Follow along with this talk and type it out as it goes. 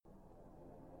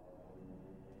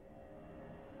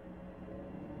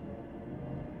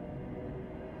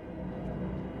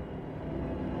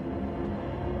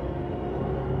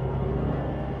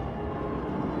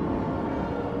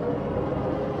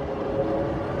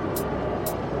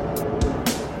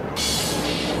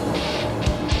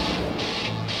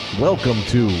Welcome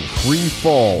to Free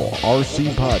Fall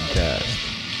RC Podcast.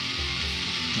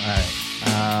 All right.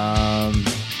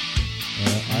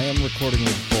 I am recording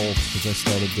with both because I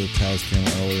started the Taz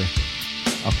camera earlier.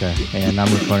 Okay, and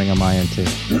I'm recording on my end too.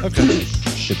 Okay.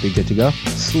 Should be good to go.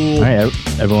 Cool. All right,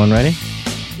 everyone ready?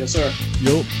 Yes, sir.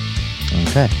 Yup.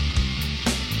 Okay.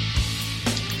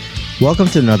 Welcome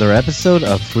to another episode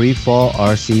of Free Fall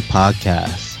RC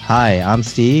Podcast. Hi, I'm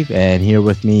Steve, and here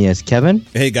with me is Kevin.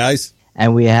 Hey, guys.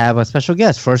 And we have a special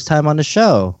guest, first time on the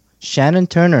show, Shannon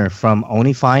Turner from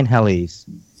Only Fine Helis.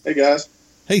 Hey, guys.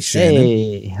 Hey, Shannon.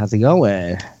 Hey, how's it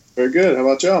going? Very good. How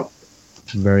about y'all?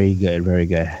 Very good, very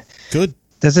good. Good.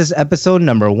 This is episode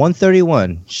number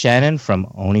 131, Shannon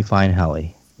from Only Fine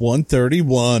Heli.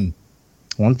 131.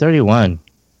 131.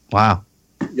 Wow.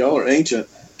 Y'all are ancient.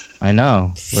 I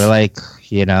know. We're like,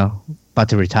 about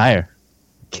to retire.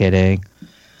 Kidding.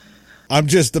 I'm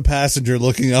just the passenger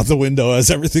looking out the window as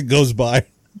everything goes by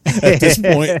at this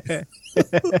point.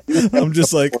 I'm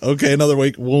just like, okay, another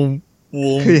week. Whoom,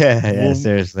 whoom, Yeah, whoom.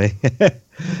 seriously.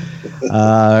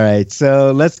 All right,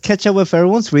 so let's catch up with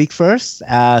everyone's week first.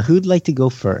 Who'd like to go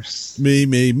first?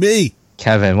 Me.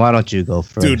 Kevin, why don't you go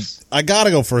first? Dude, I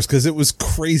gotta go first because it was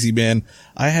crazy, man.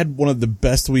 I had one of the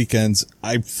best weekends.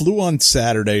 I flew on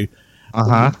Saturday.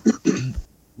 Uh-huh.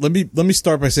 Let me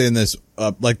start by saying this.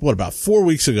 About 4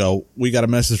 weeks ago, we got a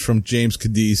message from James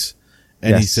Cadiz,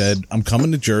 and he Yes. said, I'm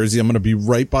coming to Jersey. I'm going to be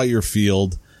right by your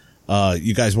field.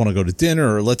 You guys want to go to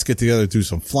dinner or let's get together, do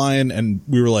some flying? And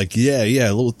we were like, yeah,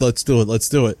 let's do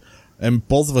it. And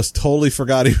both of us totally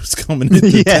forgot he was coming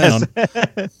into Yes.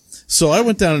 town. So I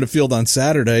went down to the field on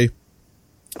Saturday,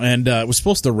 and it was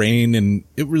supposed to rain, and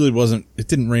it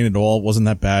didn't rain at all. It wasn't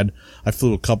that bad. I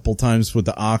flew a couple times with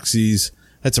the Oxys,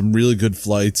 had some really good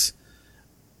flights.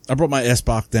 I brought my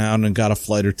S-Bach down and got a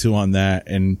flight or two on that,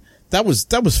 and that was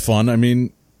fun. I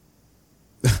mean,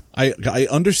 I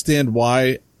understand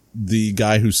why the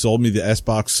guy who sold me the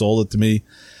S-Bach sold it to me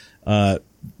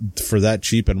for that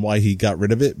cheap, and why he got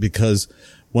rid of it, because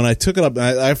when I took it up,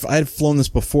 I had flown this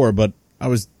before, but I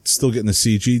was still getting the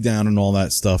CG down and all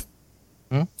that stuff.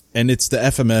 And it's the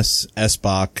FMS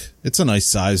S-Bach. It's a nice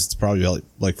size. It's probably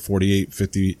like 48,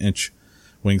 50 inch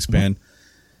wingspan.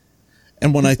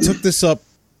 And when I took this up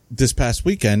this past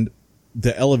weekend,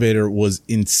 the elevator was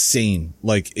insane.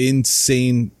 Like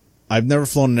insane. I've never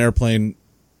flown an airplane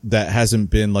that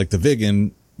hasn't been like the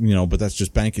Vigan, but that's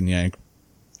just bank and yank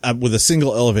with a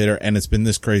single elevator. And it's been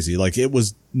this crazy. Like it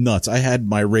was nuts. I had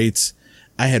my rates.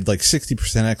 I had like 60%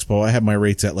 expo. I had my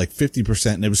rates at like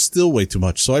 50% and it was still way too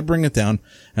much. So I bring it down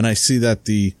and I see that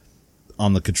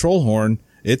on the control horn,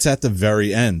 it's at the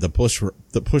very end, the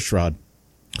push rod.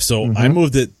 So I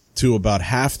moved it to about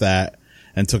half that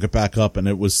and took it back up, and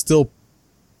it was still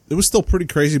pretty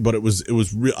crazy, but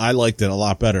I liked it a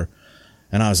lot better.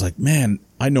 And I was like, man,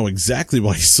 I know exactly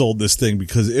why he sold this thing,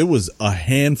 because it was a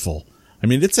handful. I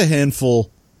mean, it's a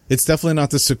handful. It's definitely not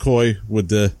the Sukhoi with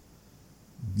the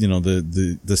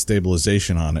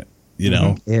stabilization on it,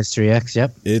 AS3X,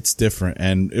 yep. It's different,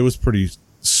 and it was pretty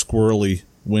squirrely,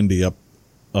 windy up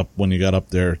when you got up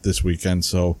there this weekend.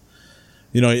 So,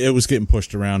 it was getting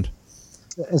pushed around.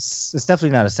 It's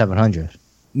definitely not a 700.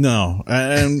 No,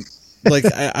 and like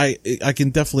I can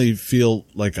definitely feel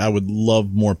like I would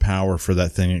love more power for that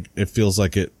thing. It feels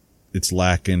like it's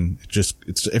lacking.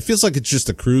 It feels like it's just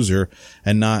a cruiser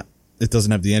and not. It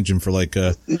doesn't have the engine for like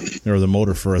or the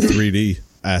motor for a 3D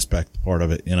aspect part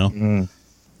of it.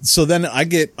 So then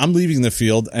I'm leaving the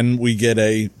field and we get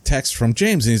a text from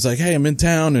James, and he's like, "Hey, I'm in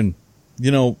town," and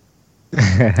I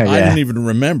didn't even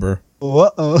remember.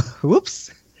 Uh-oh.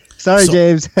 Whoops. Sorry,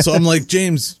 James. So I'm like,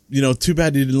 James, too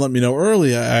bad you didn't let me know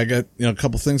early. I got, a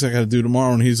couple things I got to do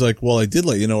tomorrow. And he's like, well, I did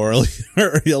let you know early.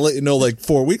 I let you know like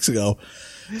 4 weeks ago.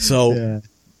 So,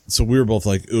 So we were both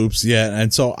like, oops. Yeah.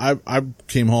 And so I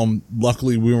came home.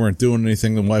 Luckily we weren't doing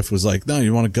anything. The wife was like, no,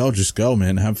 you want to go? Just go,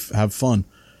 man. Have fun.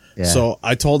 Yeah. So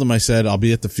I told him, I said, I'll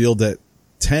be at the field at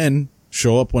 10.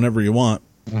 Show up whenever you want.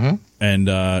 Mm-hmm. And,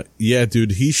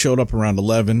 dude, he showed up around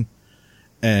 11,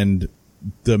 and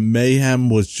the mayhem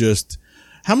was just.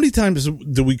 How many times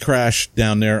do we crash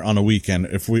down there on a weekend?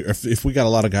 If we got a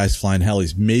lot of guys flying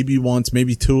helis, maybe once,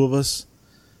 maybe two of us.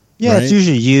 Yeah, right? It's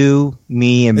usually you,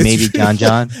 me, and maybe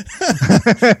John.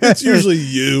 It's usually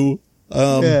you.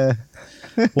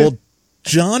 Well,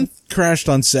 John crashed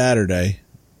on Saturday,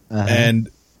 and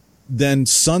then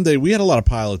Sunday we had a lot of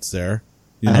pilots there.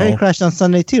 I heard he crashed on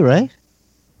Sunday too, right?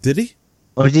 Did he?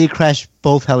 Or did he crash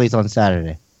both helis on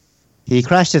Saturday? He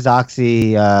crashed his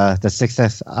Oxy, the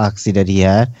 6S Oxy that he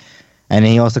had, and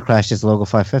he also crashed his Logo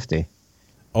 550.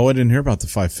 Oh, I didn't hear about the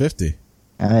 550.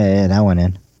 Yeah, that went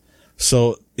in.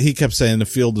 So he kept saying the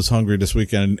field was hungry this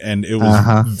weekend, and it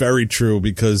was very true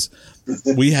because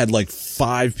we had like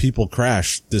 5 people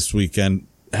crash this weekend.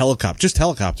 Just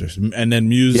helicopters. And then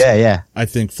Muse, I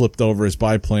think, flipped over his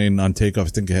biplane on takeoff. I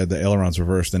think he had the ailerons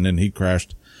reversed, and then he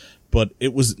crashed. But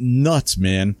it was nuts,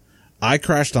 man.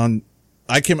 James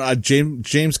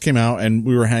came out, and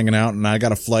we were hanging out, and I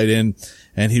got a flight in,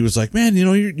 and he was like, man,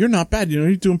 you're not bad.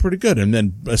 You're doing pretty good. And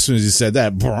then as soon as he said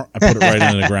that, I put it right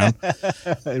into the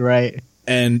ground. Right.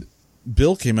 And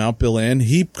Bill came out, Bill Ann,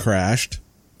 he crashed.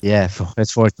 Yeah,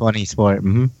 it's 420 Sport.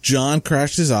 Mm-hmm. John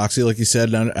crashed his Oxy, like you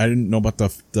said. I didn't know about the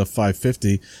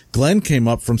 550. Glenn came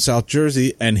up from South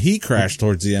Jersey, and he crashed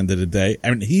towards the end of the day. I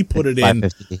mean, he put it in.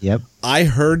 550, yep. I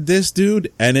heard this,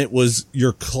 dude, and it was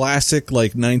your classic,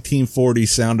 like, 1940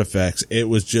 sound effects. It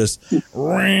was just,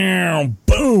 boom,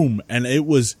 and it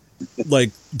was,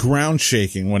 like, ground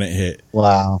shaking when it hit.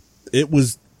 Wow. It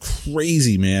was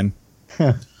crazy, man.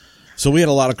 So we had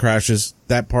a lot of crashes.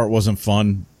 That part wasn't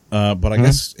fun. But I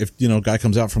guess if, a guy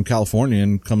comes out from California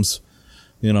and comes,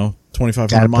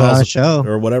 2,500 miles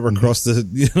or whatever across the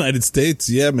United States,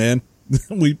 yeah, man,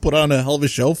 we put on a hell of a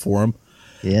show for him.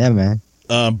 Yeah, man.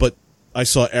 But I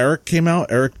saw Eric came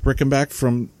out, Eric Brickenback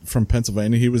from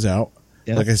Pennsylvania. He was out.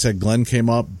 Yep. Like I said, Glenn came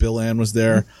up. Bill Ann was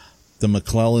there. The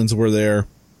McClellans were there.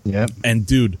 Yep. And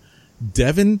dude,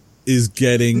 Devin is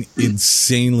getting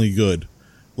insanely good.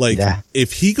 Like,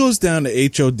 if he goes down to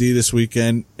HOD this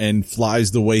weekend and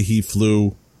flies the way he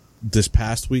flew this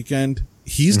past weekend,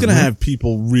 he's going to have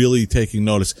people really taking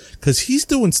notice because he's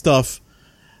doing stuff.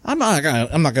 I'm not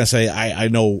going to say I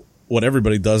know what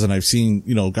everybody does, and I've seen,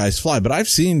 guys fly, but I've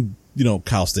seen,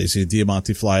 Kyle Stacy and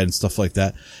Diamante fly and stuff like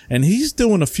that. And he's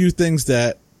doing a few things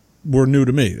that were new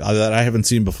to me that I haven't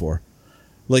seen before.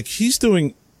 Like, he's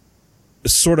doing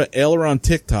sort of aileron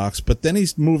TikToks, but then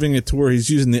he's moving it to where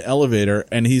he's using the elevator,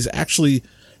 and he's actually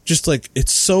just like,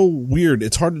 it's so weird.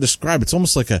 It's hard to describe. It's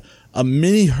almost like a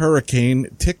mini hurricane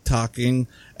TikToking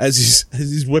as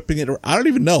he's whipping it. I don't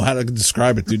even know how to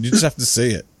describe it, dude. You just have to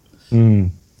see it.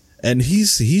 And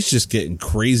he's just getting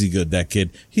crazy good, that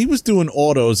kid. He was doing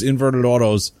inverted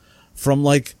autos from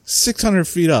like 600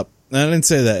 feet up. And I didn't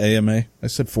say that, AMA. I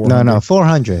said 400. No,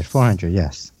 400,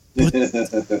 yes. But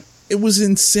it was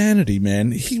insanity,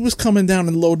 man. He was coming down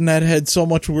and loading that head so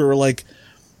much we were like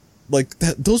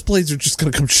that, those blades are just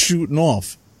going to come shooting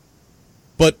off.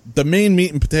 But the main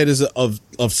meat and potatoes of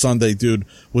Sunday, dude,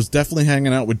 was definitely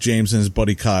hanging out with James and his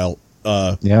buddy Kyle.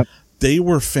 They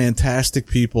were fantastic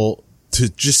people to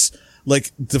just,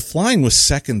 like, the flying was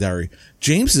secondary.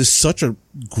 James is such a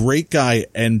great guy,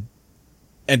 and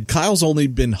Kyle's only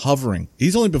been hovering.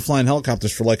 He's only been flying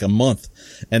helicopters for like a month.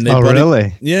 And they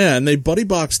really? Yeah, and they buddy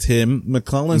boxed him.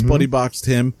 McClellan's buddy boxed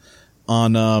him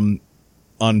on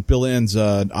Bill Ann's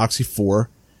Oxy 4,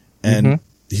 and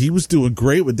he was doing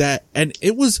great with that. And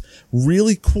it was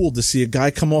really cool to see a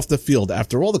guy come off the field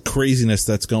after all the craziness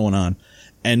that's going on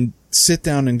and sit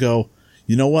down and go,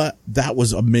 you know what? That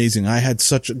was amazing. I had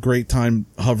such a great time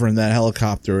hovering that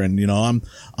helicopter, and I'm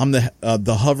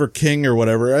the hover king or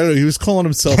whatever. I don't know, he was calling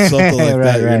himself something like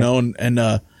that, and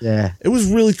it was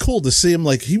really cool to see him.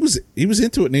 Like, he was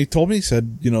into it, and he told me, he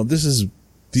said, this is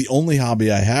the only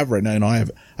hobby I have right now.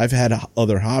 I've had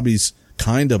other hobbies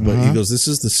kind of, but he goes, this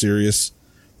is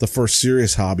the first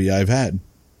serious hobby I've had.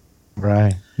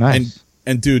 Right. Nice.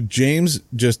 And dude, James,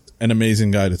 just an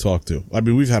amazing guy to talk to. I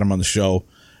mean, we've had him on the show.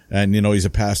 And, he's a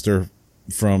pastor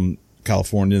from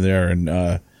California there.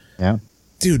 And,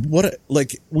 dude,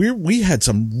 we had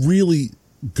some really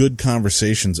good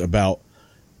conversations about,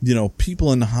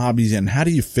 people in the hobbies and how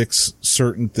do you fix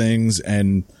certain things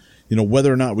and,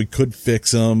 whether or not we could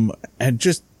fix them, and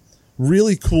just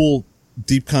really cool,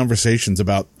 deep conversations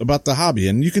about the hobby.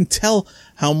 And you can tell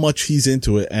how much he's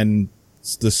into it. And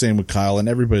it's the same with Kyle and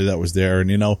everybody that was there. And,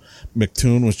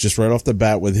 McToon was just right off the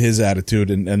bat with his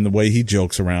attitude and the way he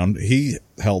jokes around. He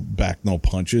held back no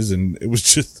punches, and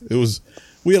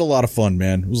we had a lot of fun,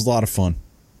 man. It was a lot of fun.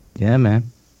 Yeah,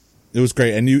 man. It was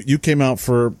great. And you came out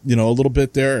for, a little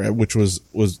bit there, which was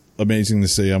amazing to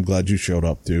see. I'm glad you showed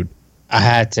up, dude. I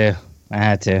had to.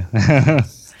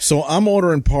 So I'm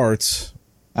ordering parts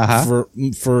for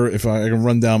if I can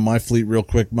run down my fleet real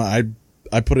quick.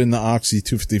 I put in the Oxy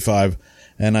 255,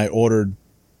 and I ordered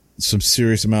some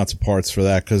serious amounts of parts for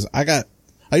that, because I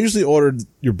usually ordered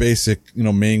your basic,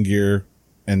 main gear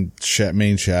and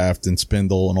main shaft and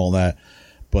spindle and all that,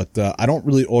 but I don't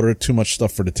really order too much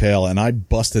stuff for the tail, and I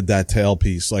busted that tail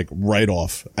piece like right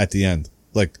off at the end,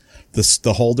 like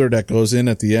the holder that goes in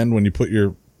at the end when you put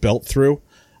your belt through.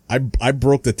 I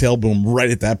broke the tail boom right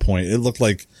at that point. It looked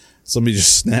like somebody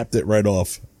just snapped it right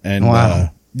off, and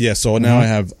wow. so now I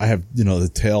have,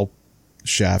 the tail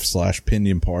shaft /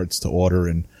 pinion parts to order,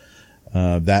 and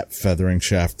that feathering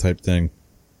shaft type thing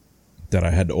that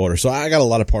I had to order. So I got a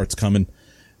lot of parts coming.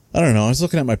 I don't know. I was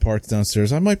looking at my parts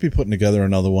downstairs. I might be putting together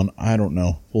another one. I don't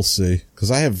know. We'll see. Because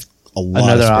I have a lot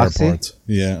Another of spare Oxy? parts.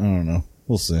 Yeah, I don't know.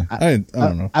 We'll see. I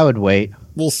don't know. I would wait.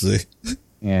 We'll see.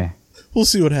 Yeah. We'll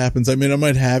see what happens. I mean, I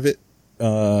might have it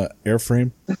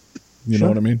airframe. You know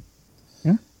what I mean?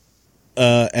 Yeah.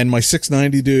 And my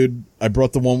 690, dude, I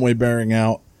brought the one-way bearing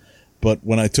out, but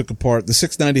when I took apart, the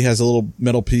 690 has a little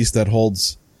metal piece that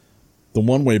holds the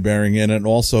one-way bearing in it and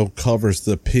also covers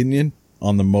the pinion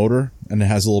on the motor, and it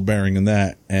has a little bearing in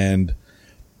that. And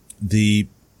the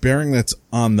bearing that's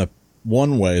on the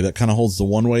one-way that kind of holds the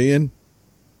one-way in,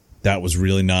 that was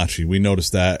really notchy. We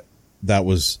noticed that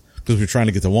was because we were trying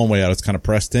to get the one-way out. It's kind of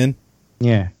pressed in.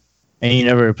 Yeah. And you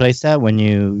never replaced that when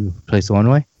you replaced the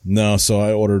one-way? No, so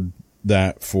I ordered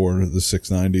that for the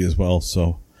 690 as well.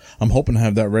 So I'm hoping to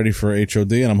have that ready for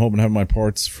HOD, and I'm hoping to have my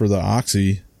parts for the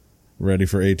Oxy ready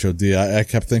for HOD. I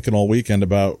kept thinking all weekend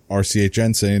about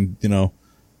RCHN saying,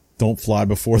 don't fly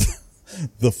before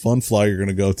the fun fly you're going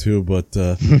to go to. But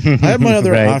I have my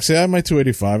other Right. Oxy. I have my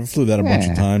 285. I flew that a bunch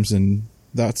Yeah. of times, and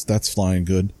that's flying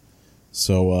good.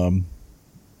 So,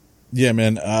 yeah,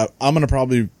 man, I'm going to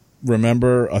probably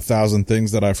remember 1,000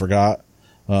 things that I forgot.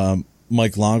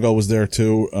 Mike Longo was there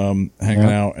too, hanging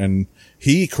out, and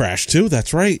he crashed too.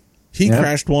 That's right. He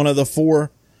crashed one of the 4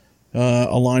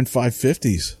 Align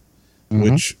 550s,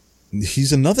 which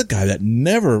he's another guy that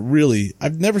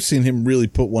I've never seen him really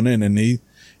put one in, and he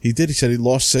did. He said he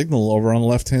lost signal over on the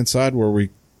left-hand side where we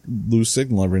lose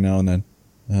signal every now and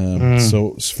then.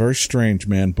 So it's very strange,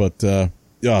 man. But,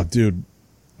 yeah, dude,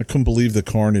 I couldn't believe the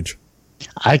carnage.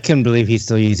 I couldn't believe he's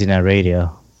still using that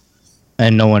radio.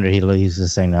 And no wonder he uses the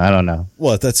signal. I don't know.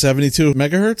 What, that's 72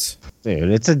 megahertz? Dude,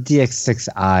 it's a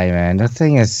DX6i, man. That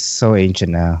thing is so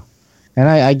ancient now. And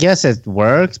I guess it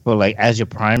works, but like as your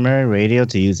primary radio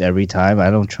to use every time, I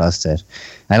don't trust it.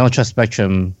 I don't trust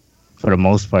Spectrum for the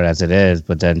most part as it is,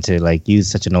 but then to like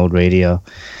use such an old radio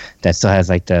that still has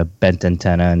like the bent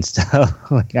antenna and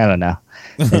stuff, like I don't know.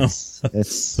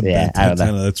 It's yeah, Bent I don't know.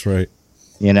 antenna, that's right.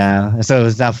 So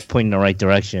it's not pointing in the right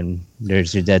direction.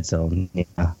 There's your dead zone.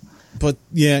 But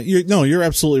yeah, you're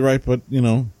absolutely right. But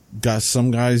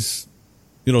some guys,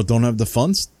 don't have the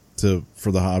funds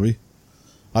for the hobby.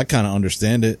 I kind of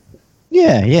understand it.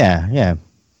 Yeah.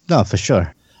 No, for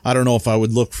sure. I don't know if I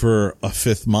would look for a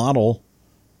 5th model.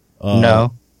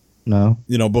 No.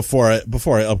 Before I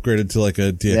upgraded to like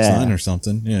a DX9 or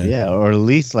something. Yeah, or at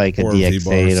least like a Or a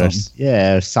DX8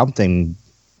 V-bar or something,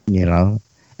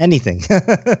 anything.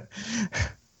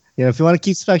 If you want to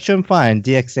keep Spectrum, fine,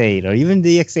 DX8 or even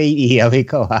DX8E. I mean,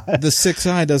 go on. The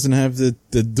 6i doesn't have the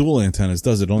dual antennas,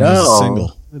 does it? Only has a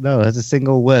single. No, it's a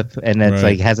single whip, and it's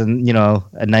Right. like has a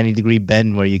 90-degree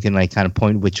bend where you can like kind of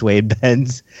point which way it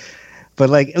bends. But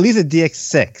like at least a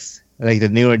DX6, like the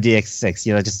newer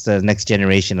DX6, just the next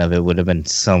generation of it would have been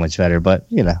so much better. But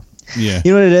Yeah. you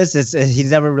know what it is? It's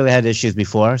he's never really had issues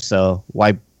before, so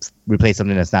why replace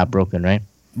something that's not broken, right?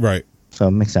 Right. So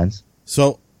it makes sense.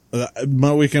 So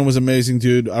my weekend was amazing,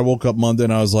 dude. I woke up Monday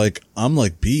and I was like, I'm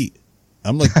like beat.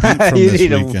 I'm like beat from you this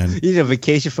need weekend. you need a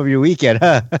vacation from your weekend,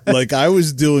 huh? Like I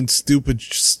was doing stupid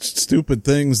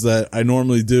things that I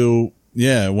normally do.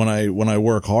 Yeah, when I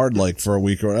work hard, like for a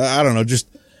week, or I don't know, just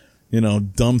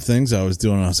dumb things I was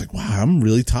doing. I was like, wow, I'm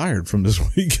really tired from this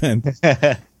weekend.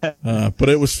 But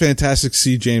it was fantastic to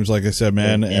see James, like I said,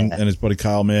 man, and his buddy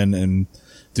Kyle, man, and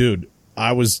dude,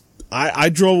 I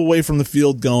drove away from the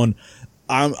field going,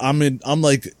 I'm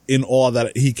like in awe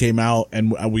that he came out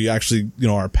and we actually,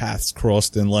 our paths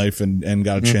crossed in life and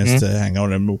got a chance to hang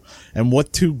out and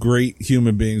what 2 great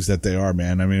human beings that they are,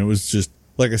 man. I mean, it was just,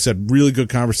 like I said, really good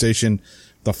conversation.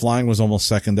 The flying was almost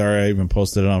secondary. I even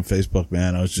posted it on Facebook,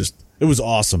 man. It was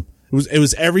awesome. It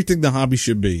was everything the hobby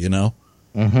should be,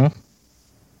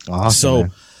 Awesome. So,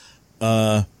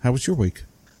 man. how was your week?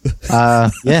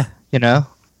 Yeah,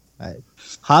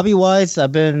 hobby wise,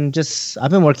 I've been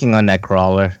working on that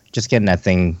crawler, just getting that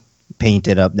thing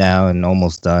painted up now and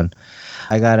almost done.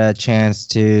 I got a chance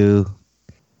to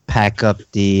pack up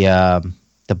the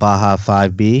Baja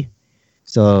 5B,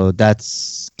 so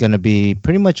that's gonna be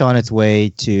pretty much on its way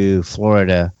to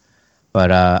Florida.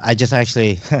 But I just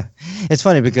actually, it's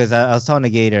funny because I was talking to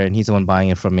Gator and he's the one buying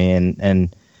it from me,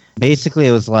 and basically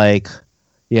it was like,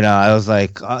 I was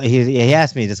like, he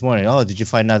asked me this morning, oh, did you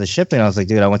find out the shipping? I was like,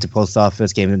 dude, I went to post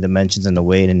office, gave them the dimensions and the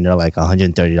weight, and they're like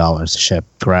 $130 to ship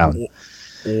ground.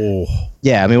 Oh,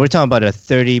 Yeah, I mean, we're talking about a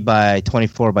 30 by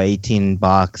 24 by 18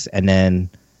 box, and then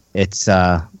it's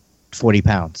 40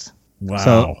 pounds.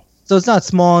 wow. So it's not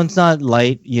small, and it's not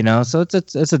light, So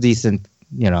it's a decent,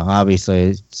 Obviously,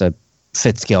 it's a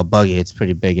fit scale buggy. It's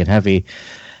pretty big and heavy,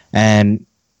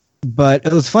 but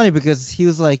it was funny because he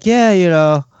was like,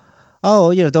 yeah,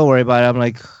 don't worry about it. I'm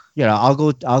like, I'll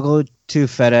go to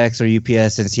FedEx or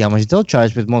UPS and see how much they'll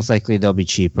charge, but most likely they'll be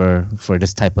cheaper for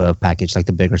this type of package, like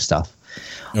the bigger stuff.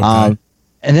 Okay.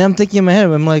 And then I'm thinking in my head,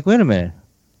 I'm like, wait a minute,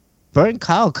 Bert and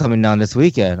Kyle coming down this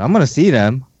weekend. I'm gonna see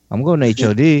them. I'm going to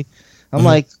HOD. I'm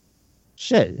like,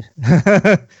 shit,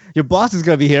 your boss is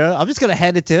gonna be here. I'm just gonna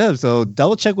hand it to him. So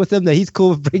double check with him that he's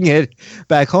cool with bringing it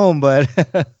back home, but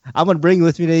I'm gonna bring it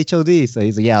with me to HOD. So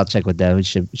he's like, yeah, I'll check with them. It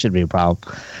should be a problem.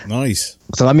 Nice.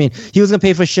 So I mean, he was gonna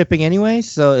pay for shipping anyway,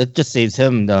 so it just saves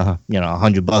him the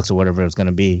 $100 or whatever it's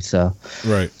gonna be. So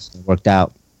right, it worked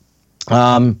out.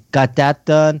 Got that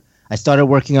done. I started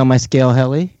working on my scale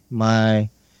heli, my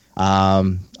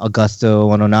Augusta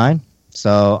 109.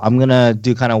 So I'm gonna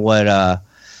do kind of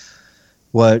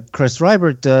what Chris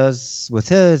Rybert does with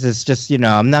his is just,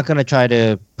 I'm not going to try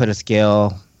to put a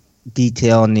scale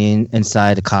detail on the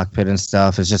inside the cockpit and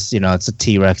stuff. It's just, it's a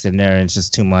T-Rex in there and it's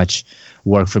just too much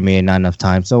work for me and not enough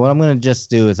time. So what I'm going to just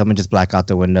do is I'm going to just black out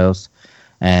the windows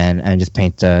and just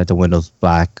paint the windows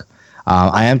black.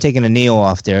 I am taking the Neo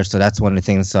off there, so that's one of the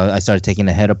things. So I started taking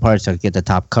the head apart so I could get the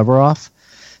top cover off.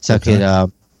 So okay. I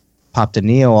could pop the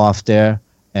Neo off there.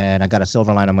 And I got a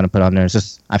Silverline I'm going to put on there. It's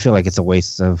just, I feel like it's a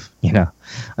waste of, a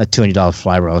 $200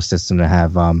 fly roll system to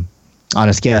have on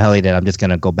a scale heli that I'm just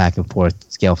going to go back and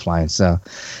forth scale flying. So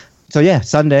yeah,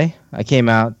 Sunday I came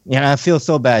out. I feel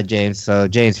so bad, James. So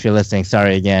James, if you're listening,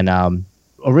 sorry again.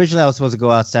 Originally I was supposed to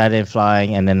go out Saturday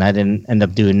flying, and then I didn't end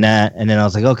up doing that. And then I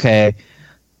was like, okay.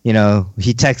 He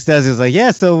texted us. He was like, yeah,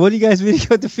 so what do you guys mean to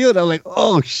go to the field? I'm like,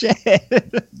 oh, shit.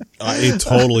 It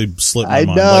totally slipped my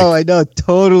mind. I know,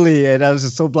 totally. And I was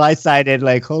just so blindsided,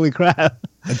 like, holy crap.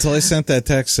 Until I sent that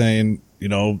text saying,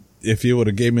 if you would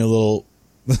have gave me a little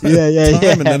time,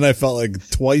 and then I felt like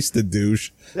twice the douche.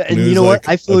 And you know what?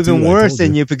 I feel even worse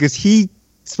than you because he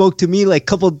spoke to me like a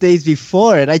couple of days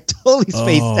before, and I totally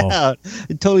spaced out.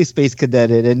 I totally space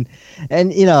cadeted.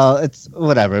 And it's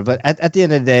whatever. But at the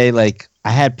end of the day, like, I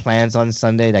had plans on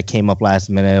Sunday that came up last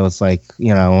minute. It was like,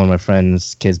 one of my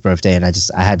friend's kid's birthday, and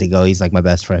I had to go. He's like my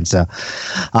best friend. So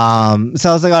I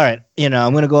was like, all right,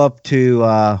 I'm going to go up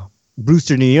to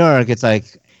Brewster, New York. It's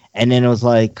like, and then it was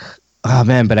like, oh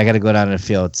man, but I got to go down to the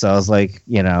field. So I was like,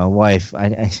 wife,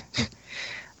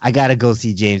 I got to go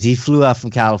see James. He flew out from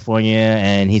California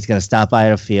and he's going to stop by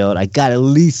the field. I got to at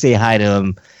least say hi to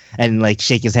him and like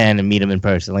shake his hand and meet him in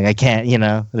person. Like I can't,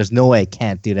 there's no way I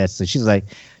can't do that. So she's like,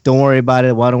 don't worry about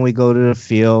it. Why don't we go to the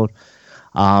field?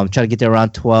 Try to get there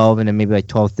around 12, and then maybe like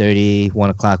 12:30, 1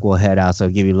 o'clock, we'll head out. So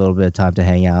I'll give you a little bit of time to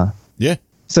hang out. Yeah.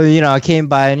 So, I came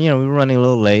by and, we were running a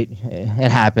little late.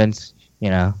 It happens,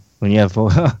 when you have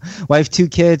a wife, 2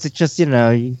 kids, it's just,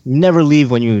 you never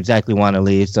leave when you exactly want to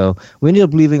leave. So we ended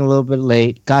up leaving a little bit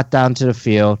late, got down to the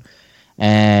field,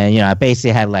 and, I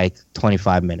basically had like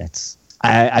 25 minutes.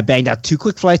 I banged out 2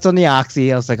 quick flights on the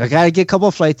Oxy. I was like, I got to get a couple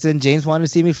of flights in. James wanted to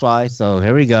see me fly, so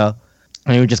here we go.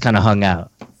 And we just kind of hung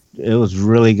out. It was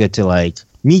really good to, like,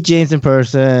 meet James in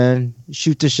person,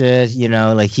 shoot the shit,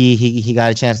 like he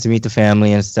got a chance to meet the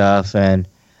family and stuff, and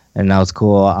that was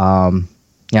cool.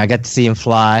 I got to see him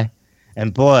fly,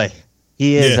 and boy,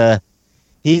 he is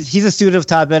he's a student of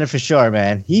Todd Bennett for sure,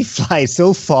 man. He flies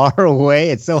so far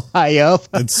away and so high up.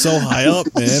 It's so high up,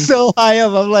 man. So high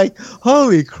up. I'm like,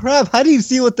 holy crap, how do you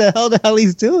see what the hell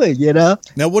he's doing,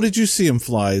 Now, what did you see him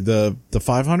fly? The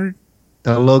 500?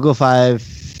 The Logo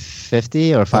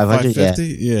 550 or 500?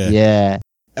 550? Yeah.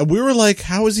 And we were like,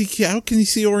 how can he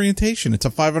see orientation? It's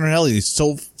a 500 heli. He's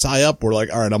so high up. We're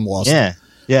like, all right, I'm lost. Yeah.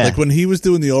 Like when he was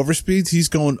doing the overspeeds, he's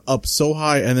going up so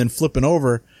high and then flipping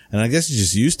over. And I guess he's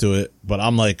just used to it, but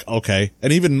I'm like, okay.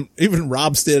 And even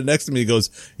Rob standing next to me goes,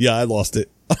 yeah, I lost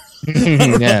it.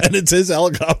 Yeah. And it's his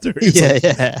helicopter.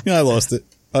 Yeah. I lost it.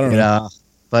 I don't know.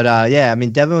 But I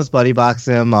mean, Devin was buddy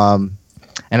boxing him.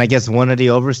 And I guess one of the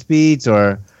overspeeds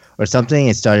or something,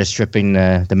 it started stripping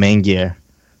the main gear.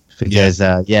 Because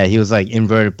he was like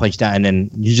inverted, punched down, and then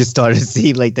you just started to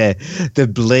see like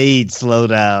the blade slow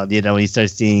down. When you start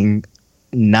seeing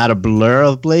not a blur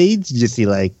of blades, you just see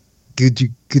like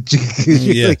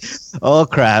Yeah. like, oh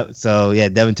crap. So yeah,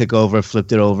 Devin took over,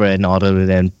 flipped it over, and autoed it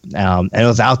in, and it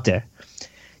was out there.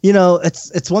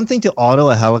 It's one thing to auto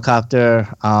a helicopter,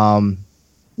 coming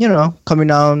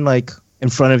down like in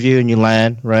front of you and you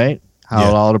land, right?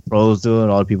 How all the pros do,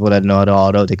 and all the people that know how to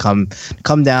auto, they come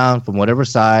down from whatever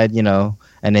side,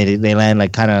 and they land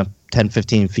like kind of 10,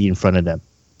 15 feet in front of them.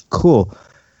 Cool.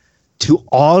 To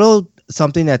auto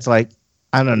something that's like,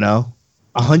 I don't know,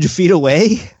 100 feet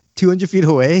away, 200 feet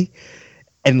away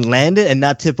and land it and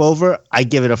not tip over, I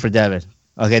give it up for Devin.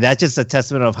 Okay, that's just a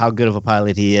testament of how good of a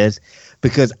pilot he is,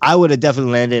 because I would have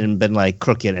definitely landed and been like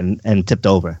crooked and tipped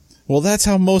over. Well, that's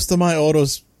how most of my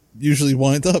autos usually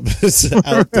wind up, is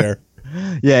out there.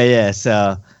 Yeah.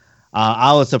 So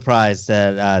I was surprised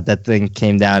that that thing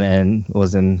came down and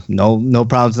was in no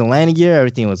problems in the landing gear.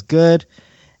 Everything was good,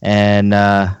 and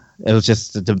it was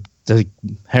just the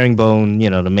herringbone,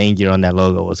 the main gear on that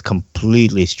logo was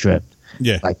completely stripped.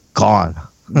 Yeah, like gone.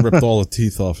 Ripped all the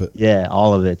teeth off it. Yeah,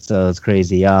 all of it. So it's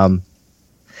crazy.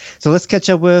 So let's catch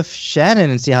up with Shannon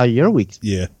and see how your week's.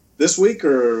 Yeah. This week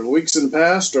or weeks in the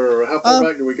past, or how far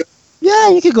back do we go? Yeah,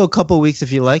 you could go a couple weeks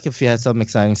if you like, if you had some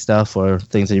exciting stuff or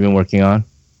things that you've been working on.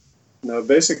 No,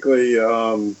 basically,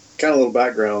 kind of a little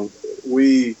background.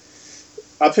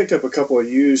 I picked up a couple of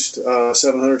used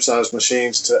 700 size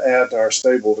machines to add to our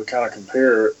stable to kind of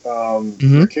compare.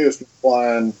 The kid was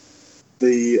flying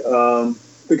the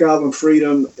Goblin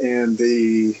Freedom and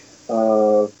the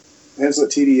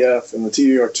Henslet TDF and the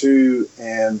TDR2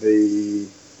 and the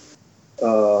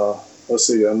let's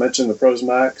see, I mentioned the Pros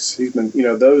Max. He's been,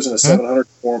 those in a 700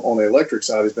 form on the electric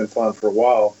side. He's been flying for a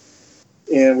while.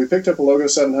 And we picked up a Logo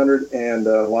 700 and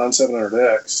Line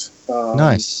 700X.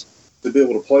 Nice. To be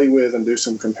able to play with and do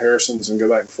some comparisons and go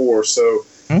back and forth. So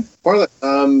part of that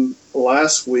time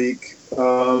last week,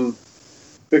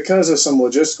 because of some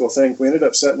logistical thing, we ended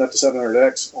up setting up the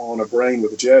 700X on a brain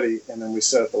with a Jetty, and then we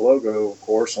set up the logo, of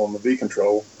course, on the V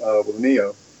control with a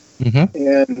Neo.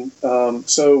 And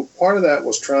so part of that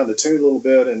was trying to tune a little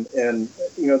bit, and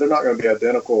they're not going to be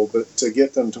identical, but to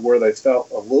get them to where they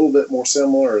felt a little bit more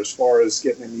similar as far as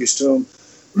getting them used to them.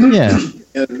 Yeah.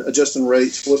 And adjusting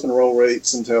rates, flip and roll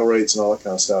rates and tail rates and all that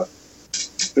kind of stuff.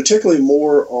 Particularly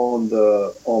more on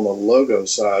the logo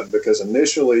side, because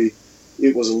initially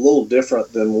it was a little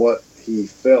different than what he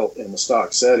felt in the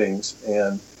stock settings,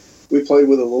 and we played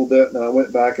with it a little bit, and I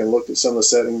went back and looked at some of the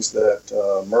settings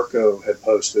that Mirko had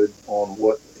posted on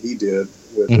what he did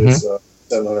with his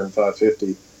 700 and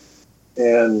 550.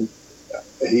 And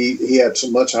he had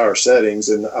some much higher settings,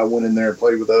 and I went in there and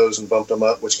played with those and bumped them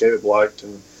up, which Caleb liked.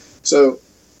 And so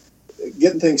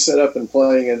getting things set up and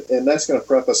playing, and that's going to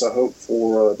prep us, I hope,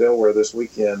 for Delaware this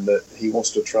weekend, that he wants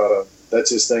to try to, that's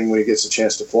his thing when he gets a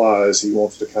chance to fly, is he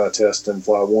wants to kind of test and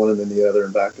fly one and then the other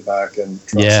and back to back and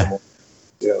try some more.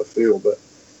 The field. But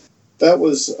that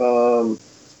was the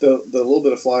little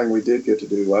bit of flying we did get to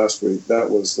do last week.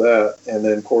 That was that, and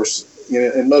then of course,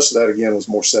 and most of that again was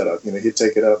more setup. He'd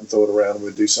take it up and throw it around, and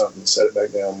we'd do something and set it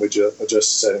back down. We'd just adjust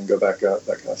the setting, go back up,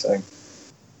 that kind of thing.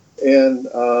 And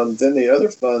then the other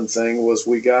fun thing was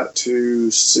we got to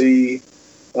see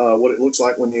what it looks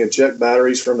like when you eject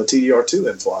batteries from a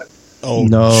TDR2 in flight. Oh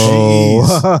no!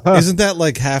 Geez. Isn't that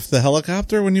like half the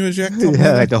helicopter when you eject them?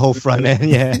 Yeah, like the whole front end.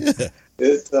 Yeah.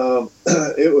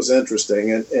 It was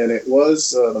interesting, and it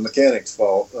was the mechanic's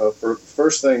fault. For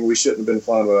first thing, we shouldn't have been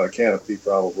flying without a canopy,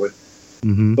 probably.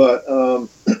 But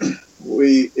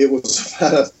it was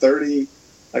about a 30.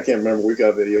 I can't remember. We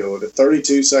got video of it.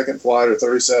 32-second flight or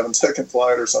 37-second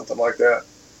flight or something like that.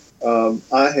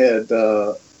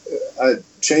 I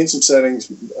changed some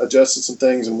settings, adjusted some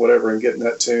things and whatever, and getting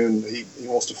that tuned. He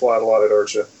wants to fly it a lot at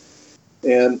IRCHA,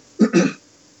 and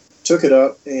took it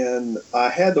up, and I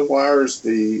had the wires,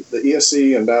 the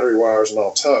ESC and battery wires and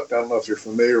all tucked. I don't know if you're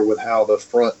familiar with how the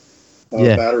front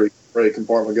battery tray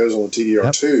compartment goes on the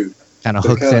TDR2. Yep. Kind of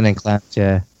hooks in and clamps,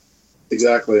 yeah.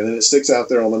 Exactly, and then it sticks out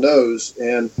there on the nose.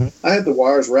 And I had the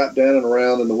wires wrapped down and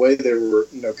around, and the way they were,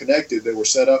 connected, they were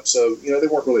set up so, they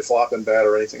weren't really flopping bad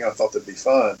or anything. I thought they'd be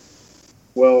fine.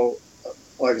 Well,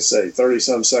 like I say,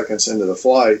 30-some seconds into the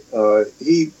flight,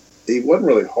 he wasn't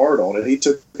really hard on it. He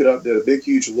took it up, did a big,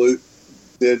 huge loop,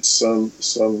 did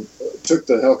took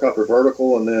the helicopter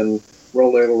vertical, and then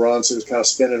rolled the aileron so it was kind of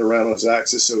spinning around on his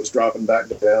axis, so it was dropping back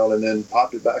down, and then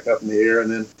popped it back up in the air,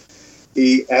 and then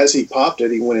as he popped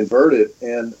it, he went inverted,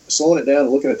 and slowing it down and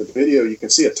looking at the video, you can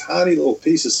see a tiny little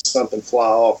piece of something fly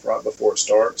off right before it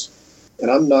starts. And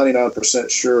I'm 99%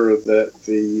 sure that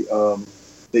the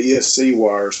ESC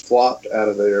wires flopped out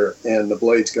of there, and the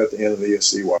blades got the end of the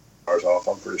ESC wires off,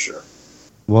 I'm pretty sure.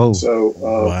 Whoa. So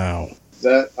wow.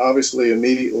 That obviously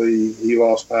immediately he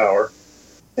lost power,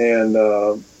 and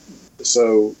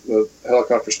so the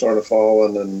helicopter started to fall,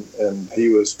 and he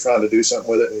was trying to do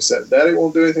something with it, and he said, "Daddy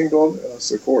won't do anything to him."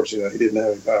 So of course, he didn't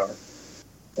have any power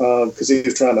because he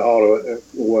was trying to auto it and it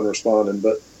wasn't responding.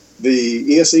 But the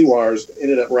ESC wires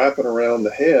ended up wrapping around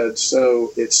the head,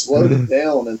 so it slowed it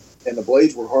down, and the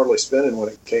blades were hardly spinning when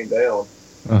it came down.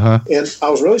 And I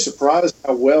was really surprised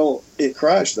how well it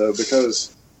crashed, though,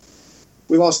 because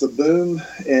we lost the boom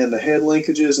and the head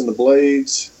linkages and the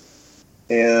blades.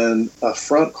 and a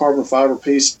front carbon fiber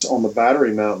piece on the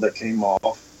battery mount that came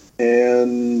off,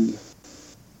 and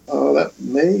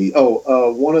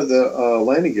one of the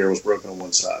landing gear was broken on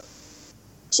one side.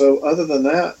 So other than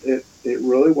that, it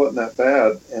really wasn't that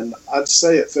bad. And I'd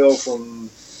say it fell from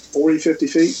 40, 50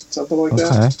 feet, something like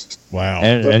that. Wow.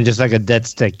 And just like a dead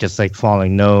stick, just like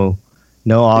falling. No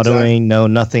autoing, no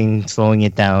nothing slowing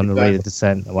it down, the rate of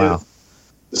descent. Wow.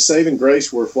 The saving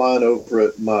grace, we're flying over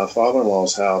at my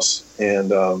father-in-law's house,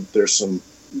 and there's some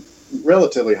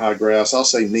relatively high grass. I'll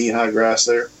say knee-high grass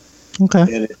there. Okay.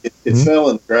 And it fell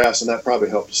in the grass, and that probably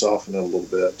helped to soften it a little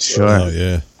bit. So, Sure. Oh,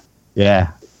 yeah.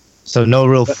 Yeah. So no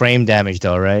real frame damage,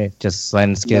 though, right? Just slide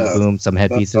and skid, boom, some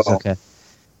head pieces. Okay.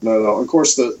 No. Of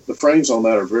course, the frames on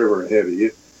that are very, very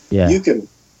heavy. You can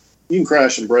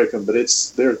crash and break them, but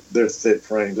they're thick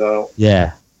frames. I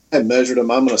haven't measured them.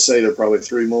 I'm going to say they're probably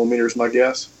 3 millimeters, my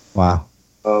guess. Wow.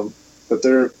 But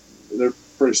they're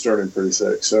pretty sturdy and pretty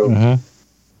thick. So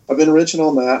I've been wrenching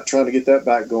on that, trying to get that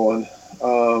back going.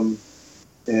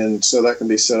 And so that can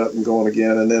be set up and going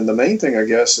again. And then the main thing, I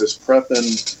guess, is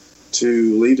prepping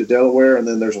to leave to Delaware. And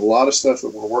then there's a lot of stuff that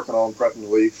we're working on prepping to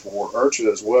leave for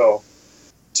IRCHA as well.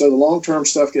 So the long-term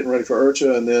stuff, getting ready for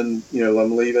IRCHA, and then,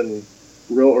 I'm leaving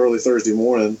real early Thursday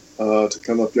morning to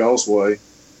come up y'all's way.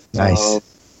 Nice.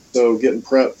 So getting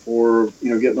prepped for,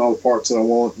 getting all the parts that I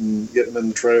want and getting them in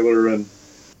the trailer and,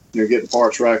 getting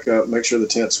parts racked up, make sure the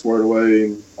tent's squared away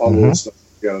and all the stuff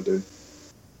you got to do.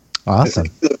 Awesome.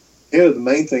 The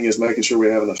main thing is making sure we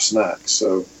have enough snacks.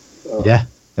 So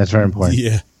that's very important.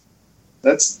 Yeah.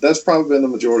 That's probably been the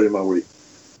majority of my week.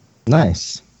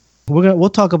 Nice. We'll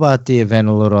talk about the event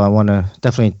a little. I want to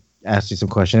definitely ask you some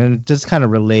questions, and just kind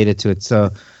of related to it.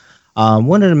 So,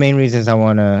 one of the main reasons I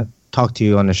want to talk to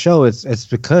you on the show is it's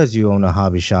because you own a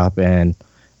hobby shop and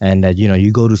that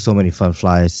you go to so many fun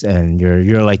flies, and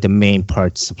you're like the main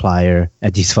parts supplier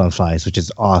at these fun flies, which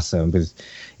is awesome because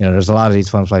there's a lot of these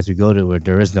fun flies we go to where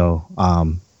there is no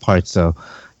parts. So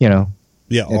yeah,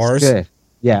 ours. Good.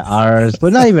 Yeah, ours,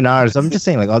 but not even ours. I'm just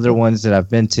saying like other ones that I've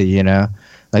been to.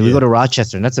 Like we go to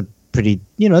Rochester, and that's a pretty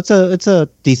it's a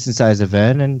decent sized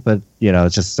event, but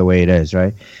it's just the way it is,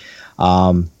 right?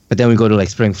 But then we go to like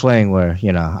Spring Fling, where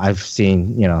I've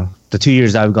seen the 2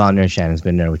 years I've gone there, Shannon's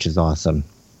been there, which is awesome.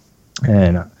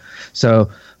 And so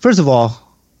first of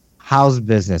all, how's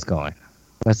business going?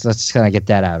 Let's just kind of get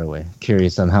that out of the way.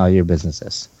 Curious on how your business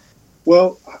is.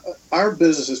 Well, our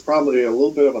business is probably a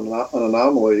little bit of an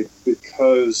anomaly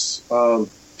because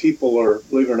people are,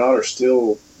 believe it or not, are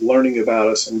still learning about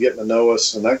us and getting to know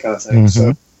us and that kind of thing.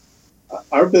 So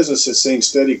our business has seen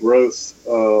steady growth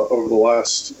over the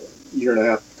last year and a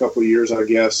half, couple of years, I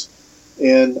guess.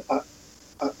 And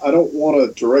I don't want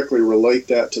to directly relate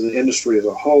that to the industry as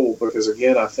a whole because,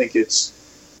 again, I think it's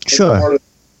part of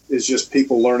it is just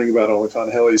people learning about Only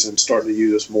Fun Helis and starting to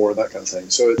use us more, that kind of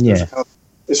thing. So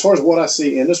as far as what I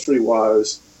see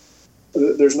industry-wise,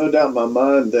 there's no doubt in my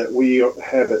mind that we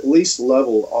have at least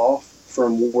leveled off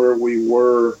from where we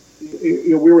were.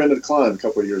 We were in a decline a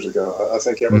couple of years ago. I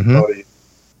think everybody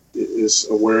is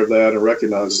aware of that and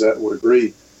recognizes that and would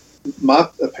agree. My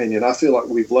opinion, I feel like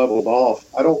we've leveled off.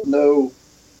 I don't know.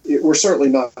 We're certainly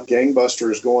not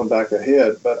gangbusters going back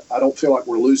ahead, but I don't feel like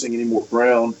we're losing any more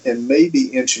ground and maybe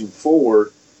inching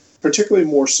forward, particularly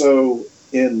more so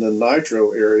in the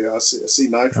nitro area. I see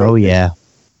nitro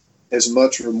as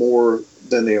much or more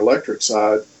than the electric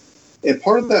side. And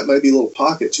part of that may be little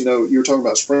pockets. You were talking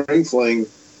about Spring Fling.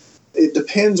 It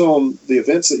depends on the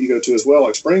events that you go to as well.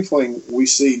 Like Spring Fling, we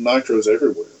see nitros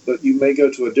everywhere. But you may go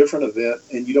to a different event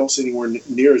and you don't see anywhere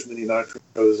near as many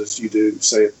nitros as you do,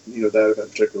 say, that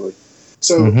event particularly.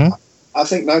 So I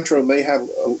think nitro may have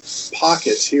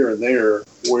pockets here and there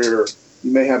where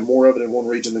you may have more of it in one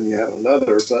region than you have in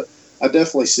another. But I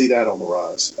definitely see that on the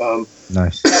rise.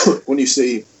 Nice. When you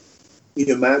see,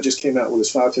 Matt just came out with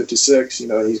his 556.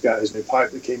 He's got his new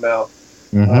pipe that came out.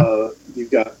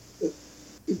 You've got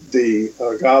the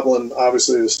Goblin,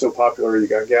 obviously, is still popular. You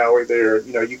got Gowie there.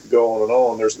 You could go on and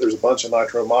on. There's a bunch of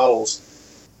nitro models.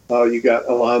 You got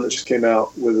a line that just came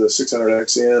out with a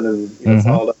 600XN and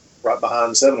followed up right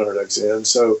behind 700XN.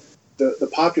 So the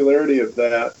popularity of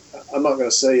that, I'm not going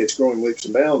to say it's growing leaps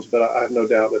and bounds, but I have no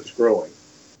doubt that it's growing.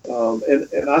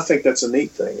 And I think that's a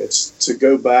neat thing. It's to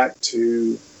go back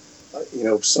to,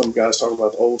 some guys talk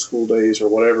about the old school days or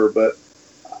whatever, but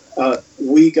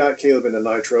we got Caleb into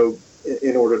nitro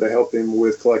in order to help him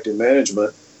with collective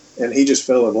management, and he just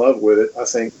fell in love with it. I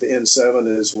think the N7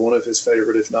 is one of his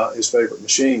favorite, if not his favorite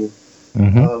machine,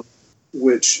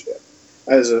 which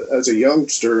as a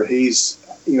youngster, he's,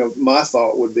 my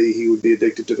thought would be he would be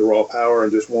addicted to the raw power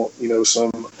and just want,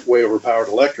 some way overpowered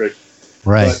electric.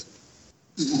 Right.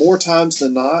 more times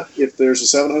than not, if there's a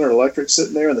 700 electric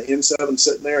sitting there and the N7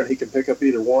 sitting there and he can pick up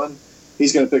either one,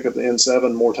 he's going to pick up the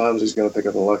N7 more times. He's going to pick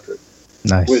up an electric.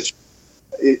 Nice. Which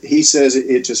he says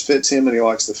it just fits him and he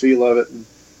likes the feel of it. And,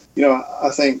 you know, I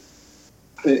think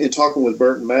in talking with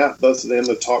Bert and Matt, both of them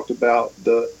have talked about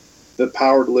the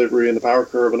power delivery and the power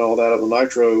curve and all that of the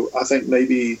Nitro. I think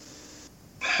maybe,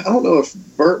 I don't know if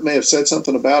Bert may have said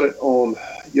something about it on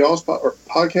y'all's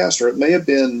podcast, or it may have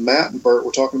been Matt and Bert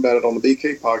were talking about it on the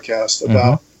BK podcast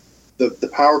about the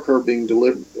power curve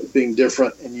being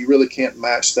different, and you really can't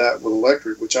match that with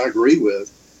electric, which I agree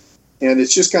with. And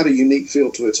it's just got a unique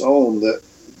feel to its own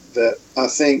that I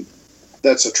think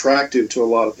that's attractive to a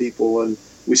lot of people, and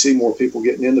we see more people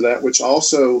getting into that, which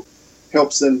also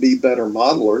helps them be better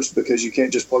modelers, because you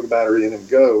can't just plug a battery in and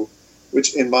go,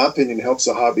 which in my opinion helps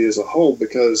the hobby as a whole,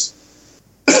 because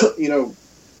you know,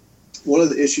 one of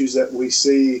the issues that we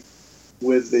see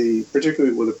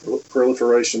particularly with the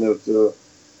proliferation of the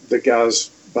guys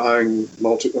buying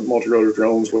multi-rotor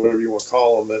drones, whatever you want to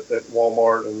call them, at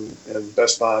Walmart and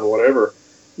Best Buy and whatever,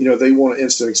 you know, they want an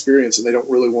instant experience and they don't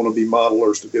really want to be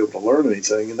modelers to be able to learn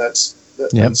anything. And that's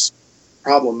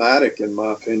problematic in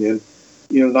my opinion.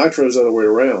 You know, Nitro's the other way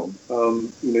around.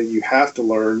 You know, you have to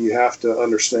learn, you have to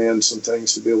understand some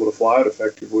things to be able to fly it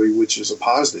effectively, which is a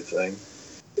positive thing.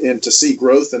 And to see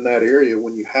growth in that area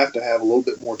when you have to have a little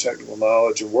bit more technical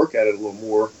knowledge and work at it a little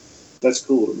more, that's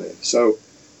cool to me. So,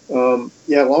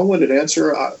 yeah, long-winded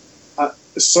answer. I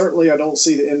certainly don't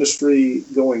see the industry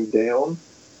going down.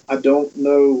 I don't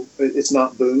know. It's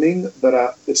not booming,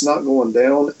 but it's not going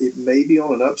down. It may be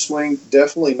on an upswing.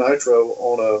 Definitely Nitro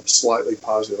on a slightly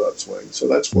positive upswing. So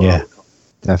that's what I would call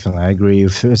it. Definitely. I agree,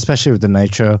 especially with the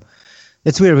Nitro.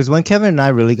 It's weird because when Kevin and I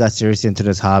really got seriously into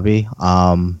this hobby,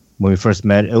 when we first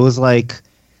met, it was like,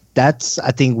 that's,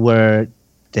 I think, where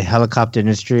the helicopter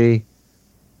industry,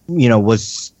 you know,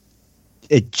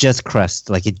 it just crested,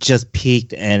 like it just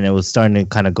peaked, and it was starting to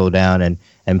kind of go down,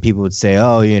 and people would say,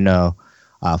 oh, you know,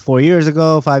 4 years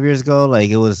ago, 5 years ago,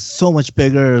 like it was so much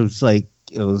bigger. It was like,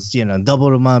 it was, you know, double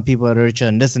the amount of people at IRCHA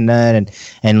and this and that,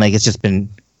 and like it's just been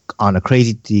on a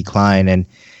crazy decline, and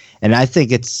I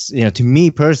think it's, you know, to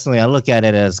me personally, I look at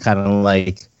it as kind of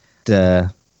like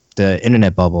the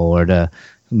internet bubble or the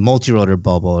multi-rotor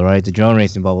bubble, right? The drone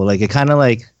racing bubble. Like it kind of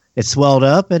like it swelled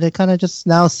up, and it kind of just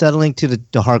now settling to the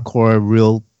hardcore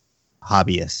real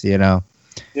hobbyists, you know.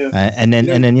 Yeah. And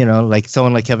then you know, like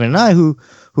someone like Kevin and I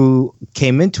who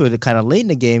came into it kind of late in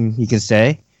the game, you can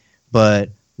say, but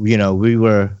you know, we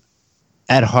were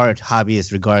at heart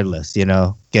hobbyists regardless, you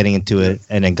know, getting into it,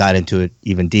 and then got into it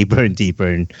even deeper and deeper,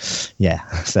 and yeah,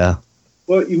 so.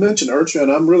 Well, you mentioned IRCHA,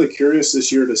 and I'm really curious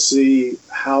this year to see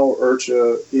how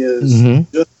IRCHA is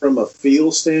just from a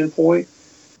feel standpoint.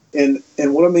 And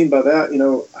what I mean by that, you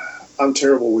know, I'm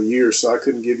terrible with years, so I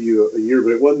couldn't give you a year, but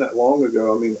it wasn't that long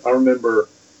ago. I mean, I remember,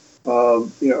 you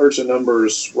know, IRCHA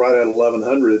numbers right at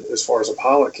 1,100 as far as a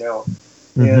pilot count.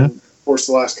 And, of course,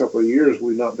 the last couple of years,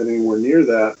 we've not been anywhere near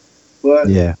that. But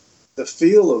the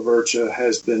feel of IRCHA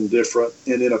has been different,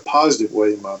 and in a positive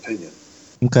way, in my opinion.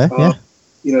 Okay,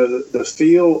 You know, the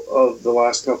feel of the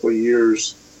last couple of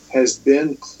years has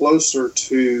been closer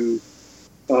to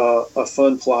a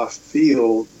fun fly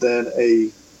feel than a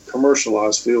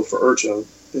commercialized feel for IRCHA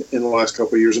in the last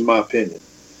couple of years, in my opinion.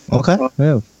 Okay,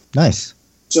 nice.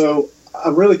 So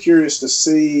I'm really curious to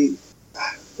see,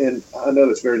 and I know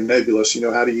that's very nebulous, you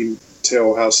know, how do you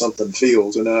tell how something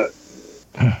feels? And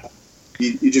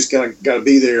you just got to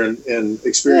be there and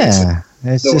experience it.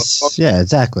 It's just,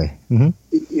 exactly. You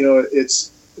know,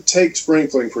 take spring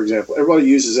fling, for example. Everybody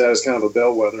uses that as kind of a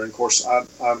bellwether. And of course, I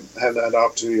haven't had the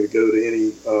opportunity to go to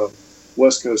any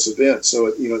West Coast events,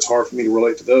 so you know, it's hard for me to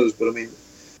relate to those. But I mean,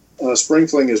 spring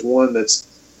fling is one that's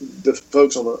the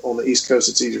folks on the East Coast.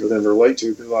 It's easy for them to relate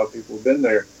to because a lot of people have been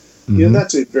there. You know,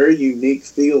 that's a very unique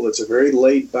feel. It's a very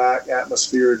laid back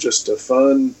atmosphere, just a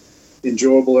fun,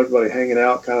 enjoyable, everybody hanging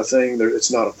out kind of thing.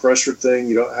 It's not a pressured thing.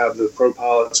 You don't have the pro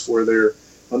pilots where they're,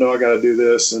 I know I got to do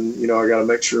this, and you know I got to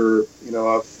make sure, you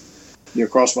know, I've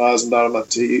crossed my I's and dotted my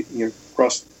T,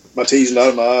 cross my T's and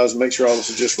dotted my I's, and make sure all this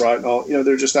is just right and all. You know,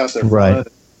 they're just out there fun.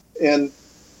 And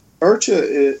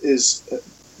IRCHA is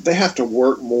they have to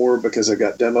work more because they've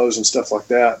got demos and stuff like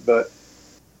that. But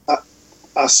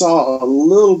I saw a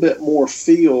little bit more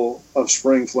feel of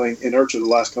spring fling in IRCHA the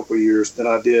last couple of years than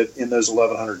I did in those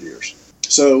 1,100 years.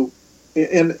 So.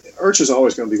 And IRCHA is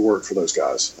always going to be work for those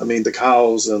guys. I mean, the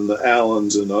Kyles and the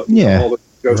Allens and all the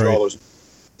go through all those.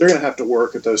 They're going to have to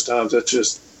work at those times. That's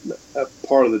just a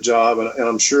part of the job, and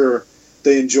I'm sure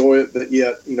they enjoy it. But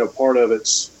yet, you know, part of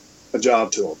it's a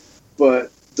job to them.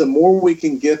 But the more we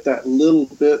can get that little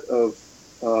bit of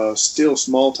still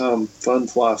small time fun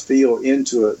fly feel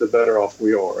into it, the better off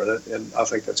we are, and I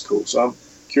think that's cool. So I'm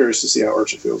curious to see how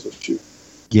IRCHA feels with you.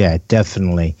 Yeah,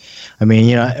 definitely. I mean,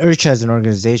 IRCHA as an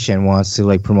organization wants to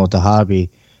like promote the hobby,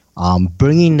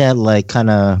 bringing that like kind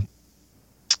of,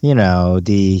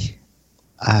 the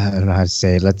I don't know how to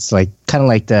say it. Let's like kind of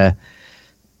like the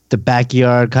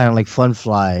backyard kind of like fun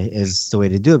fly is the way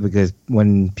to do it, because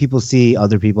when people see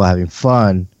other people having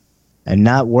fun and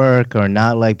not work or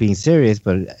not like being serious,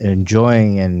 but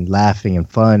enjoying and laughing and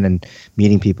fun and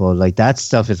meeting people, like that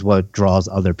stuff is what draws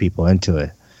other people into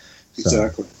it. So,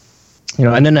 Exactly.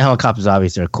 and then the helicopters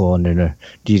obviously are cool, and they're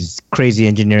these crazy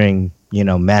engineering,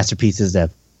 masterpieces that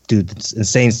do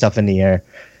insane stuff in the air.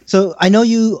 So I know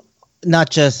you not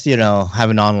just, have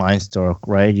an online store,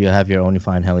 right? You have your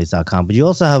onlyfinehelis.com, but you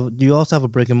also have a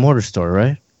brick and mortar store,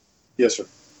 right? Yes, sir.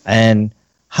 And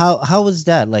how was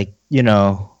that? Like,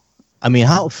 I mean,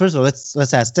 first of all,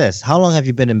 let's ask this. How long have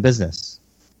you been in business?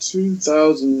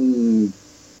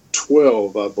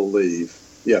 2012, I believe.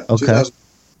 Yeah. Okay.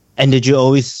 And did you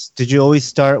always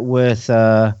start with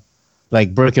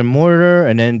like brick and mortar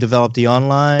and then develop the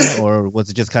online, or was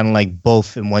it just kind of like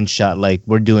both in one shot? Like,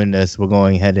 we're doing this, we're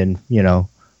going ahead and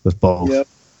with both. Yeah.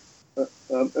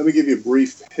 Let me give you a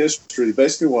brief history.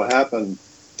 Basically, what happened,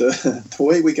 the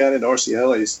way we got into RC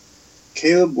Helis,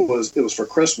 it was for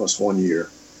Christmas one year,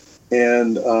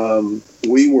 and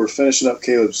we were finishing up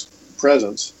Caleb's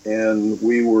presents, and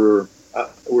we were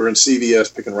in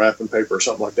CVS picking wrapping paper or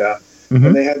something like that. Mm-hmm.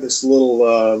 And they had this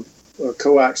little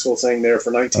coaxial thing there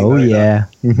for $19.99. Oh yeah.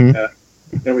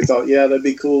 Mm-hmm. And we thought, yeah, that'd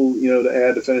be cool, to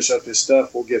add to finish up his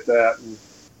stuff. We'll get that.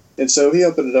 And so he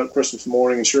opened it up Christmas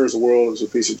morning, and sure as the world, it was a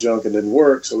piece of junk and didn't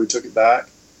work. So we took it back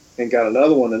and got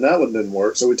another one, and that one didn't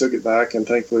work. So we took it back, and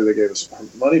thankfully they gave us our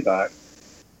money back.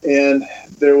 And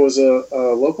there was a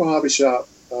local hobby shop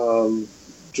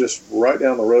just right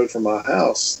down the road from my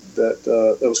house that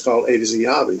was called A to Z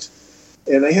Hobbies.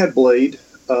 And they had Blade.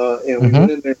 And we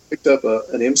went in there and picked up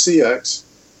an MCX,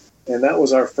 and that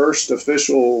was our first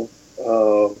official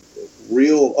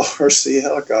real RC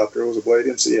helicopter. It was a Blade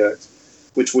MCX,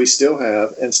 which we still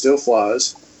have and still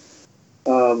flies.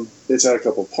 It's had a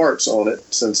couple of parts on it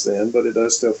since then, but it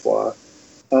does still fly.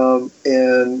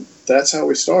 And that's how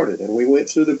we started. And we went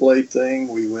through the Blade thing.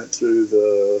 We went through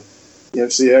the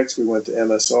MCX. We went to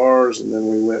MSRs, and then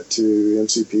we went to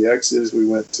MCPXs. We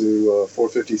went to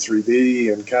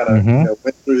 453B, and kind of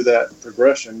went through that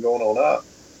progression going on up.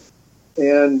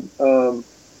 And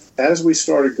as we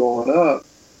started going up,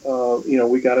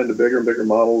 we got into bigger and bigger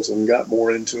models and got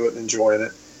more into it and enjoying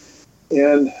it.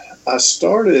 And I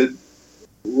started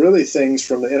really things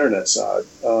from the internet side.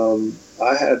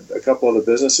 I had a couple of the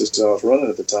businesses that I was running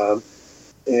at the time,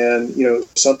 and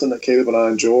something that Caleb and I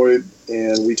enjoyed,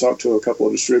 and we talked to a couple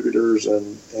of distributors,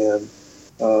 and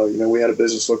we had a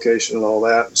business location and all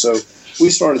that. So we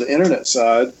started the internet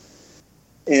side,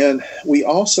 and we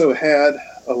also had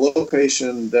a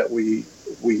location that we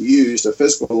used, a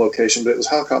physical location, but it was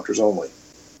helicopters only.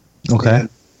 Okay. And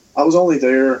I was only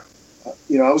there,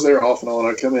 I was there off and on.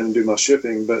 I'd come in and do my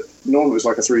shipping, but normally it was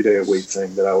like a 3-day-a-week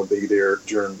thing that I would be there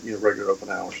during regular open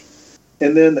hours.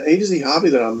 And then the A to Z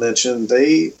Hobby that I mentioned,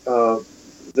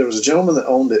 there was a gentleman that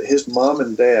owned it. His mom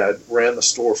and dad ran the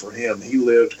store for him. He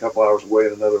lived a couple hours away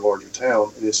in another larger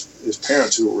town, and his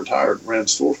parents, who were retired, ran the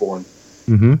store for him.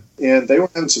 Mm-hmm. And they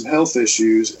were having some health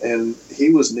issues, and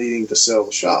he was needing to sell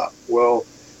the shop. Well,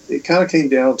 it kind of came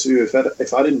down to if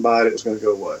I didn't buy it, it was going to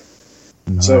go away.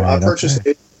 So I purchased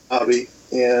the hobby,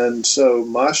 and so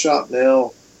my shop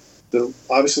now,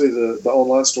 obviously the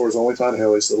online store is Only Fine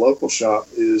Helis. The local shop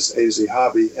is A to Z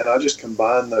Hobby, and I just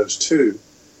combine those two.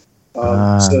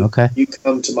 You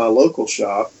come to my local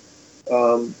shop,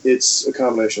 it's a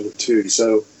combination of the two.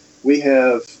 So we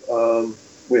have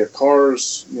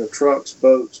cars, trucks,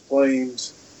 boats,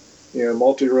 planes,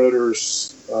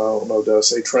 multi-rotors, did I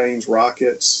say trains,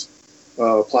 rockets,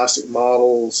 plastic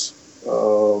models,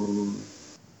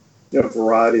 a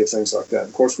variety of things like that.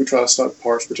 Of course, we try to stock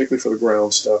parts, particularly for the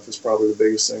ground stuff. Is probably the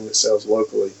biggest thing that sells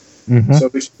locally. Mm-hmm. So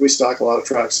we stock a lot of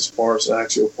Traxxas parts and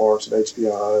axial parts and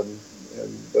HPI and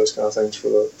those kind of things for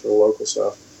the local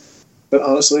stuff. But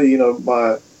honestly,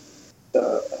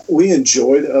 we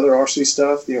enjoy the other RC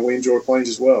stuff. We enjoy planes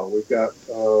as well. We've got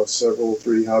several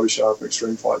 3D Hobby Shop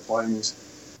extreme flight planes.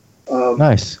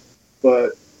 Nice.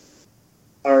 But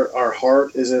our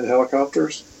heart is in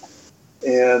helicopters.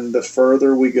 And the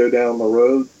further we go down the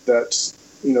road, that's,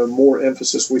 more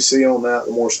emphasis we see on that,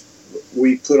 the more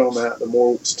we put on that, the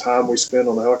more time we spend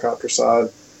on the helicopter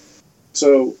side.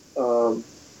 So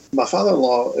my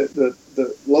father-in-law,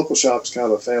 the local shop is kind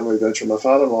of a family venture. My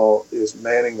father-in-law is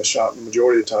manning the shop the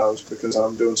majority of times because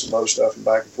I'm doing some other stuff and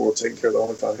back and forth, taking care of the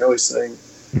Only Fine Helis thing,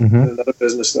 and another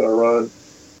business that I run.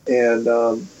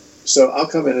 And so I'll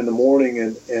come in the morning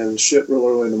and ship real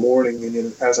early in the morning, and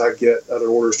then as I get other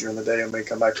orders during the day, I may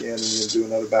come back in and then do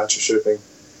another batch of shipping.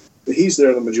 But he's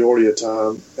there the majority of the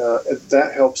time.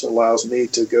 That helps and allows me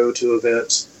to go to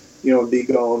events, and be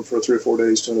gone for 3 or 4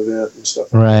 days to an event and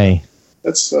stuff. Right.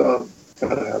 That's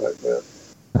kind of how that went.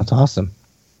 That's awesome.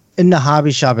 In the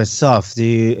hobby shop itself,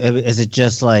 is it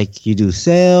just like you do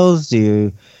sales?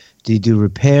 Do you do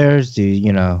repairs? Do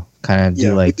you kind of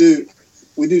do like?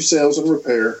 We do sales and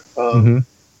repair,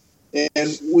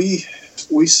 and we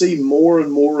see more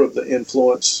and more of the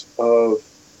influence of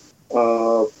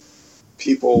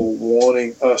people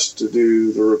wanting us to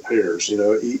do the repairs.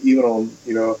 Even on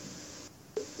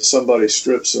somebody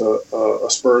strips a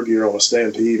spur gear on a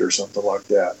Stampede or something like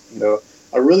that.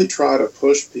 I really try to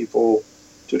push people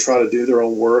to try to do their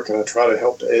own work, and I try to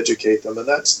help to educate them. And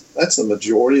that's the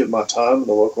majority of my time in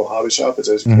the local hobby shop is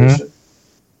education.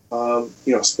 I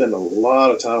spend a lot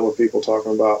of time with people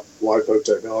talking about LiPo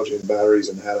technology and batteries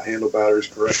and how to handle batteries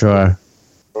correctly,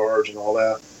 charge and all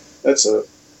that. That's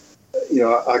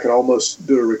I can almost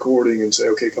do a recording and say,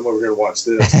 okay, come over here and watch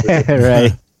this.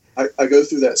 Right. I go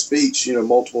through that speech,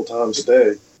 multiple times a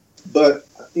day. But,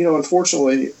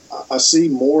 unfortunately, I see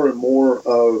more and more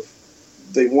of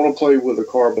they want to play with a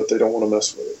car, but they don't want to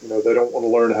mess with it. They don't want to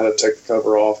learn how to take the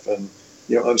cover off and,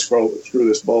 screw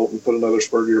this bolt and put another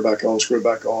spur gear back on, screw it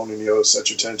back on, and, set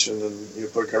your tension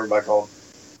and, put a cover back on.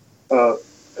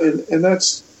 And that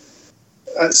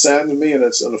saddens me, and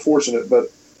it's unfortunate, but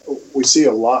we see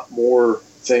a lot more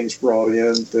things brought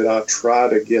in that I try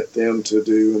to get them to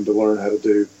do and to learn how to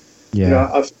do.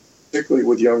 Yeah. Particularly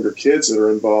with younger kids that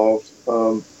are involved,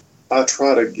 I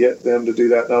try to get them to do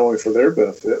that not only for their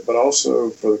benefit, but also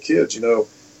for the kids. The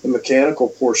mechanical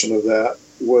portion of that,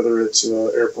 whether it's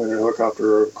an airplane or a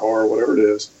helicopter or a car or whatever it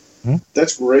is,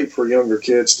 that's great for younger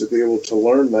kids to be able to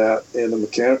learn that in the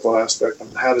mechanical aspect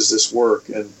of how does this work,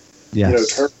 and turn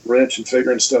the wrench and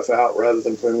figuring stuff out rather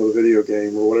than playing with a video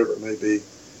game or whatever it may be.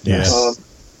 Yes.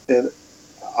 And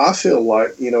I feel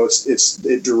like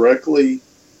it directly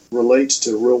relates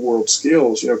to real world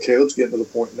skills. Caleb's getting to the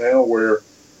point now where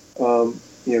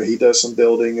he does some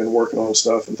building and working on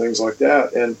stuff and things like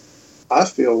that, and I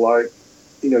feel like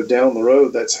down the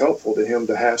road that's helpful to him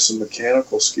to have some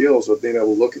mechanical skills of being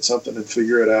able to look at something and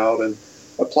figure it out, and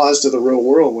applies to the real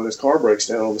world when his car breaks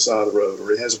down on the side of the road,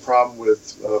 or he has a problem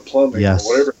with plumbing or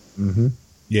whatever. To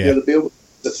be able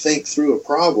to think through a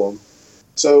problem.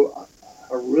 So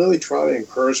I really try to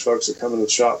encourage folks that come into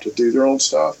the shop to do their own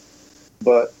stuff,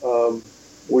 but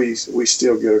we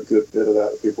still get a good bit of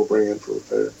that people bring in for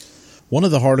repair. One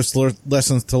of the hardest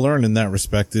lessons to learn in that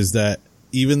respect is that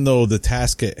even though the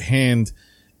task at hand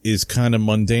is kind of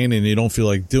mundane and you don't feel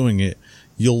like doing it,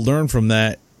 you'll learn from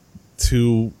that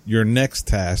to your next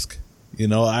task.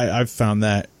 I've found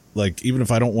that, like, even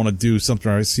if I don't want to do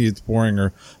something or I see it's boring,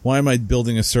 or why am I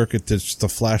building a circuit to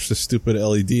flash the stupid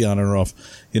LED on or off?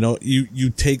 You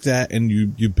take that and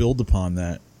you build upon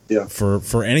that. Yeah.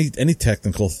 For any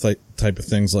technical type of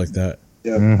things like that.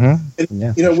 Yeah.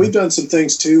 And, we've done some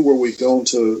things too where we've gone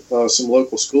to some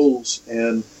local schools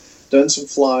and done some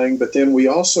flying, but then we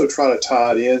also try to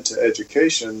tie it into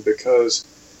education because,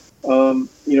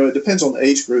 it depends on the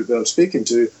age group that I'm speaking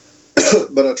to,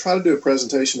 but I try to do a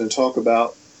presentation and talk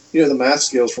about, the math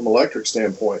skills from electric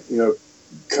standpoint,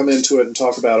 come into it and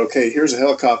talk about, okay, here's a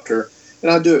helicopter,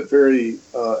 and I do it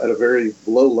at a very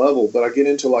low level, but I get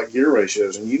into like gear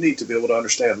ratios, and you need to be able to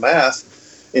understand math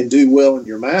and do well in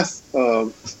your math,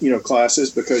 classes,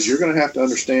 because you're going to have to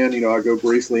understand, I go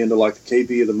briefly into like the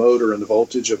kV of the motor and the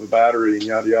voltage of a battery and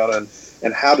yada, yada,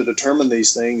 and how to determine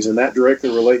these things. And that directly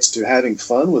relates to having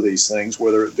fun with these things,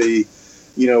 whether it be,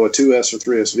 a 2S or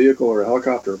 3S vehicle or a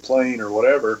helicopter or plane or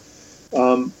whatever.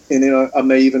 And then I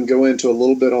may even go into a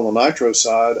little bit on the nitro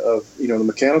side of, the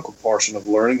mechanical portion of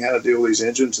learning how to deal with these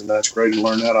engines. And that's great to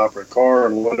learn how to operate a car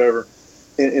and whatever.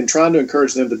 And trying to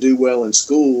encourage them to do well in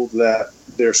school, that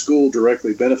their school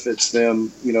directly benefits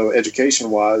them,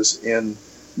 education-wise, in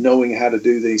knowing how to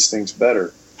do these things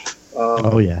better.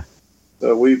 So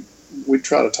we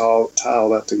try to tie all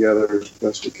that together as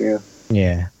best we can.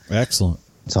 Yeah. Excellent.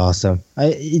 It's awesome.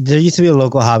 There used to be a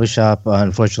local hobby shop,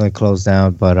 unfortunately closed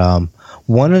down, but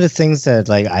one of the things that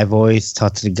like I've always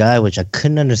taught to the guy, which I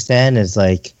couldn't understand, is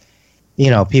like,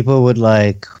 people would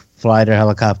like fly their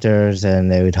helicopters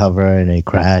and they would hover and they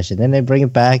crash, and then they bring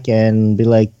it back and be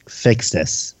like, fix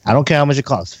this. I don't care how much it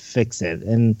costs, fix it.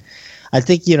 And I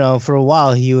think, for a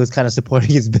while he was kind of supporting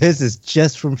his business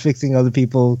just from fixing other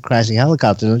people crashing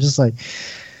helicopters. I'm just like,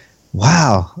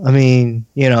 wow. I mean,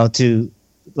 to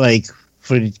like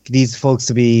for these folks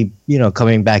to be,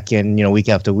 coming back in, week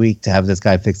after week to have this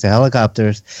guy fix the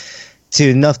helicopters, to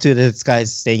enough to this guy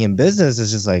staying in business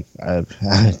is just like I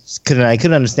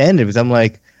couldn't understand it, because I'm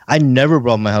like, I never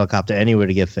brought my helicopter anywhere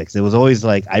to get fixed. It was always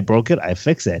like, I broke it, I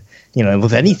fix it.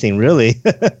 With anything really,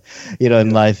 in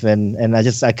life, and I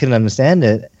couldn't understand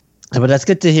it. But that's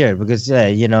good to hear, because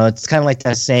it's kind of like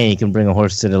that saying, you can bring a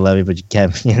horse to the levee, but you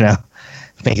can't,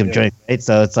 make him drink, right?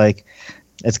 So it's like,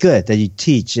 it's good that you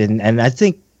teach, and I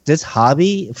think this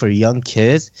hobby for young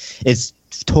kids, it's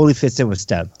totally fits in with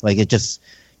STEM. Like it just,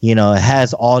 it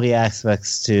has all the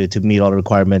aspects to meet all the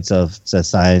requirements of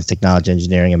science, technology,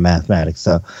 engineering, and mathematics.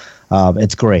 So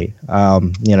it's great. Yeah,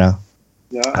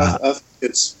 I think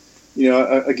it's,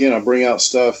 again, I bring out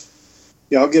stuff.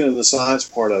 Yeah, I'll get into the science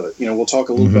part of it. We'll talk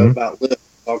a little bit about lift,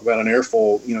 talk about an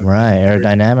airfoil. Right,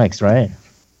 aerodynamics, right.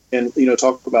 And,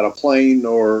 talk about a plane,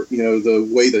 or, the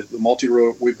way that the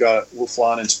multi-rotor we're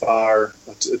flying Inspire,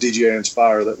 a DJI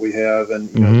Inspire that we have,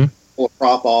 and, pull a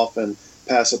prop off and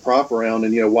pass a prop around,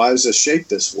 and, why is this shaped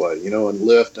this way, and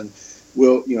lift, and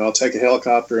I'll take a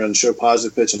helicopter and show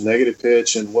positive pitch and negative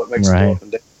pitch and what makes it go up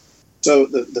and down. So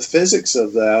the physics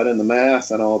of that and the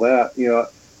math and all that,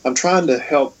 I'm trying to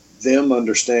help them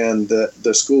understand that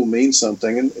the school means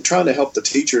something, and trying to help the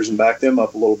teachers and back them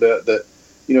up a little bit, that,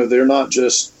 they're not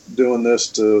just doing this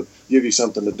to give you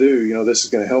something to do. This is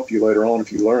going to help you later on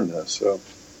if you learn this. So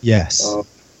yes,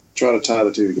 try to tie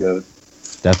the two together.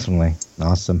 Definitely.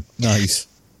 Awesome. Nice.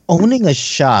 Owning a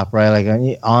shop, right?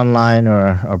 Like online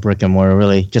or brick and mortar,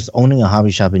 really just owning a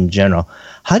hobby shop in general.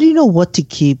 How do you know what to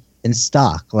keep in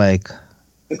stock? Like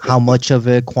how much of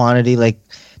it, quantity? Like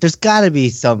there's got to be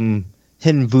some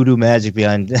hidden voodoo magic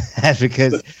behind that,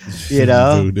 because,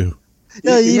 Voodoo.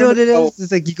 No, you know what it is?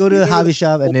 It's like you go to a hobby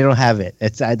shop and they don't have it.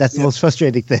 It's that's the most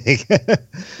frustrating thing.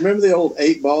 Remember the old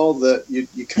 8-ball that you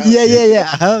kind of...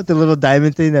 Yeah. The little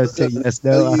diamond thing that was saying yes,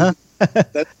 no.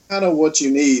 That's kind of what you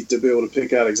need to be able to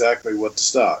pick out exactly what to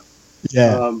stock.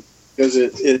 Yeah. Because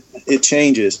it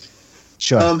changes.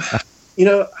 Sure.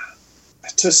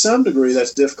 To some degree,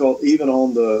 that's difficult even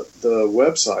on the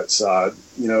website side,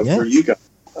 for you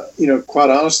guys. Quite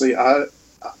honestly, I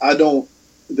don't...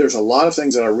 There's a lot of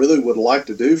things that I really would like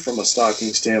to do from a stocking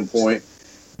standpoint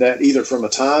that either from a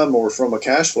time or from a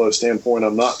cash flow standpoint,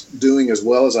 I'm not doing as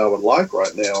well as I would like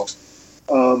right now.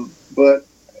 But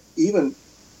even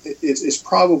it's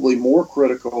probably more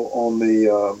critical on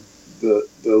the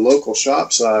local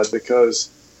shop side, because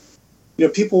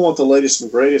people want the latest and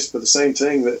greatest, but the same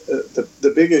thing, that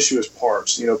the big issue is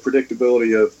parts.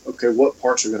 Predictability of, okay, what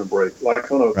parts are going to break. Like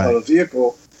on a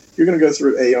vehicle, you're going to go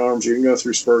through A-arms, you're going to go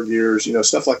through spur gears,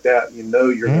 stuff like that.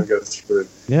 You're going to go through.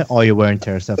 Yeah, all your wear and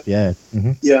tear stuff. Yeah.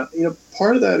 Mm-hmm. Yeah,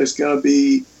 part of that is going to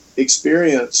be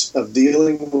experience of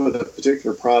dealing with a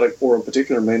particular product or a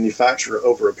particular manufacturer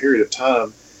over a period of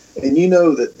time. And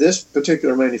that this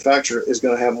particular manufacturer is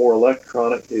going to have more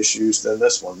electronic issues than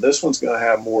this one. This one's going to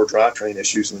have more drivetrain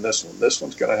issues than this one. This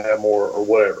one's going to have more, or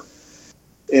whatever.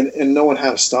 And knowing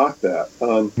how to stock that.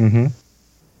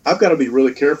 I've got to be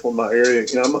really careful in my area.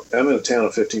 I'm in a town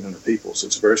of 1,500 people, so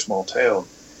it's a very small town.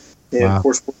 And, Of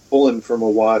course, we're pulling from a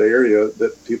wide area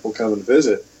that people come and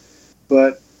visit.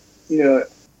 But,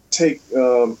 take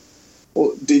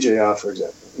DJI, for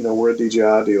example. We're a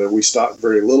DJI dealer. We stock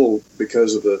very little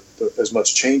because of the as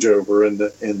much changeover and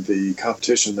the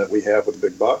competition that we have with the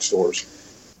big box stores.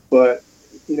 But,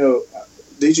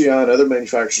 DJI and other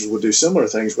manufacturers will do similar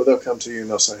things where they'll come to you and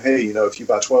they'll say, hey, if you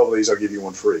buy 12 of these, I'll give you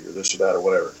one free, or this or that or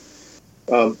whatever.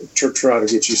 Try to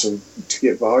get you to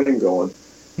get volume going.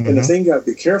 And the thing you got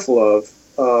to be careful of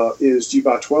is you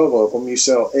buy 12 of them, you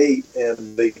sell 8,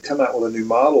 and they come out with a new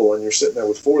model, and you're sitting there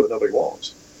with 4 that nobody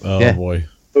wants. Oh, boy.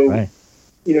 So,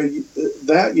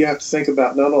 that you have to think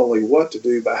about not only what to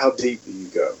do, but how deep do you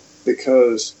go?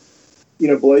 Because,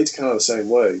 Blade's kind of the same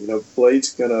way.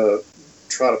 Blade's going to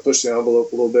try to push the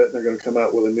envelope a little bit, and they're going to come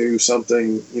out with a new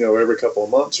something, every couple of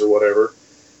months or whatever.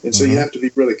 And so you have to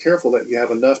be really careful that you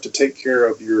have enough to take care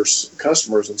of your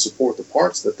customers and support the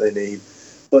parts that they need,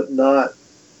 but not,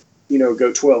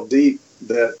 go 12 deep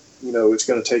that, it's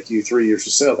going to take you 3 years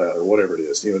to sell that or whatever it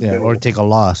is. Or take a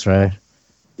loss, right?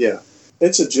 Yeah.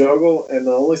 It's a juggle, and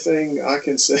the only thing I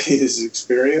can say is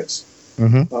experience.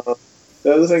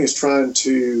 The other thing is trying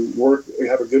to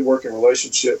have a good working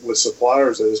relationship with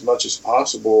suppliers that as much as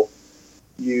possible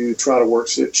you try to work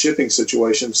shipping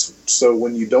situations so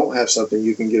when you don't have something,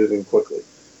 you can get it in quickly.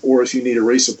 Or if you need a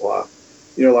resupply,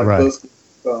 both,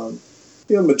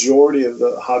 majority of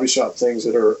the hobby shop things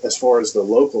that are, as far as the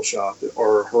local shop,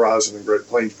 are Horizon and Great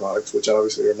Plains products, which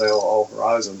obviously are now all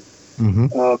Horizon.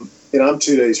 Mm-hmm. And I'm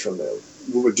 2 days from them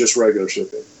with just regular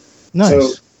shipping. Nice.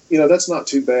 So, that's not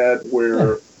too bad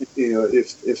where,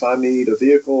 if I need a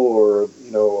vehicle or,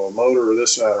 a motor or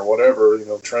this, that, or whatever,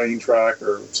 train track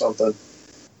or something,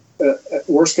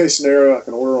 worst case scenario, I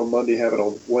can order on Monday, have it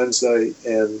on Wednesday,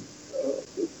 and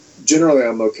generally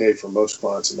I'm okay for most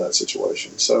clients in that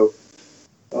situation. So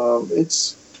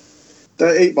it's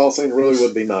that 8-ball thing really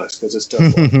would be nice because it's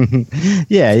tough.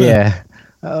 Yeah.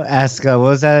 Ask, what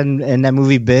was that in that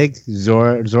movie Big?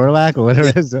 Zorlak or whatever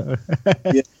it is?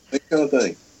 Yeah, that kind of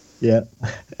thing. Yeah.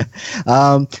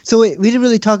 So we didn't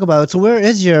really talk about, so where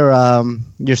is your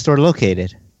store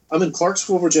located? I'm in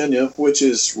Clarksville, Virginia, which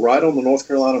is right on the North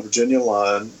Carolina-Virginia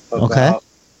line, about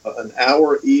an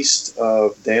hour east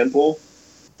of Danville,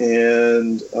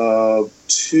 and hour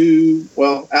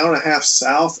and a half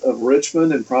south of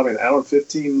Richmond, and probably an hour and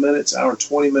 15 minutes, hour and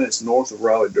 20 minutes north of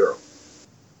Raleigh-Durham.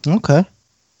 Okay.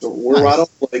 So we're right on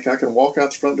the lake. I can walk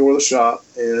out the front door of the shop,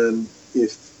 and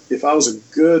if I was a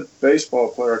good baseball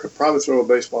player, I could probably throw a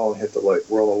baseball and hit the lake.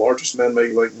 We're on the largest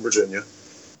man-made lake in Virginia.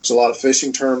 There's a lot of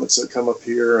fishing tournaments that come up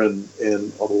here, and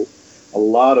a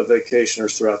lot of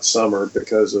vacationers throughout the summer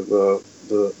because of the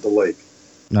lake.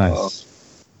 Nice.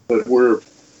 But we're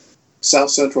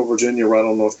South Central Virginia, right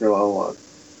on North Carolina line.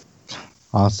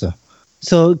 Awesome.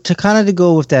 So to kind of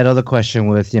go with that other question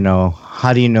with,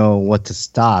 how do you know what to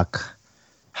stock?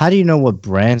 How do you know what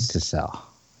brands to sell?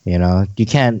 You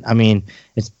can't,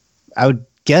 I would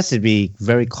guess it'd be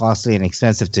very costly and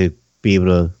expensive to be able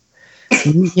to,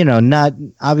 not,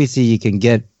 obviously you can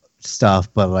get stuff,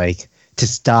 but like to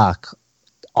stock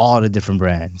all the different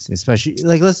brands, especially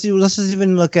like, let's just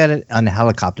even look at it on the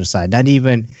helicopter side, not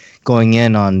even going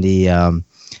in on the,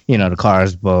 the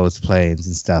cars, boats, planes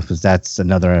and stuff, because that's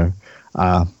another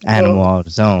animal on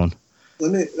its own.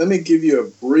 Let me give you a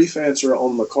brief answer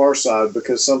on the car side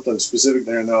because something specific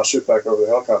there, and then I'll shift back over to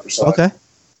the helicopter side. Okay.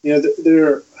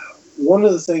 One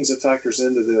of the things that factors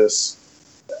into this,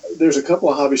 there's a couple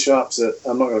of hobby shops that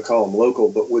I'm not going to call them local,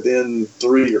 but within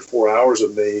 3 or 4 hours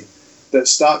of me that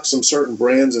stock some certain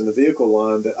brands in the vehicle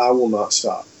line that I will not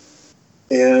stock.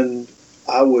 And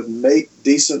I would make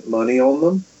decent money on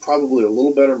them, probably a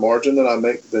little better margin than I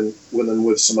make than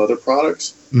with some other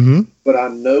products. Mm-hmm. But I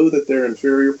know that they're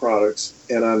inferior products,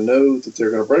 and I know that they're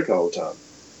going to break all the time.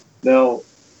 Now,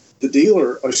 the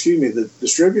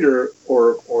distributor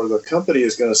or the company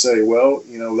is going to say, well,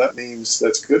 that means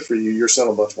that's good for you. You're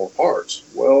selling much more parts.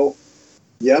 Well,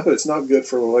 yeah, but it's not good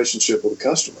for a relationship with a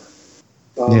customer.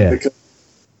 Because,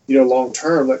 long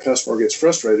term, that customer gets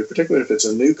frustrated, particularly if it's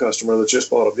a new customer that just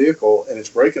bought a vehicle and it's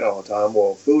breaking all the time.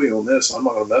 Well, fooey on this, I'm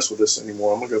not going to mess with this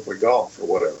anymore. I'm going to go play golf or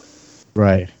whatever.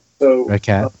 Right. So,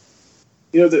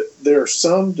 there are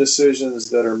some decisions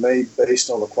that are made based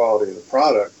on the quality of the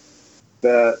product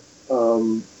that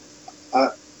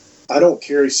I don't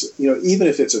carry, even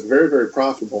if it's a very, very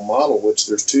profitable model, which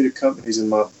there's 2 companies in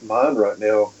my mind right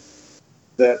now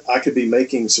that I could be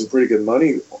making some pretty good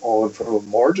money on from a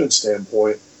margin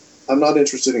standpoint, I'm not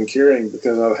interested in carrying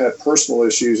because I've had personal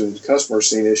issues and customers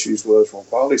seen issues with from a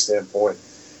quality standpoint.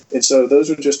 And so those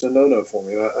are just a no-no for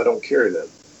me. I don't carry them.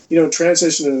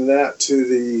 Transitioning that to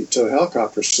the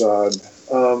helicopter side,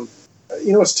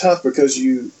 it's tough because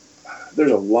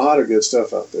there's a lot of good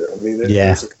stuff out there.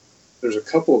 There's a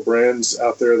couple of brands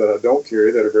out there that I don't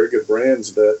carry that are very good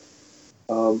brands that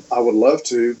I would love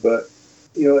to, but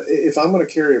if I'm going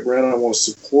to carry a brand, I want to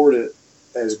support it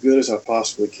as good as I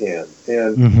possibly can.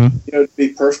 And to be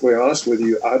perfectly honest with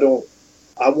you, I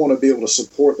want to be able to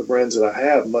support the brands that I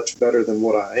have much better than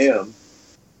what I am.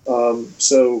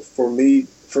 So for me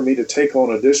to take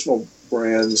on additional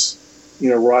brands,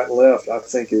 right and left, I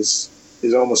think is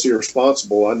almost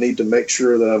irresponsible. I need to make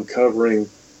sure that I'm covering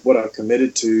what I've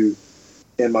committed to,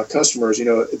 and my customers,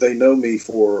 they know me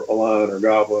for Align or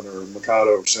Goblin or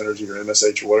Mikado or Synergy or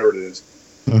MSH or whatever it is.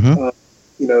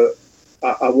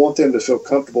 I want them to feel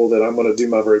comfortable that I'm going to do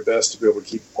my very best to be able to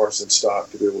keep parts in stock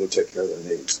to be able to take care of their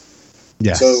needs.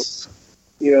 Yes.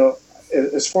 So,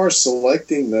 as far as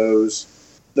selecting those,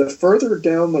 the further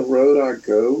down the road I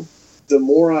go, the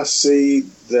more I see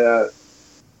that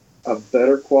a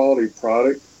better quality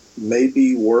product may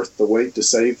be worth the wait to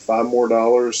save $5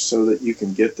 more so that you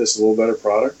can get this a little better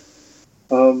product.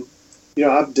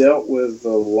 I've dealt with a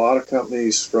lot of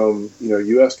companies from,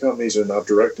 U.S. companies, and I've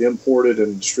direct imported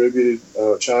and distributed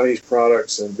Chinese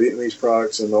products and Vietnamese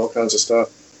products and all kinds of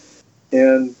stuff.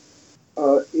 And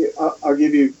I'll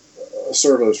give you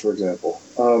servos, for example.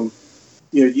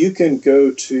 You can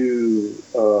go to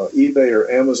eBay or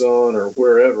Amazon or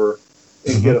wherever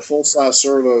and get a full size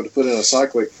servo to put in a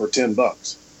cyclic for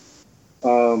 $10.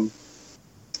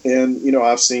 And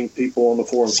I've seen people on the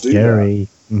forums do that.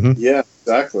 Mm-hmm. Yeah,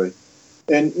 exactly.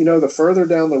 And the further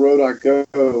down the road I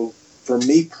go, for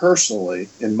me personally,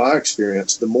 in my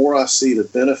experience, the more I see the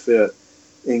benefit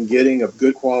in getting a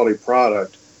good quality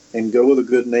product and go with a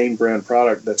good name brand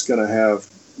product that's going to have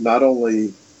not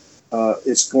only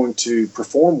it's going to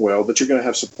perform well, but you're going to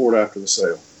have support after the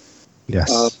sale. Yes.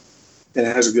 And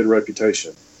it has a good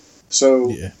reputation.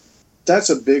 So that's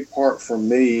a big part for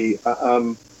me.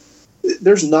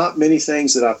 There's not many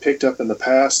things that I picked up in the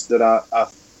past that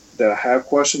I have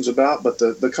questions about, but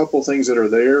the couple of things that are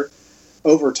there,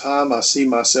 over time, I see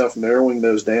myself narrowing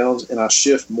those down, and I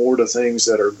shift more to things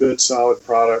that are good, solid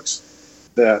products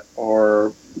that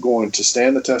are going to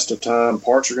stand the test of time.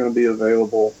 Parts are going to be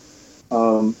available.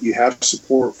 You have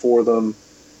support for them.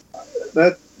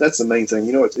 That's the main thing.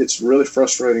 It's really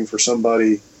frustrating for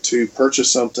somebody to purchase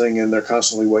something and they're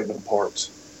constantly waiting on parts,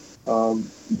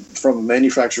 from a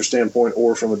manufacturer standpoint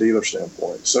or from a dealer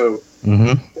standpoint. So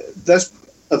that's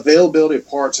availability of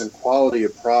parts and quality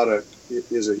of product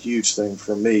is a huge thing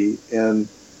for me, and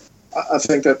I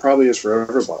think that probably is for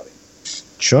everybody.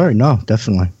 Sure, no,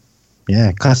 definitely.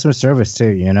 Yeah, customer service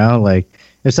too, like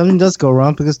if something does go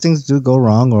wrong, because things do go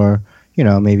wrong, or,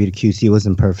 maybe the QC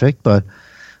wasn't perfect, but,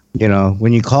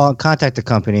 when you contact the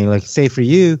company, like say for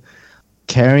you,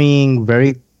 carrying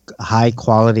very high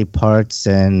quality parts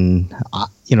and,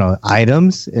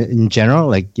 items in general,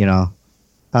 like,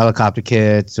 helicopter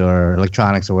kits or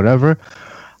electronics or whatever,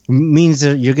 means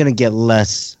that you're going to get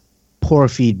less poor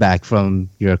feedback from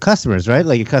your customers, right?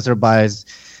 Like your customer buys,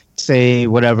 say,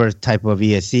 whatever type of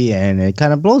ESC, and it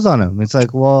kind of blows on them. It's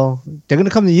like, well, they're going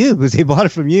to come to you because they bought it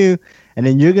from you, and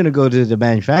then you're going to go to the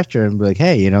manufacturer and be like,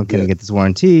 hey, can I get this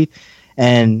warranty?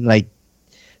 And like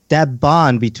that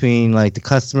bond between like the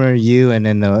customer, you, and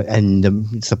then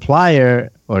the supplier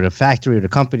or the factory or the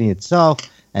company itself,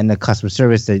 and the customer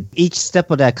service, that each step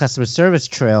of that customer service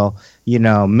trail,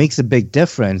 makes a big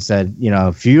difference. That,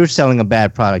 if you're selling a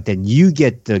bad product, then you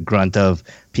get the grunt of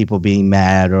people being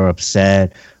mad or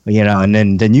upset, and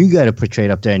then you got to portray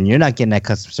it up there, and you're not getting that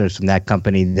customer service from that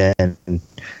company, then,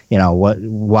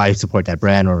 why support that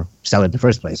brand or sell it in the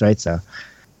first place, right? So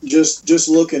just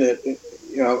looking at,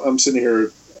 I'm sitting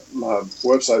here, my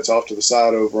website's off to the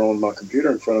side over on my computer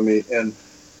in front of me, and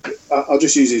I'll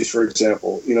just use these for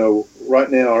example. Right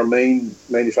now our main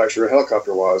manufacturer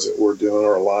helicopter-wise that we're doing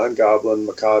are Lion, Goblin,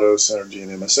 Mikado, Synergy,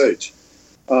 and MSH.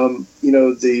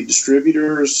 The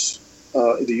distributors,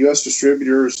 the U.S.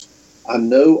 distributors, I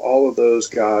know all of those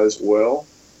guys well.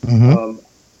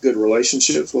 Good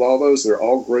relationships with all those. They're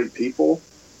all great people.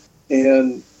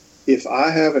 And if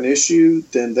I have an issue,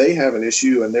 then they have an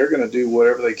issue, and they're going to do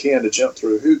whatever they can to jump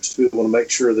through hoops to be able to make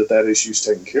sure that issue is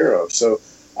taken care of. So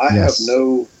I have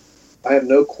no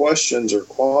questions or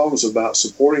qualms about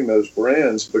supporting those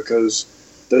brands, because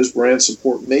those brands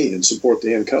support me and support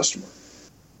the end customer.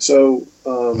 So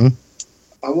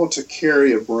I want to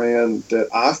carry a brand that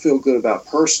I feel good about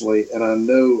personally, and I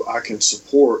know I can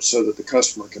support so that the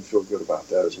customer can feel good about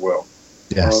that as well.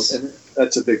 Yes. And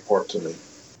that's a big part to me.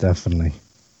 Definitely.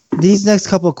 These next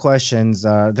couple of questions,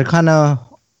 they kind of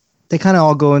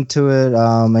all go into it,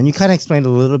 and you kind of explained a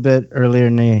little bit earlier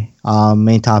in the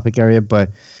main topic area,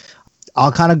 but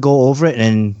I'll kind of go over it,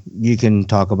 and you can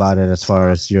talk about it as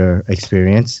far as your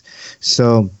experience.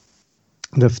 So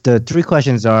the three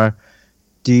questions are: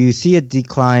 do you see a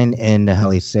decline in the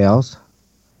heli sales?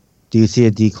 Do you see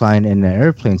a decline in the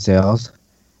airplane sales?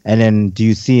 And then do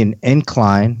you see an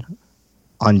incline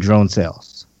on drone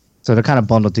sales? So they're kind of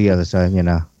bundled together, so,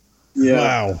 Yeah.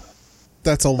 Wow.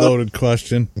 That's a loaded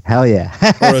question. Hell yeah.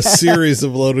 Or a series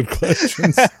of loaded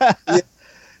questions. Yeah.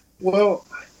 Well,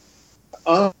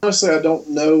 honestly, I don't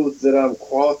know that I'm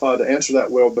qualified to answer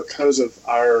that well because of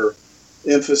our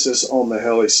emphasis on the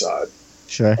heli side.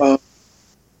 Sure.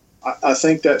 I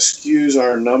think that skews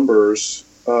our numbers.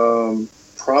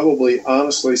 Probably,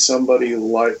 honestly, somebody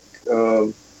like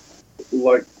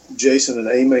Jason and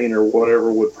A-Main or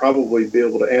whatever would probably be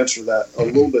able to answer that a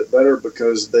little bit better,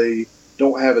 because they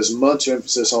don't have as much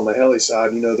emphasis on the heli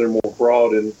side. They're more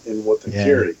broad in what they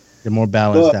carry. They're more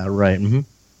balanced out, right? Mm-hmm.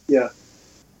 Yeah.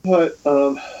 But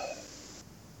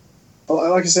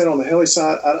like I said, on the heli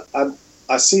side,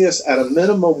 I see us at a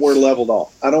minimum, we're leveled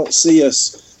off. I don't see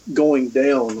us going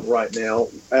down right now.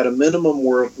 At a minimum,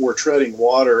 we're treading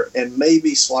water and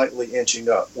maybe slightly inching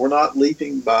up. We're not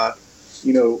leaping by,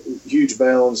 huge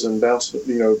bounds and bouncing,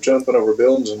 jumping over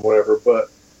buildings and whatever, but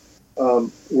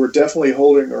we're definitely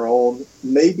holding our own,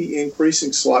 maybe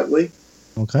increasing slightly.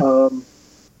 Okay.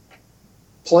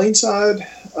 Plane side,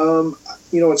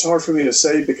 it's hard for me to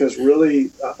say because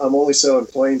really I'm only selling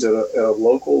planes at a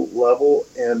local level,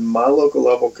 and my local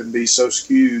level can be so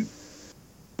skewed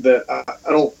that I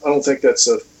don't think that's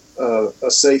a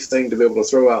safe thing to be able to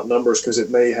throw out numbers because it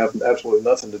may have absolutely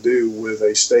nothing to do with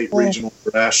a state, regional,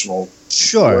 or national.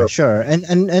 Sure.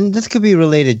 And this could be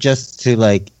related just to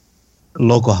like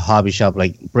local hobby shop,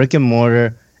 like brick and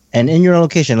mortar, and in your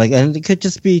location. Like, and it could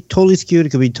just be totally skewed. It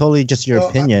could be totally just your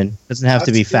opinion. It doesn't have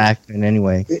to be fact in any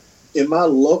way. In my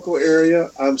local area,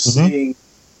 I'm seeing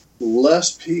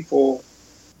less people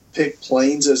pick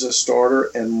planes as a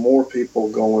starter and more people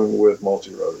going with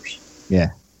multi-rotors.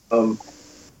 Yeah.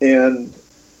 And,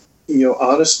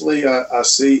 honestly, I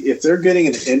see if they're getting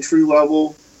an entry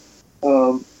level,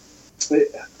 you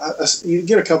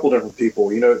get a couple different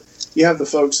people. You have the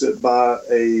folks that buy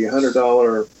a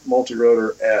 $100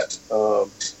 multi-rotor at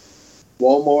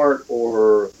Walmart,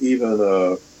 or even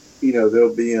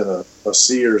they'll be in a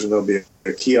Sears and there'll be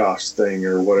a kiosk thing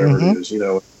or whatever it is,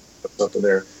 something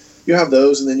there. You have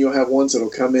those, and then you'll have ones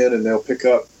that'll come in and they'll pick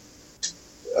up,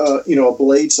 a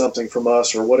blade something from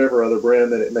us or whatever other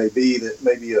brand that it may be, that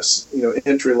may be a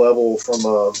entry level from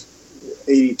a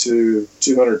 $80 to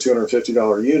 $200,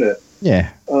 $250 unit.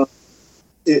 Yeah.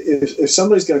 If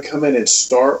somebody's going to come in and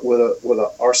start with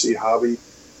a RC hobby,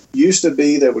 used to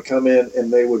be they would come in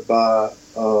and they would buy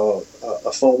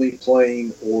a foamy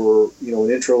plane or an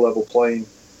intro level plane,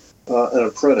 an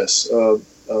Apprentice.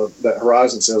 That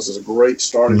Horizon sells is a great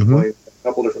starting plane, a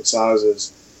couple different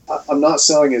sizes. I'm not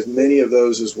selling as many of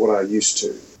those as what I used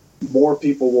to. More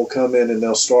people will come in and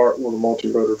they'll start with a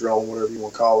multi-rotor drone, whatever you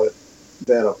want to call it,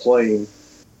 than a plane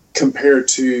compared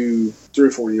to 3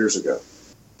 or 4 years ago.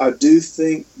 I do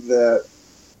think that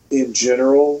in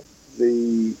general,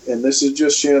 and this is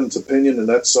just Shannon's opinion and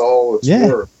that's all it's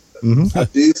worth, I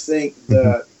do think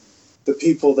that the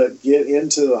people that get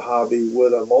into the hobby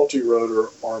with a multi-rotor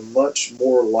are much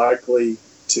more likely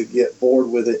to get bored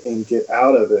with it and get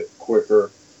out of it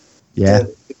quicker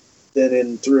than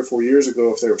in 3 or 4 years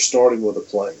ago if they were starting with a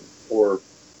plane or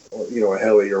a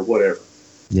heli or whatever.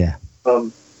 Yeah.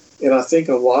 And I think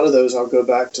a lot of those, I'll go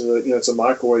back to it's a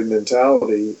microwave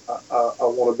mentality. I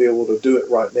want to be able to do it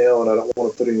right now, and I don't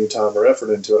want to put any time or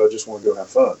effort into it. I just want to go have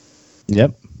fun.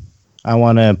 Yep. I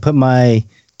want to put my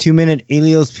 2-minute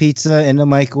Elio's pizza in the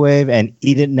microwave and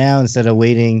eat it now instead of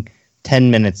waiting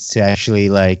 10 minutes to actually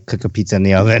cook a pizza in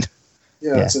the oven.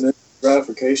 Yeah. It's an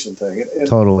gratification thing. And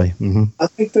totally. I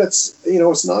think that's,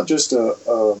 it's not just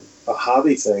a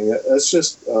hobby thing. That's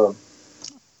just,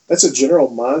 that's a general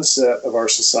mindset of our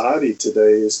society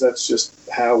today. That's just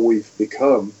how we've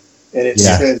become. And it's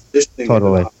transitioning.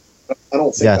 Totally. I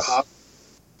don't think the hobby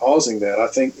is causing that. I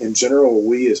think in general,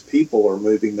 we as people are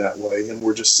moving that way, and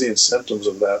we're just seeing symptoms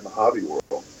of that in the hobby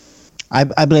world.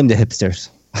 I blame the hipsters.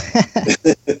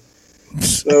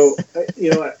 So,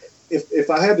 if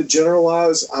I had to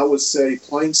generalize, I would say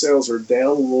plane sales are down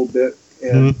a little bit,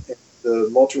 and the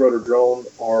multi-rotor drone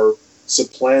are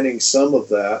supplanting some of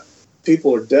that.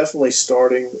 People are definitely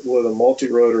starting with a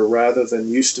multi-rotor rather than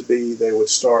used to be. They would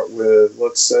start with,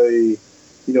 let's say,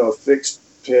 a fixed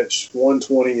pitch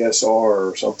 120 SR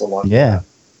or something like that.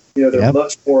 They're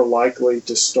much more likely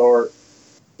to start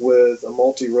with a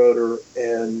multi-rotor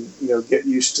and, get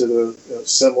used to the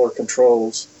similar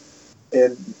controls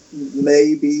and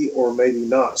maybe or maybe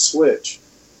not switch.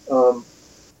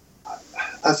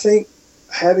 I think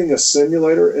having a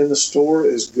simulator in the store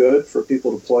is good for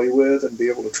people to play with and be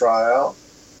able to try out.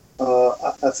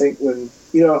 I think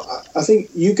I think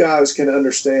you guys can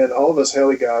understand, all of us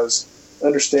heli guys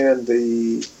understand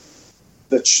the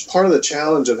part of the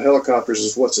challenge of helicopters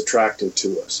is what's attractive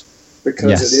to us,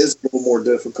 because it is a little more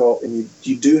difficult and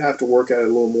you do have to work at it a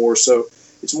little more. So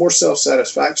it's more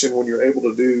self-satisfaction when you're able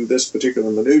to do this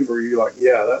particular maneuver. You're like,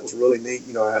 yeah, that was really neat.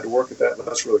 I had to work at that, but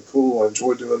that's really cool. I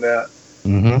enjoyed doing that.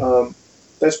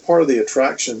 That's part of the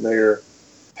attraction there.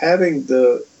 Having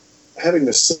the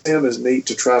sim is neat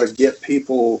to try to get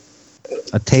people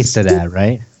a taste of that,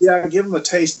 right? Yeah, give them a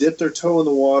taste, dip their toe in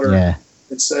the water,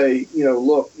 and say,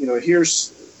 look,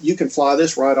 here's, you can fly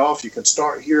this right off. You can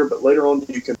start here, but later on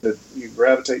you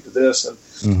gravitate to this. And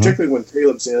particularly when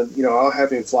Caleb's in, I'll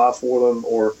have him fly for them,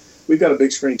 or we've got a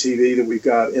big screen TV that we've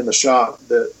got in the shop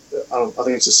that I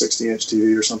think it's a 60-inch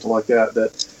TV or something like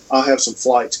that I'll have some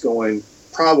flights going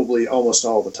probably almost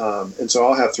all the time. And so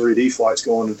I'll have 3D flights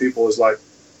going, and people is like,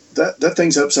 that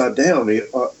thing's upside down.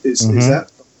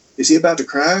 Is he about to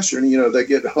crash? Or, they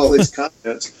get all these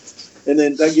comments, and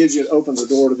then that opens the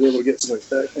door to be able to get some,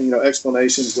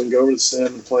 explanations. We can go over the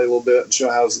sim and play a little bit and show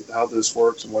how this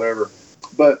works and whatever.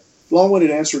 But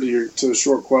long-winded answer to the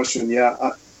short question.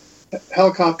 Yeah,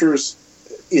 helicopters,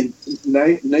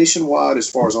 nationwide, as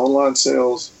far as online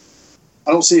sales,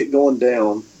 I don't see it going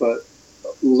down, but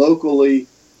locally,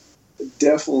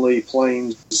 definitely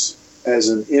planes as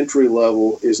an entry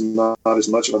level is not as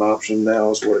much of an option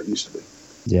now as what it used to be.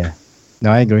 Yeah,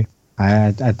 no, I agree.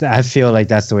 I feel like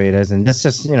that's the way it is, and that's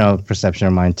just perception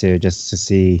of mine too. Just to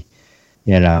see,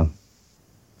 that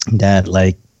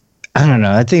like I don't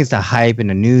know. I think it's the hype in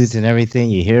the news and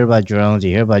everything. You hear about drones, you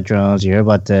hear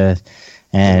about this,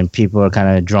 and people are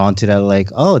kind of drawn to that. Like,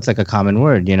 oh, it's like a common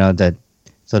word, that.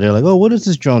 So they're like, oh, what is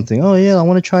this drone thing? Oh yeah, I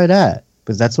want to try that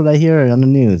because that's what I hear on the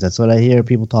news. That's what I hear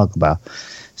people talk about.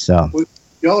 So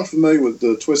y'all are familiar with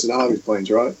the Twisted Hobbies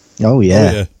planes, right? Oh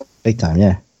yeah, big time,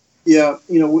 yeah. Yeah,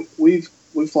 we've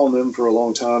flown them for a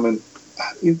long time, and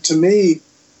to me,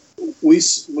 we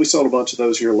sold a bunch of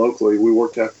those here locally. We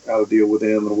worked out a deal with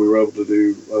them, and we were able to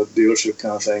do a dealership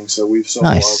kind of thing. So we've sold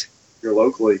a lot here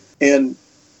locally, and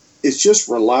it's just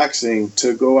relaxing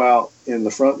to go out in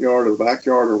the front yard or the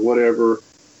backyard or whatever,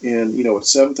 and at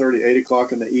 7:30, 8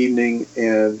 o'clock in the evening,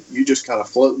 and you just kind of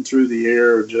floating through the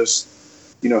air, just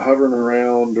hovering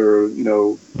around, or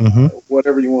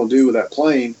whatever you want to do with that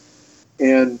plane,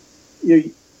 and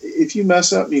if you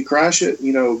mess up and you crash it,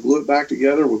 glue it back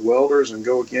together with welders and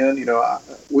go again.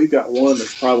 We've got one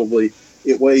that's probably,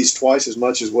 it weighs twice as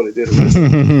much as what it did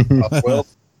originally.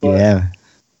 Yeah.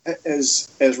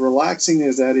 As relaxing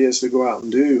as that is to go out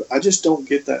and do, I just don't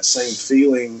get that same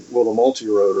feeling with a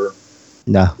multi-rotor.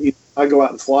 No. I go out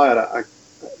and fly it.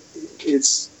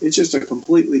 It's just a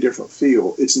completely different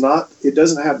feel. It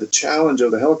doesn't have the challenge of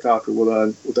the helicopter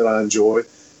that I enjoy,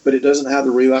 but it doesn't have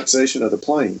the relaxation of the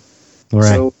plane.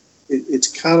 Right. So it's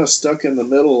kind of stuck in the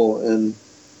middle, and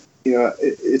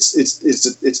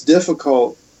it's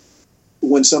difficult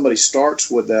when somebody starts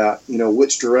with that.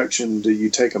 Which direction do you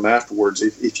take them afterwards?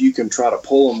 If you can try to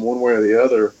pull them one way or the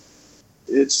other,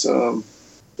 it's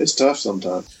tough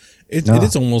sometimes. It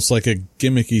is almost like a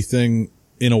gimmicky thing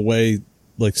in a way,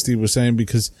 like Steve was saying,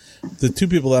 because the two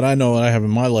people that I know that I have in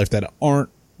my life that aren't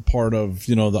part of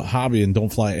the hobby and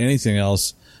don't fly anything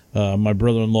else, my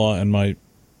brother-in-law and my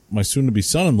soon-to-be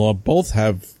son-in-law both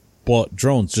have bought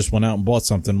drones. Just went out and bought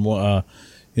something,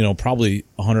 probably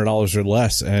 $100 or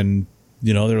less, and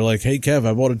they're like, "Hey, Kev,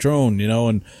 I bought a drone,"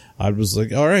 and I was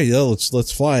like, "All right, yeah,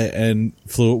 let's fly it," and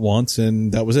flew it once,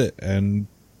 and that was it. And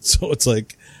so it's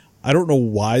like, I don't know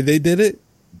why they did it,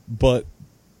 but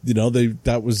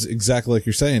that was exactly like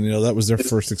you're saying. That was their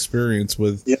first experience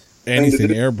with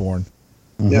anything airborne.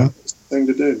 Yeah, it's the thing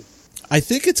to do. I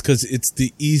think it's because it's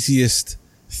the easiest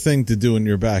thing to do in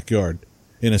your backyard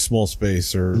in a small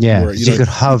space, or where, you could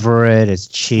hover it. It's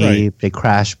cheap. Right. They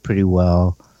crash pretty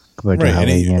well compared to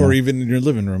hovering, or even in your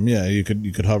living room. Yeah, you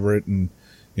could hover it, and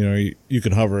you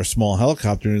could hover a small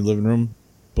helicopter in your living room.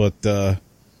 But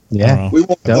we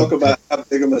won't talk about how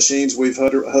big of machines we've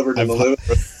hovered in the living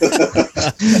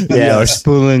room. Or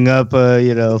spooling up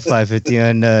 550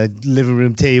 on the living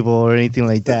room table or anything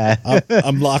like that.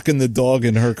 I'm locking the dog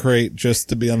in her crate just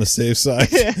to be on the safe side.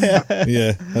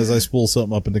 Yeah, as I spool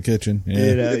something up in the kitchen.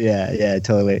 Yeah,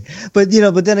 totally. But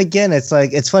but then again, it's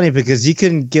like, it's funny because you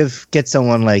can get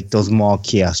someone like those mall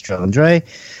kiosk drones, right?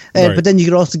 But then you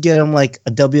could also get them like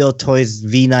a WL Toys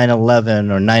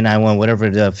V911 or 991, whatever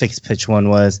the fixed pitch one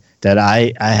was that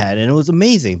I had. And it was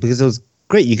amazing because it was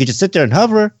great. You could just sit there and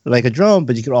hover like a drone,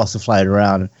 but you could also fly it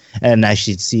around and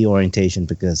actually see orientation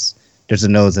because there's a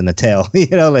nose and a tail,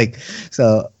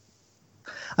 so.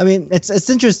 I mean, it's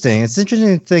interesting. It's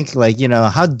interesting to think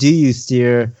how do you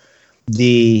steer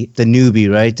the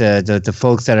newbie, right? The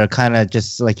folks that are kind of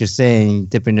just like you're saying,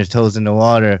 dipping their toes in the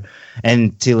water,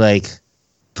 and to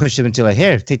push them into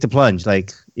here, take the plunge.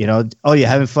 Oh, you're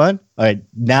having fun? All right,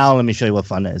 now let me show you what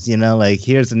fun is.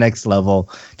 Here's the next level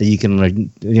that you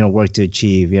can work to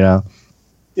achieve. Yeah,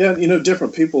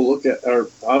 different people look at or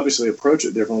obviously approach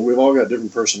it differently. We've all got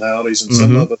different personalities, and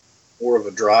some of us more of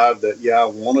a drive that I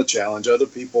want to challenge. Other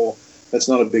people, that's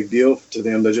not a big deal to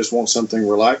them. They just want something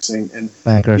relaxing. And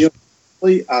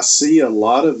I see a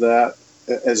lot of that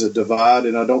as a divide,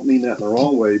 and I don't mean that in the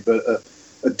wrong way, but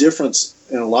a difference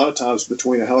in a lot of times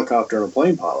between a helicopter and a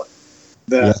plane pilot.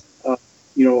 That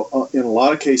in a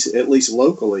lot of cases, at least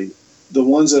locally, the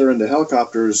ones that are into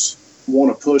helicopters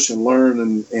want to push and learn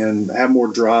and have more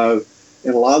drive.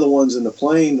 And a lot of the ones in the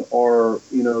plane are,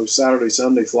 Saturday,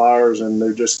 Sunday flyers, and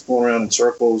they're just going around in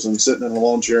circles and sitting in a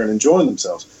lawn chair and enjoying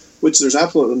themselves, which there's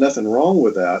absolutely nothing wrong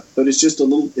with that, but it's just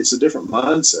it's a different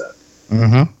mindset.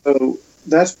 Mm-hmm. So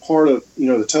that's part of,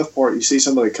 the tough part. You see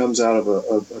somebody comes out of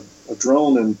a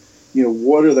drone and,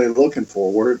 what are they looking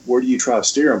for? Where do you try to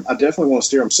steer them? I definitely want to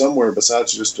steer them somewhere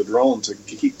besides just a drone to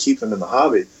keep them in the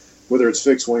hobby, whether it's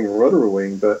fixed wing or rotary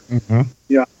wing. But,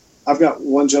 I've got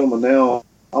one gentleman now.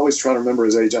 I always try to remember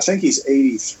his age. I think he's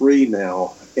 83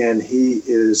 now, and he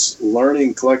is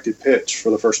learning collected pitch for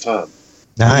the first time.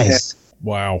 Nice.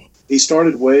 Wow. He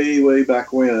started way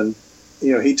back when.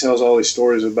 He tells all these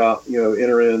stories about,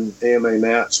 entering AMA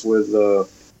mats with,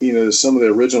 some of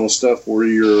the original stuff where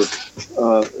you're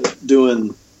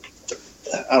doing,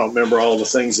 I don't remember all the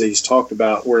things that he's talked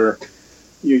about, where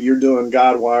you're doing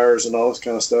guide wires and all this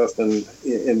kind of stuff,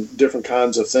 and different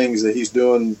kinds of things that he's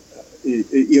doing,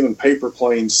 even paper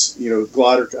planes,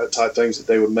 glider type things that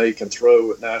they would make and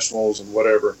throw at nationals and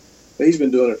whatever. But he's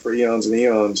been doing it for eons and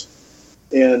eons.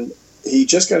 And he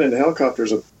just got into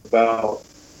helicopters about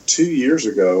 2 years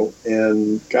ago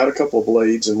and got a couple of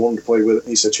blades and wanted to play with it. And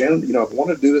he said, Shannon, I've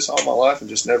wanted to do this all my life and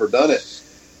just never done it.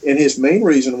 And his main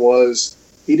reason was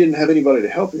he didn't have anybody to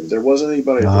help him. There wasn't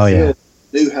anybody in the field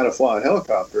who knew how to fly a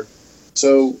helicopter.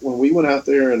 So when we went out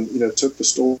there and, took the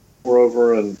store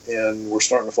over and we're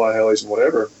starting to fly helis and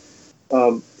whatever,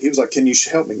 he was like, can you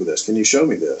help me with this? Can you show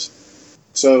me this?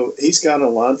 So he's got a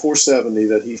Line 470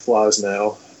 that he flies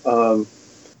now.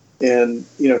 And,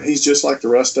 he's just like the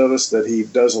rest of us, that he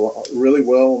does really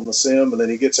well on the sim, and then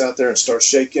he gets out there and starts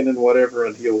shaking and whatever,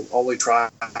 and he'll only try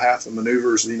half the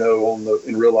maneuvers, in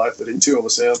real life that he can do on the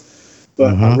sim.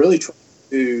 But I'm really trying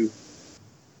to,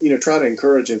 try to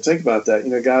encourage him. Think about that.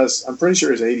 Guys, I'm pretty sure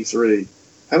he's 83.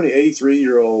 How many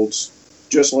 83-year-olds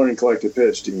just learning collected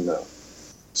pitch do you know?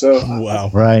 So, wow.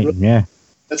 Right, yeah.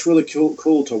 That's really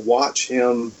cool to watch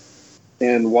him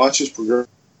and watch his progression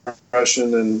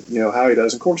and how he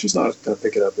does. Of course, he's not going to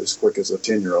pick it up as quick as a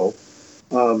 10-year-old,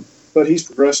 but he's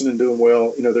progressing and doing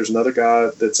well. There's another guy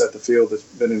that's at the field that's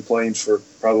been in planes for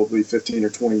probably 15 or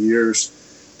 20 years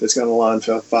that's got a Line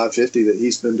 550 that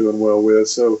he's been doing well with.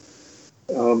 So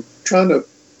trying to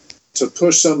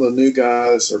push some of the new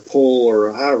guys, or pull,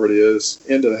 or however it is,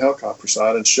 into the helicopter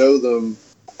side and show them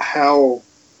how,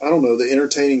 I don't know, the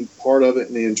entertaining part of it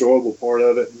and the enjoyable part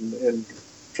of it, and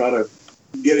try to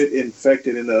get it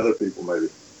infected into other people, maybe.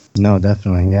 No,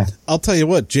 definitely, yeah. I'll tell you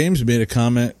what, James made a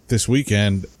comment this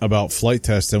weekend about Flight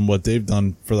Test and what they've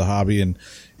done for the hobby. And,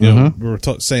 we were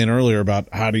saying earlier about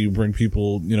how do you bring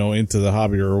people, into the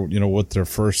hobby, or, what their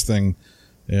first thing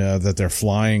that they're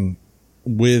flying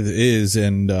with is.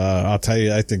 And I'll tell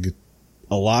you, I think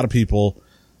a lot of people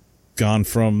gone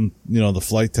from, the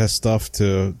Flight Test stuff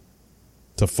to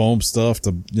foam stuff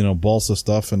to, balsa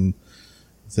stuff, and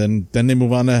then they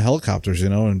move on to helicopters,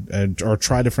 and or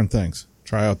try different things,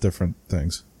 try out different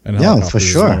things. And yeah, for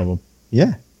sure. Is one of them.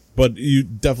 Yeah. But you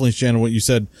definitely, Shannon, what you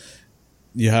said,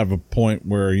 you have a point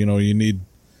where, you need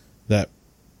that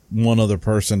one other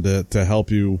person to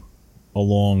help you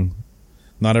along.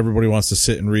 Not everybody wants to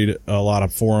sit and read a lot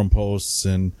of forum posts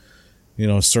and,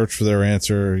 search for their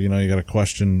answer. You got a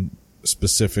question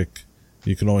specific,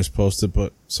 you can always post it,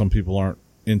 but some people aren't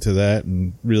into that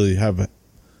and really have,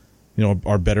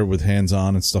 are better with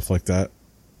hands-on and stuff like that.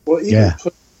 Well,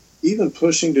 even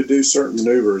pushing to do certain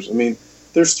maneuvers. I mean,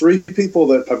 there's 3 people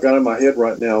that I've got in my head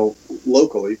right now,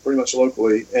 pretty much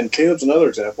locally, and Caleb's another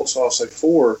example, so I'll say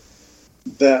 4,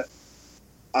 that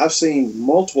I've seen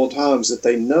multiple times that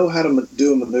they know how to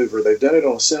do a maneuver. They've done it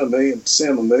on a sim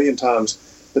a million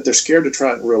times, but they're scared to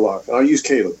try it in real life. And I'll use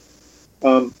Caleb.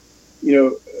 A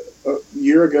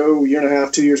year and a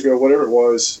half, 2 years ago, whatever it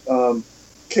was,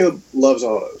 Caleb loves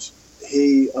autos.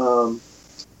 He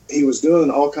was doing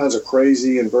all kinds of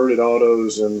crazy inverted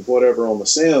autos and whatever on the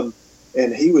sim,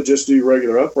 and he would just do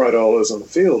regular upright autos on the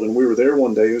field. And we were there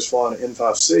one day. He was flying an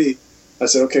N5C. I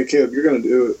said, okay, Caleb, you're going to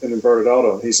do an inverted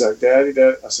auto. And he's like, Daddy.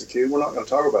 I said, Caleb, we're not going to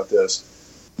talk about this.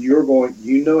 You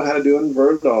know how to do an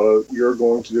inverted auto. You're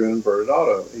going to do an inverted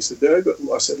auto. He said, Daddy, but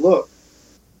I said, look,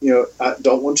 I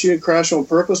don't want you to crash on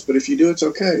purpose, but if you do, it's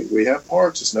okay. We have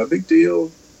parts. It's no big deal.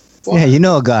 Fly.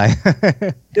 Yeah, a guy.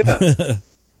 Yeah.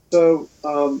 So,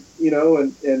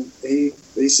 and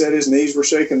he said his knees were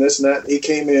shaking, this and that. He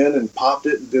came in and popped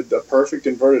it and did the perfect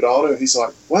inverted auto. And he's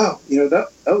like, wow, that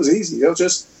was easy. That was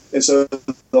just, and so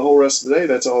the whole rest of the day,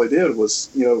 that's all he did was,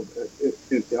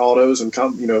 autos and,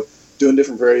 doing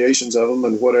different variations of them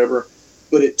and whatever.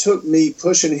 But it took me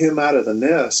pushing him out of the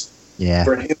nest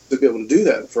for him to be able to do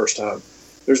that the first time.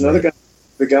 There's another guy,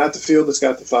 the guy at the field that's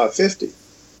got the 550.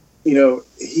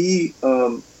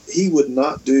 He would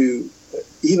not do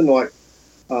even like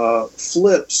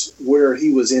flips where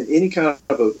he was in any kind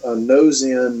of a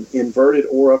nose-in, inverted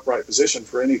or upright position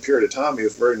for any period of time. He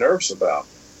was very nervous about.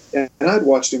 And I'd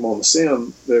watched him on the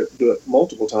sim do it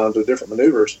multiple times with different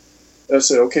maneuvers. I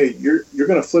said, okay, you're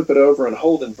going to flip it over and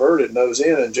hold inverted nose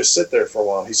in and just sit there for a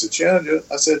while. He said, Shannon,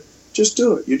 I said, just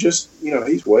do it. You just,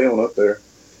 he's way on up there.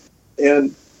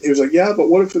 And he was like, yeah, but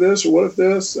what if this or what if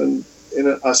this? And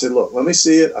and I said, look, let me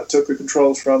see it. I took the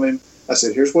controls from him. I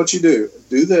said, here's what you do.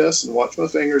 Do this and watch my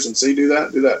fingers and see, do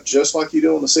that, just like you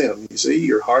do on the sim. You see,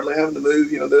 you're hardly having to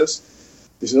move, this.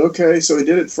 He said, okay. So he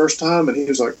did it the first time, and he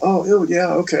was like, oh,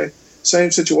 yeah, okay.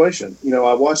 Same situation.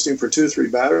 I watched him for 2 or 3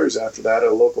 batteries after that at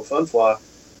a local fun fly.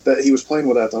 That he was playing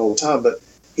with that the whole time, but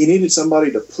he needed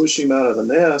somebody to push him out of the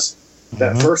nest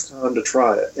that first time to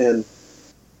try it. And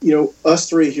us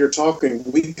 3 here talking,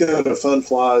 we go to fun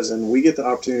flies and we get the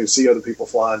opportunity to see other people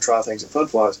fly and try things at fun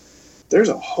flies. There's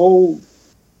a whole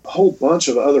bunch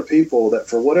of other people that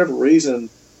for whatever reason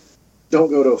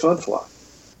don't go to a fun fly.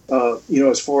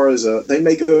 As far as they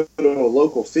may go to a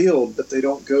local field, but they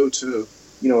don't go to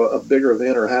a bigger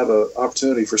event or have an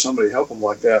opportunity for somebody to help them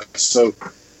like that. So.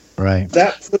 Right.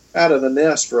 That push out of the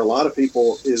nest for a lot of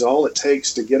people is all it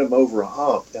takes to get them over a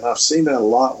hump. And I've seen that a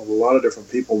lot with a lot of different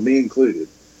people, me included,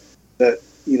 that,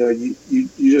 you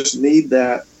just need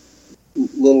that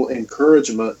little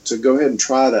encouragement to go ahead and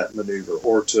try that maneuver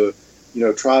or to,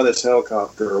 try this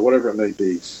helicopter or whatever it may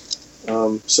be.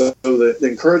 So the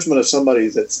encouragement of somebody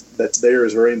that's there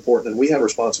is very important. And we have a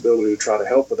responsibility to try to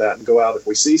help with that and go out if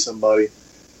we see somebody.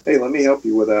 Hey, let me help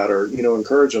you with that, or,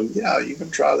 encourage them. Yeah, you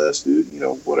can try this, dude,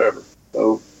 whatever.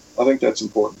 So I think that's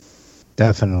important.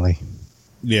 Definitely.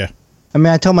 Yeah. I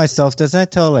mean, I tell myself this, and I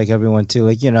tell everyone too,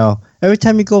 every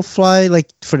time you go fly,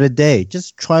 for the day,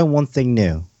 just try one thing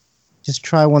new. Just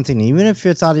try one thing new. Even if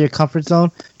it's out of your comfort zone,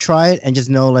 try it and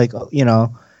just know,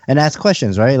 and ask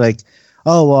questions, right?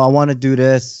 Oh, well, I want to do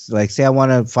this. Say I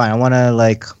want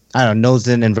to, nose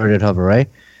in inverted hover, right?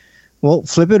 Well,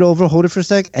 flip it over, hold it for a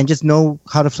sec, and just know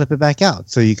how to flip it back out,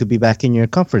 so you could be back in your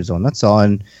comfort zone. That's all.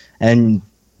 And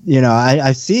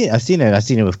I've seen it. I've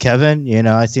seen it with Kevin.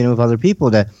 I've seen it with other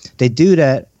people that they do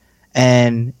that,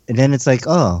 and then it's like,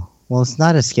 oh, well, it's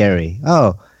not as scary.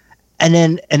 Oh, and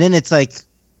then it's like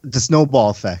the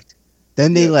snowball effect.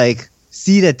 Then they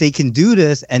see that they can do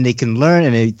this, and they can learn,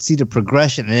 and they see the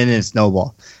progression, and then it's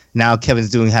snowball. Now Kevin's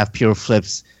doing half pure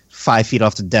flips 5 feet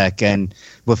off the deck and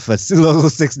with a Logo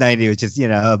 690, which is,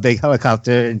 a big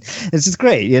helicopter. And it's just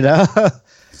great,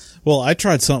 Well, I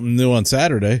tried something new on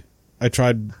Saturday. I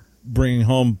tried bringing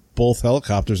home both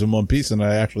helicopters in one piece, and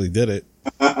I actually did it.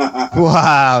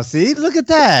 Wow. See, look at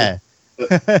that.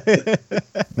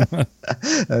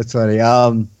 That's funny.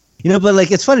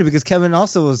 But it's funny because Kevin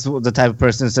also was the type of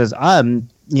person that says, I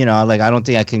don't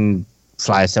think I can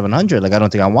fly a 700. I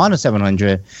don't think I want a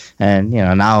 700. And,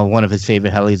 now one of his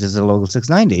favorite helis is a Logo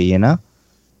 690,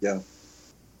 Yeah.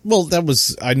 Well,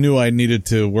 I knew I needed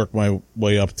to work my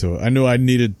way up to it. I knew I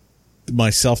needed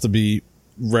myself to be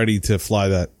ready to fly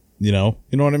that, you know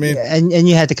what I mean? Yeah, and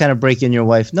you had to kind of break in your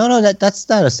wife. No, that's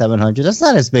not a 700. That's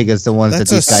not as big as the ones that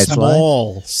these guys fly. That's a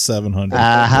small 700.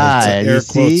 Aha, air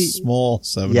quotes, small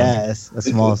 700. Yes, a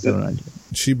small 700.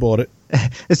 She bought it.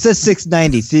 It says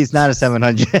 690. See, it's not a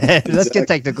 700. Let's get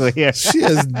technical here. She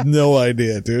has no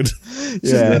idea, dude.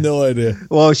 She has no idea.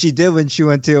 Well, she did when she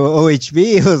went to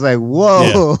OHB. It was like,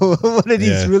 whoa, one of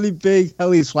these really big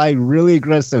helis flying really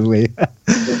aggressively.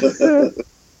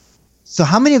 So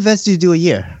how many events do you do a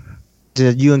year?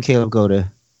 Did you and Caleb go to?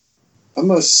 I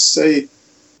must say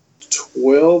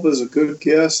 12 is a good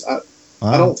guess. I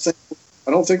don't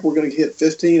think we're going to hit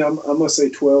 15. I'm going to say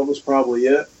 12 is probably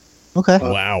it. Okay.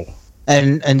 Wow.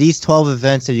 And these 12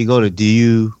 events that you go to, do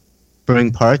you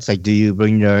bring parts? Do you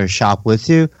bring your shop with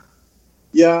you?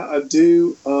 Yeah, I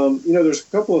do. There's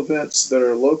a couple of events that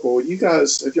are local. You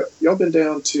guys, have y'all been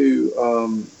down to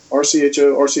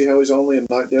RCHO, RC Helis Only in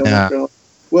Knightdale, North Carolina?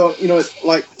 Well,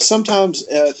 sometimes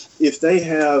if they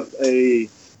have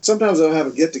sometimes they'll have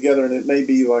a get together and it may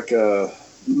be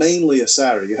mainly a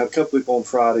Saturday. You have a couple people on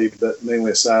Friday, but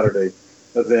mainly a Saturday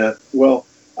event. Well,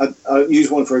 I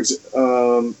use one for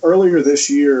earlier this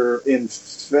year in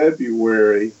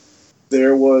February.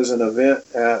 There was an event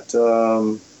at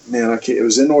it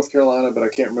was in North Carolina, but I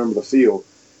can't remember the field.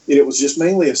 It was just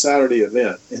mainly a Saturday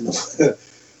event, and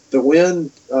the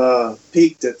wind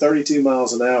peaked at 32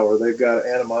 miles an hour. They've got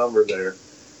an anemometer there,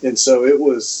 and so it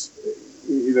was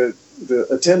the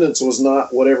attendance was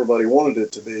not what everybody wanted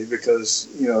it to be because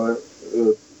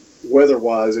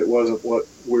weather-wise it wasn't what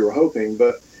we were hoping,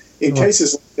 but. In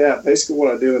cases like that, basically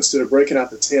what I do, instead of breaking out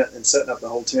the tent and setting up the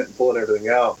whole tent and pulling everything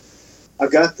out,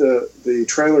 I've got the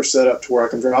trailer set up to where I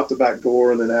can drop the back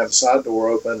door and then have the side door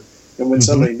open. And when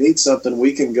somebody needs something,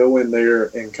 we can go in there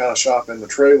and kind of shop in the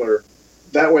trailer.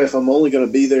 That way, if I'm only going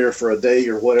to be there for a day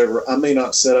or whatever, I may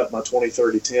not set up my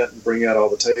 20-30 tent and bring out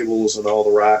all the tables and all the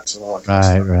racks and all that kind of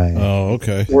stuff. Right. Oh,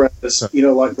 okay. Whereas, like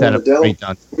on the Dell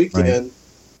weekend,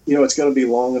 it's going to be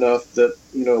long enough that,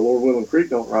 Lord willing, creek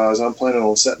don't rise. I'm planning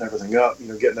on setting everything up,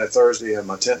 getting there Thursday, have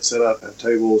my tent set up, have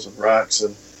tables and racks,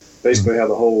 and basically have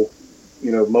the whole,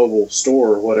 mobile store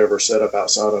or whatever set up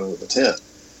outside under the tent.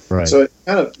 Right. So it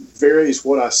kind of varies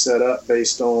what I set up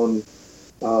based on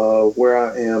where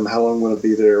I am, how long I'm going to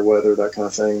be there, weather, that kind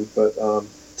of thing. But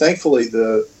thankfully,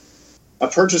 I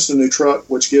purchased a new truck,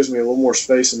 which gives me a little more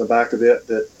space in the back of it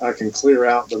that I can clear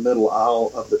out the middle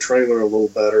aisle of the trailer a little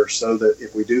better, so that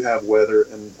if we do have weather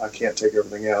and I can't take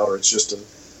everything out, or it's just a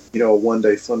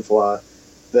one-day fun fly,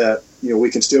 that we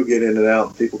can still get in and out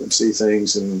and people can see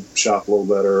things and shop a little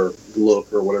better, or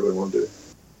look, or whatever they want to do.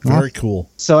 Very cool.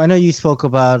 So I know you spoke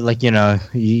about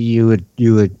you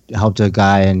would help the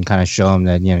guy and kind of show him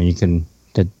that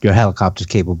that your helicopter's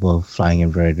capable of flying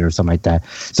inverted or something like that.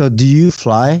 So do you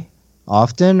fly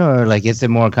often, or is it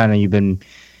more kind of you've been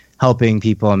helping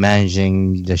people and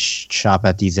managing the shop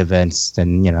at these events?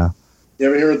 Then You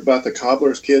ever hear about the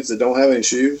cobbler's kids that don't have any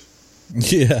shoes?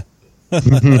 Yeah.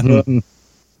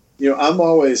 I'm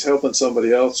always helping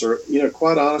somebody else, or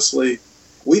quite honestly,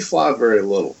 we fly very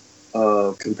little.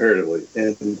 Comparatively,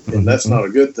 and that's not a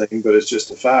good thing, but it's just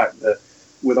a fact that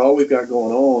with all we've got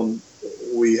going on,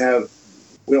 we have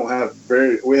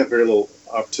very little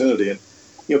opportunity. And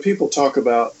people talk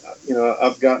about,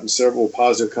 I've gotten several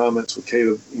positive comments with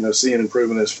Caleb, seeing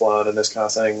improvement in his flying and this kind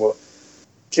of thing. Well,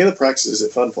 Caleb practices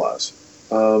at Fun Flies.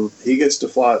 He gets to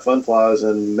fly at Fun Flies,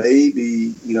 and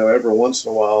maybe every once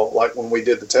in a while, like when we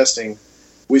did the testing,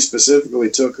 we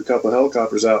specifically took a couple of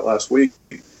helicopters out last week,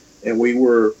 and we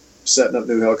were setting up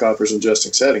new helicopters and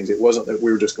adjusting settings. It wasn't that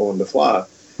we were just going to fly.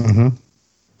 Mm-hmm.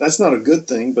 That's not a good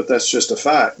thing, but that's just a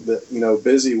fact that,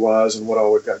 busy wise and what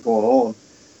all we've got going on.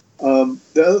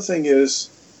 The other thing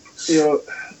is,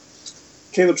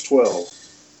 Caleb's 12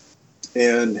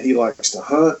 and he likes to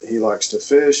hunt. He likes to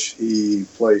fish. He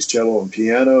plays cello and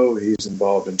piano. He's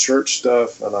involved in church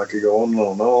stuff, and I could go on and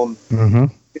on and on. Mm-hmm.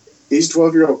 He's a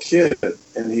 12-year-old kid,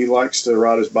 and he likes to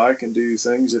ride his bike and do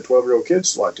things that 12-year-old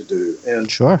kids like to do. And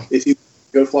sure, if you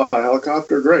go fly a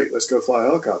helicopter, great, let's go fly a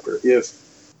helicopter. If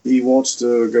he wants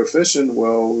to go fishing,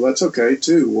 well, that's okay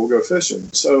too. We'll go fishing.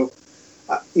 So,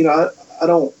 I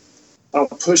don't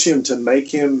push him to make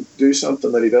him do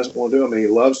something that he doesn't want to do. I mean, he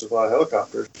loves to fly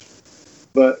helicopters,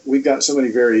 but we've got so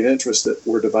many varied interests that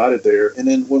we're divided there. And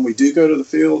then when we do go to the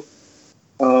field,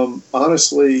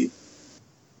 honestly,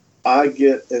 I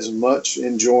get as much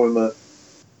enjoyment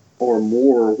or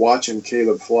more watching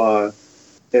Caleb fly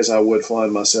as I would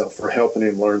flying myself, for helping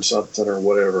him learn something or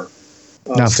whatever.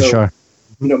 For sure.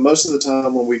 Most of the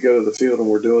time when we go to the field and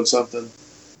we're doing something,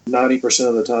 90%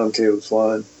 of the time Caleb's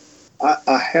flying.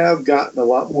 I have gotten a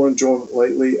lot more enjoyment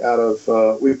lately out of,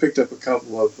 we picked up a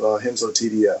couple of Henslow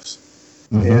TDFs.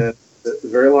 Mm-hmm. And a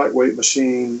very lightweight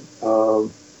machine.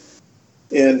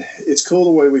 And it's cool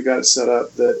the way we got it set up.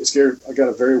 I got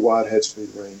a very wide head speed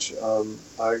range.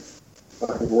 I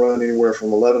can run anywhere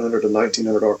from 1100 to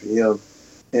 1900 RPM,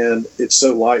 and it's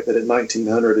so light that at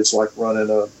 1900 it's like running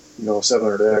a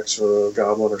 700X or a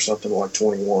Goblin or something like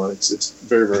 21. It's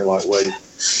very, very lightweight.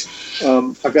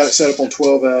 I've got it set up on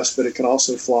 12S, but it can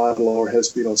also fly at a lower head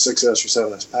speed on 6S or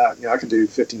 7S pack. I can do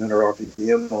 1500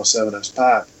 RPM on a 7S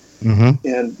pack. Mm-hmm.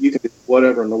 And you can do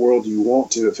whatever in the world you want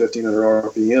to at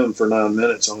 1500 RPM for 9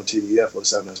 minutes on a TDF with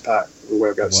a 7S pack, the way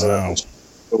I've got it set up.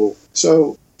 Cool.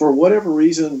 So for whatever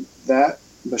reason, that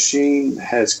machine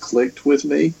has clicked with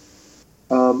me.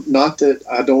 Not that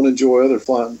I don't enjoy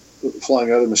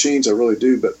flying other machines, I really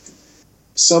do, but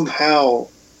somehow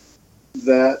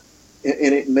that,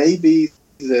 and it may be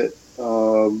that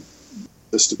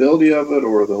the stability of it,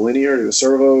 or the linearity of the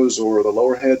servos, or the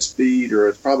lower head speed, or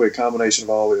it's probably a combination of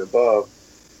all of the above.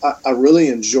 I really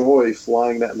enjoy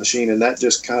flying that machine, and that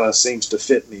just kind of seems to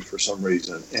fit me for some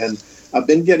reason. And I've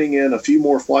been getting in a few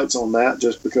more flights on that,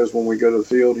 just because when we go to the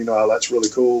field, that's really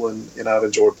cool, and I've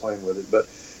enjoyed playing with it. But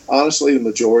honestly, the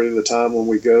majority of the time when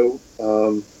we go,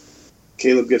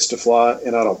 Caleb gets to fly,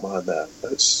 and I don't mind that.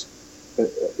 That's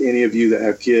any of you that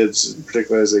have kids,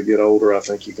 particularly as they get older, I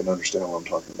think you can understand what I'm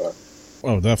talking about.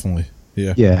 Oh, definitely.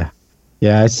 Yeah.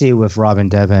 Yeah, I see it with Rob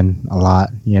and Devin a lot.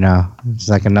 It's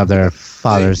like another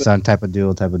father-son type of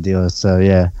deal. So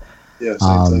yeah. Yeah,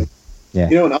 same thing.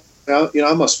 Yeah. And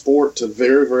I'm a sport to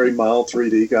very, very mild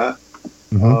 3D guy.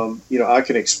 Mm-hmm. I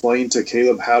can explain to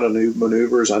Caleb how to do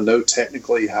maneuvers. I know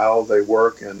technically how they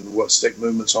work and what stick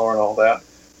movements are and all that,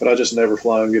 but I just never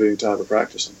fly and get any time to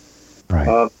practice them.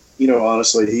 Right.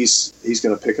 Honestly, he's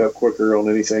going to pick up quicker on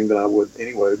anything than I would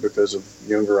anyway, because of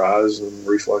younger eyes and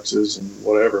reflexes and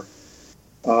whatever.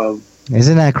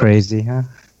 Isn't that crazy, huh?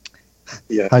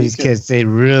 Yeah. How these kids, they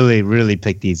really, really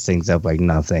pick these things up like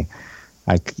nothing.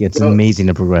 Like it's amazing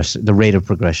the rate of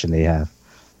progression they have.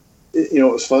 You know,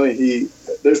 it was funny.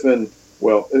 There's been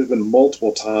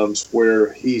multiple times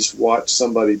where he's watched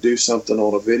somebody do something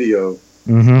on a video.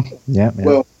 Mm-hmm. Yeah.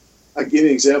 Well, I give you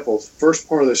an example. First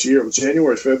part of this year, it was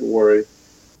January, February,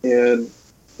 and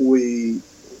we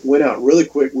went out really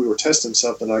quick. We were testing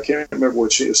something. I can't remember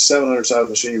which. It was 700 size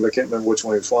machine, but I can't remember which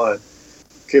one he was flying.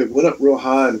 Okay, went up real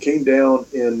high and came down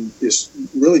in this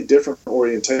really different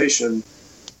orientation,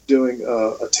 doing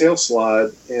a tail slide,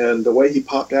 and the way he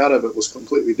popped out of it was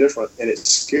completely different, and it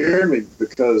scared me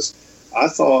because I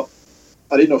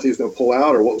didn't know if he was going to pull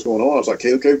out or what was going on. I was like,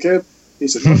 Caleb. He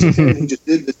said, no, it's okay. And he just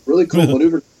did this really cool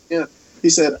maneuver. Yeah. He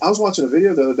said, I was watching a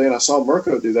video the other day and I saw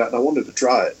Mirko do that and I wanted to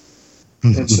try it.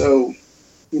 And so,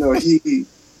 you know, he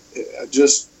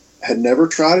just had never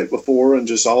tried it before, and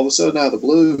just all of a sudden out of the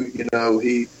blue, you know,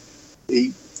 he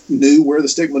knew where the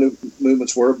stick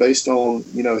movements were based on,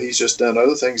 you know, he's just done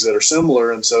other things that are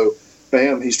similar. And so,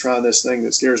 bam, he's trying this thing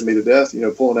that scares me to death, you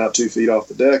know, pulling out 2 feet off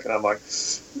the deck. And I'm like,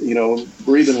 you know,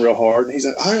 breathing real hard. And he's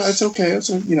like, all right, it's okay.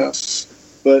 You know,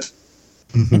 but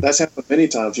that's happened many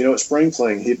times. You know, at Spring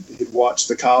Fling, he'd watch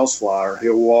the Kyles fly, or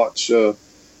he'll watch, you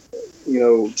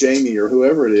know, Jamie or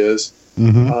whoever it is,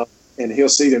 and he'll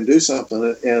see them do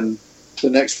something, and the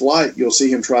next flight, you'll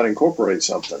see him try to incorporate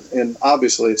something. And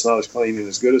obviously, it's not as clean and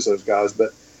as good as those guys, but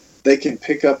they can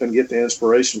pick up and get the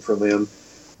inspiration from them.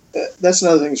 That's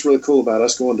another thing that's really cool about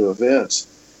us going to events.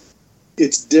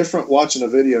 It's different watching a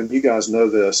video, and you guys know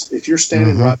this. If you're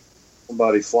standing right next to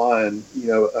somebody flying, you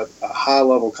know, a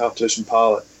high-level competition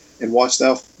pilot, and watch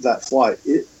that flight,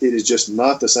 it is just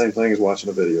not the same thing as watching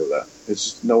a video of that.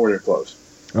 It's nowhere near close.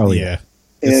 Oh, yeah.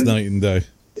 It's night and day.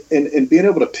 And being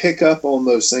able to pick up on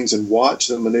those things and watch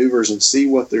the maneuvers and see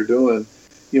what they're doing,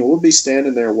 you know, we'll be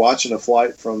standing there watching a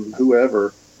flight from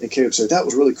whoever, and Caleb said, that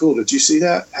was really cool. Did you see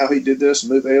that? How he did this,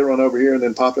 move aileron over here and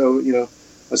then pop over, you know.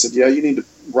 I said, yeah, you need to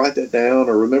write that down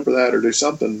or remember that or do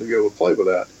something to go and play with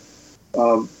that.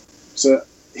 So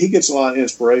he gets a lot of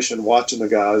inspiration watching the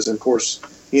guys. And, of course,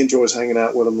 he enjoys hanging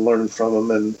out with them, learning from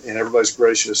them, and everybody's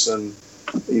gracious and,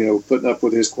 you know, putting up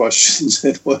with his questions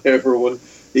and whatever when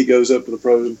he goes up to the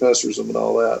pros and pesters them and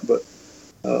all that.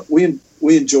 But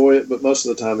we enjoy it, but most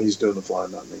of the time he's doing the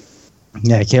flying, not me.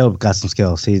 Yeah, Caleb got some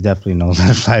skills. He definitely knows how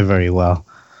to fly very well.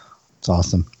 It's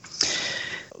awesome.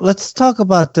 Let's talk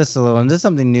about this a little. And this is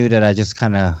something new that I just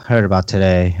kind of heard about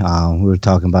today. We were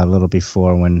talking about a little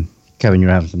before when, Kevin, you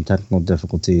were having some technical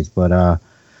difficulties. But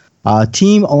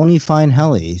team only flying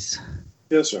helis.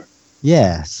 Yes, sir.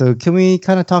 Yeah. So can we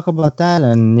kind of talk about that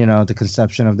and, you know, the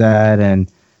conception of that and,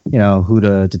 you know, who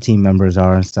the team members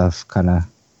are and stuff, kind of.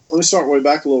 Let me start way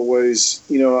back a little ways.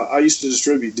 You know, I used to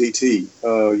distribute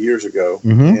DT years ago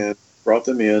and brought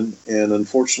them in, and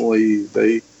unfortunately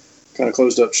they kind of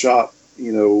closed up shop.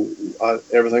 You know,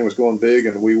 everything was going big,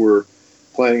 and we were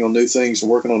planning on new things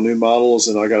and working on new models,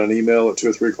 and I got an email at 2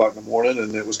 or 3 o'clock in the morning,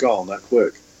 and it was gone that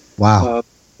quick. Wow.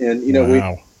 And, you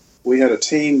know, we had a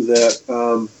team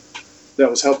that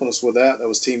was helping us with that. That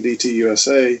was Team DT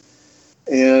USA.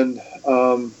 And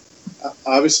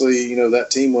obviously, you know,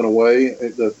 that team went away.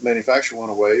 The manufacturer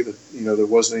went away. But, you know, there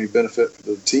wasn't any benefit for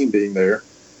the team being there.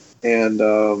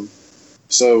 And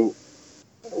so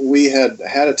we had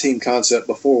a team concept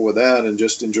before with that and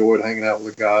just enjoyed hanging out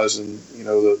with the guys and, you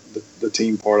know, the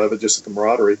team part of it, just the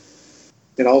camaraderie.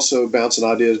 And also bouncing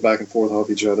ideas back and forth off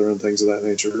each other and things of that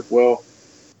nature. Well,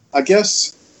 I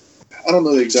guess, I don't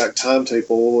know the exact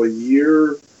timetable, a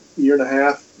year and a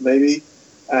half maybe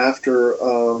after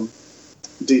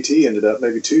DT ended up,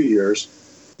 maybe 2 years,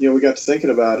 you know, we got to thinking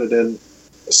about it, and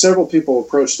several people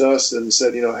approached us and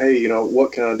said, you know, hey, you know,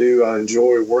 what can I do? I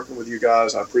enjoy working with you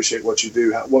guys. I appreciate what you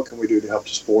do. What can we do to help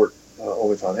to support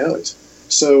Only Flying Helis?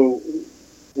 So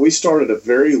we started a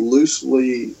very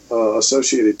loosely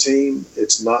associated team.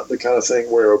 It's not the kind of thing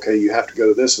where, okay, you have to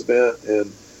go to this event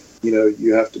and, you know,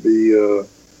 you have to be a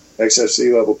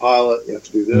XFC level pilot. You have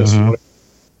to do this.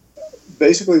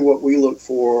 Basically, what we look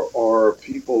for are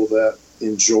people that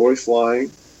enjoy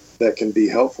flying, that can be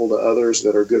helpful to others,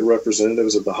 that are good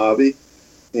representatives of the hobby.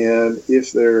 And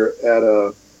if they're at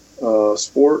a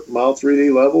sport mild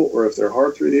 3D level or if they're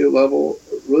hard 3D level,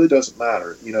 it really doesn't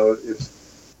matter. You know,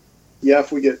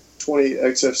 if we get 20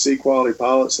 XFC quality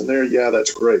pilots in there, yeah,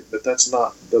 that's great. But that's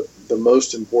not the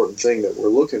most important thing that we're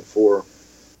looking for.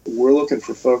 We're looking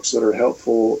for folks that are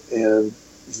helpful and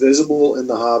visible in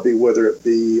the hobby, whether it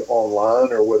be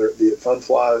online or whether it be at Fun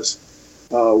Flies.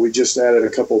 We just added a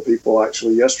couple of people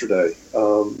actually yesterday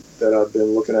that I've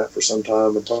been looking at for some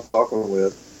time and talking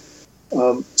with.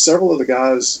 Several of the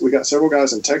guys, we got several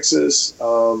guys in Texas.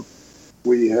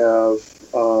 We have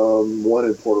one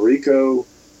in Puerto Rico.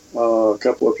 a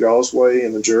couple up y'all's way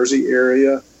in the Jersey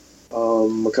area,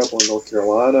 a couple in North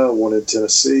Carolina, one in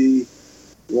Tennessee,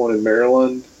 one in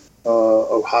Maryland,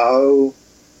 Ohio.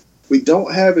 We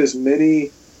don't have as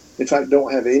many, in fact,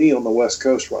 don't have any on the West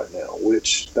Coast right now,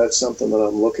 which that's something that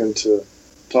I'm looking to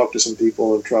talk to some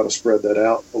people and try to spread that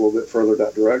out a little bit further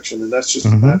that direction. And that's just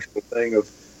a natural thing of,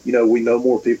 we know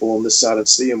more people on this side and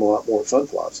see them a lot more at Fun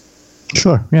Flies.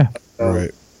 Sure, yeah.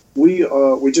 Right.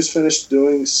 We just finished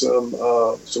doing some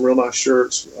real nice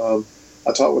shirts.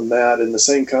 I talked with Matt, and the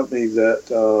same company that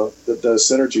does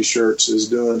Synergy shirts is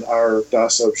doing our dye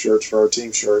sub shirts for our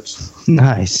team shirts.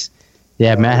 Nice.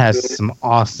 Yeah, Matt has some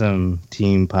awesome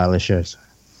team pilot shirts.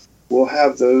 We'll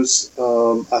have those.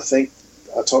 I think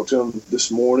I talked to them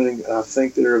this morning. I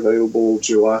think they're available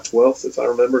July 12th, if I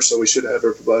remember. So we should have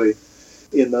everybody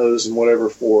in those and whatever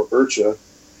for IRCHA.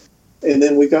 And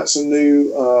then we got some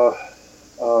new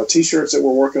T-shirts that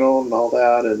we're working on and all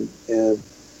that, and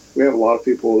we have a lot of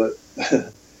people that.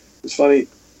 It's funny.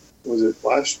 Was it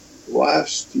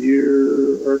last year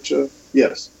IRCHA?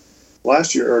 Yes,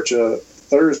 last year IRCHA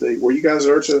Thursday. Were you guys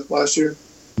at IRCHA last year?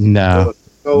 No.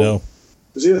 No. It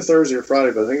was either Thursday or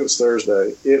Friday, but I think it was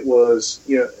Thursday. It was,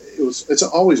 it's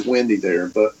always windy there,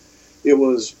 but it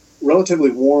was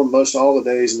relatively warm most all the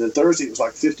days, and then Thursday it was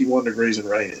like 51 degrees and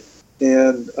raining.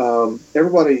 And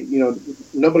everybody,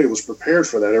 nobody was prepared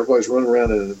for that. Everybody's running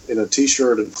around in a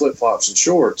T-shirt and flip-flops and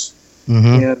shorts.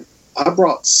 Mm-hmm. And I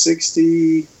brought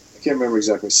 63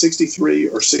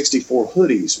 or 64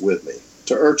 hoodies with me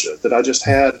to IRCHA that I just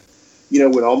had,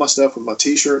 with all my stuff, with my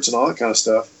T-shirts and all that kind of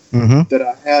stuff, that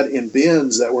I had in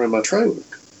bins that were in my trailer.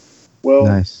 Well,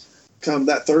 nice. Come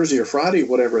that Thursday or Friday,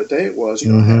 whatever day it was,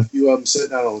 I had a few of them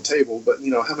sitting out on the table, but,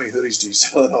 how many hoodies do you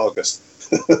sell in August?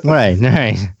 Right.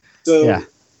 So yeah.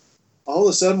 all of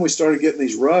a sudden we started getting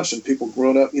these rush, and people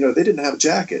growing up, they didn't have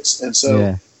jackets. And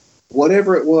so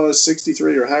whatever it was,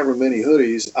 63 or however many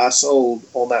hoodies I sold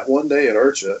on that one day at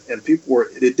IRCHA, and people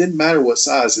it didn't matter what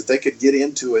size, if they could get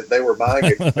into it, they were buying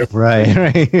it.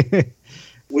 Right.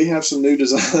 We have some new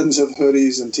designs of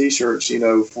hoodies and T-shirts,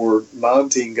 for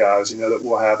non-team guys, that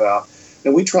we'll have out.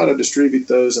 And we try to distribute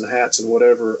those and hats and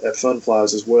whatever at Fun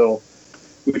Flies as well.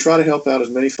 We try to help out as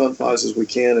many Fun Flies as we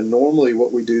can, and normally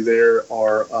what we do there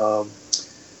are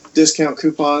discount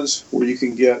coupons where you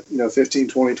can get 15,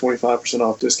 20, 25%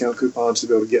 off discount coupons to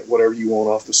be able to get whatever you want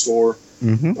off the store.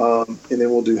 And then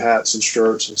we'll do hats and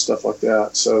shirts and stuff like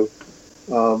that. So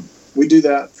we do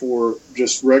that for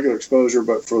just regular exposure,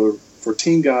 but for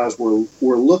team guys,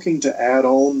 we're looking to add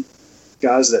on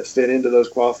guys that fit into those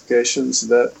qualifications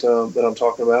that I'm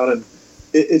talking about. And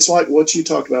it's like what you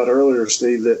talked about earlier,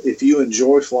 Steve, that if you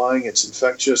enjoy flying, it's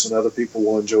infectious and other people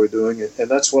will enjoy doing it. And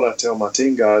that's what I tell my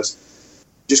team guys.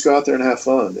 Just go out there and have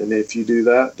fun. And if you do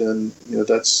that, then,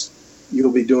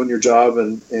 you'll be doing your job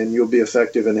and you'll be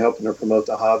effective in helping to promote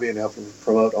the hobby and helping to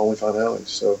promote Only Fun Hellies.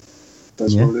 So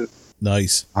that's what it is.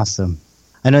 Nice. Awesome.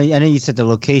 I know you said the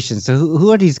location. So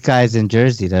who are these guys in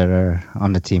Jersey that are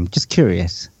on the team? Just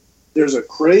curious. There's a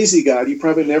crazy guy. You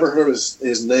probably never heard of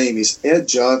his name. He's Ed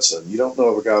Johnson. You don't know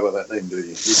of a guy by that name, do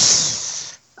you?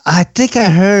 I think I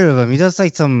heard of him. He does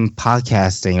like some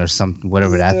podcasting or some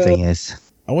whatever that thing is.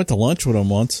 I went to lunch with him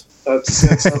once.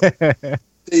 Said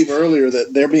Steve earlier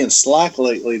that they're being slack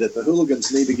lately, that the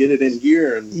hooligans need to get it in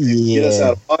gear and get us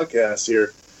out of podcasts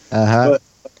here. But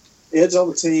Ed's on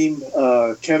the team.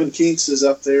 Kevin Keats is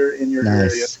up there in your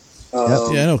area. I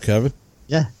know Kevin.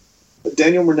 Yeah.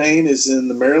 Daniel Murnane is in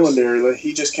the Maryland area.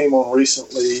 He just came on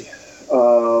recently.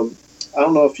 I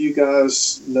don't know if you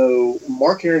guys know,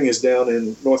 Mark Herring is down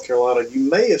in North Carolina. You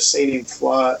may have seen him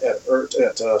fly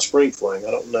at Spring Fling.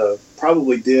 I don't know.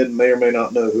 Probably did, may or may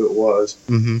not know who it was.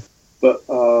 But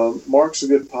Mark's a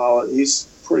good pilot. He's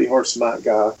a pretty hard smack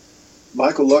guy.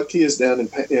 Michael Lucky is down in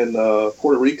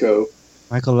Puerto Rico.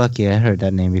 Michael Lucky, I heard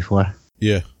that name before.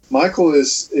 Yeah. Michael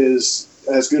has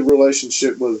good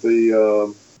relationship with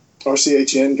the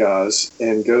RCHN guys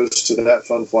and goes to that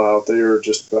fun fly out there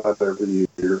just about every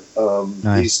year.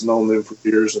 Nice. He's known them for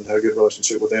years and had a good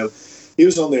relationship with them. He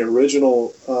was on the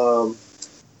original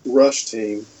Rush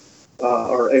team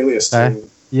or Alias team.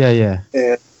 Yeah.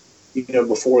 And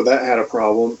before that had a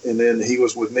problem, and then he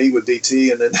was with me with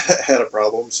DT, and then that had a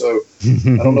problem. So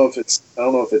I don't know if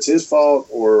it's his fault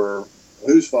or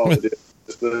whose fault it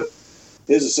is, but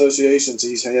his associations,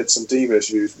 he's had some team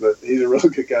issues, but he's a real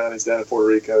good guy, and he's down in Puerto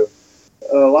Rico.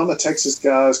 A lot of my Texas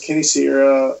guys, Kenny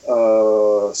Sierra,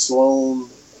 Sloan,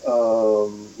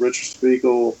 Richard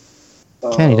Spiegel.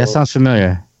 Kenny, that sounds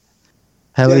familiar.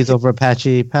 Hellies over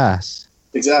Apache Pass.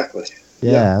 Exactly.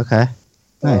 Yeah. Okay.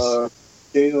 Nice.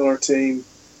 Kenny's on our team.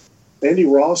 Andy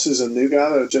Ross is a new guy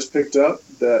that I just picked up.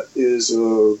 That is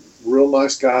a real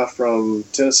nice guy from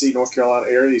Tennessee, North Carolina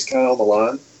area. He's kind of on the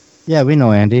line. Yeah, we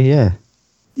know Andy. Yeah.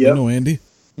 You Yep. know Andy?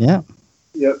 Yeah.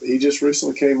 Yep. He just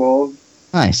recently came on.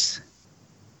 Nice.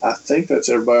 I think that's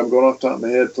everybody. I'm going off the top of my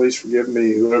head. Please forgive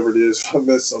me, whoever it is, if I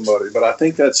missed somebody. But I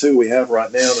think that's who we have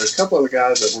right now. There's a couple other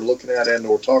guys that we're looking at and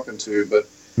we're talking to. But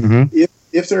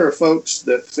if there are folks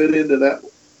that fit into that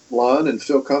line and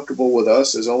feel comfortable with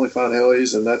us as Only Fine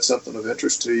Helis, and that's something of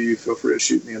interest to you, feel free to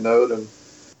shoot me a note and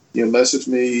message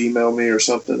me, email me or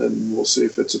something, and we'll see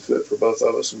if it's a fit for both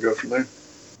of us and go from there.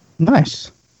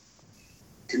 Nice.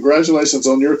 Congratulations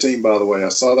on your team, by the way. I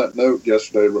saw that note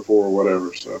yesterday before or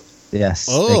whatever. So Yes.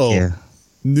 Oh. Thank you.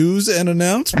 News and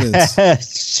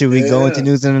announcements. Should we go into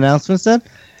news and announcements then?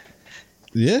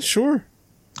 Yeah, sure.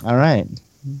 All right.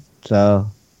 So,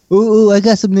 I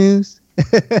got some news.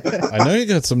 I know you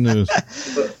got some news.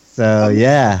 So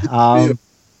yeah,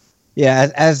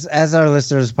 as our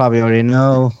listeners probably already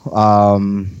know,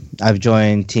 I've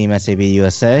joined Team SAB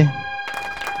USA,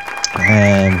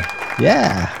 and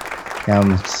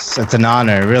it's an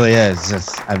honor. It really is.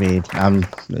 I'm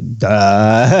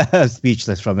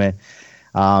speechless from it.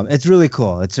 It's really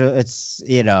cool. It's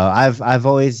I've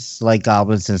always liked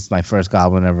goblins since my first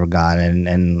goblin ever got,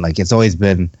 and like it's always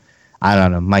been, I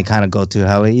don't know, my kind of go-to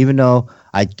heli. Even though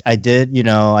I did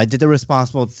the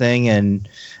responsible thing and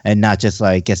not just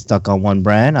like get stuck on one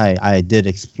brand. I did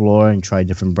explore and try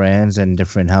different brands and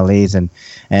different helis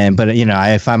but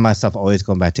I find myself always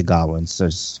going back to goblins. So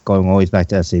it's going always back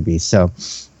to SAB. So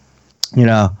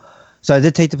so I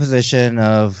did take the position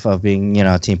of being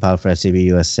team pilot for SAB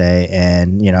USA,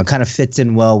 and kind of fits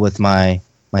in well with my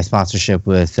sponsorship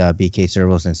with BK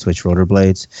Servos and Switch Rotor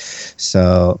Blades.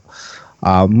 So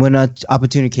when an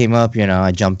opportunity came up,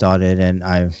 I jumped on it, and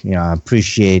I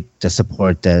appreciate the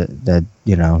support that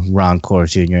Ron Core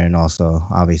Jr. and also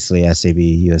obviously SAB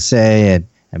USA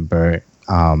and Bert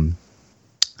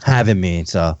having me.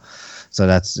 So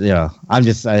that's I'm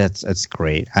just it's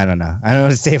great. I don't know what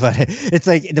to say about it. It's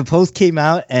like the post came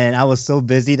out, and I was so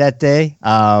busy that day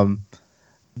that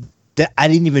I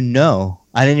didn't even know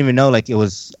like it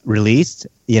was released.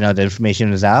 The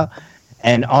information was out.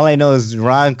 And all I know is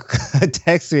Ron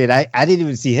texted me, and I didn't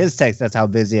even see his text. That's how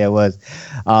busy I was.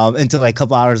 Until like a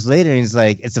couple hours later, and he's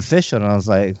like, "It's official." And I was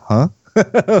like, "Huh?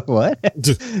 What?"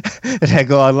 And I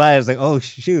go online. I was like, "Oh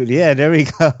shoot, yeah, there we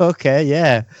go. Okay,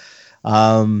 yeah."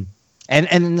 And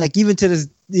like even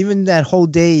that whole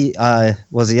day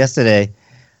was it yesterday?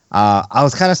 I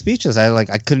was kind of speechless. I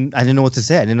didn't know what to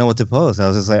say. I didn't know what to post. I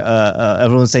was just like,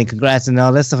 everyone's saying congrats and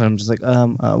all that stuff. And I'm just like,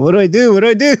 what do I do? What do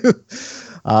I do?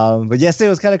 But yesterday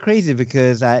was kind of crazy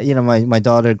because my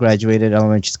daughter graduated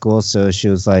elementary school, so she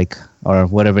was like, or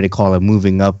whatever they call it,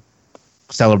 moving up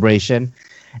celebration,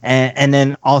 and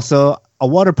then also a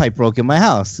water pipe broke in my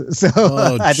house, so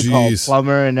I had to call a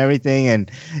plumber and everything, and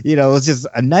it was just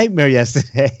a nightmare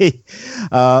yesterday.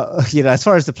 As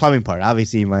far as the plumbing part,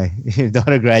 obviously my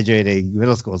daughter graduating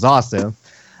middle school is awesome.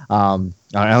 Or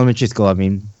elementary school, I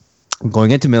mean.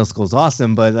 Going into middle school is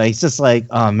awesome, but like, it's just like,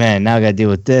 oh man, now I gotta deal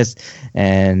with this,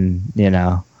 and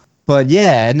but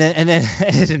yeah, and then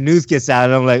the news gets out,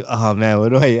 and I'm like, oh man, I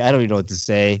don't even know what to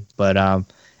say, but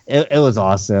it was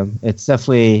awesome. It's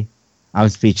definitely, I'm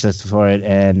speechless for it,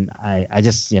 and I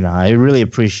just I really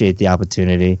appreciate the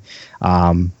opportunity,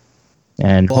 and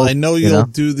I know you'll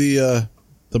do the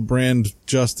brand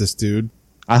justice, dude.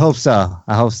 I hope so,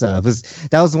 because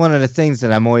that was one of the things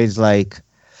that I'm always like.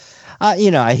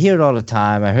 I hear it all the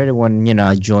time. I heard it when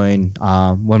I joined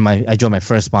I joined my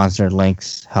first sponsor,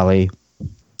 Lynx Heli.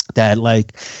 That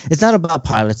like it's not about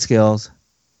pilot skills,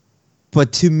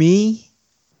 but to me,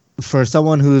 for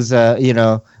someone who's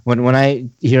when I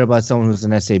hear about someone who's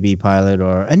an SAB pilot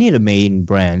or any of the main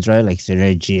brands, right, like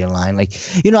Synergy, Align, like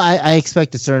I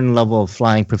expect a certain level of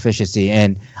flying proficiency,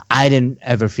 and I didn't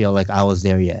ever feel like I was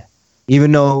there yet.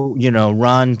 Even though,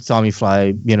 Ron saw me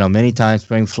fly, many times,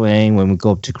 Spring Fling, when we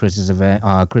go up to Chris's event,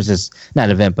 not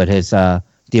event, but his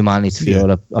Diamantes field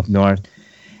up north.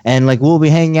 And like, we'll be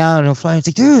hanging out and he'll fly. It's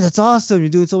like, dude, that's awesome. You're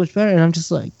doing so much better. And I'm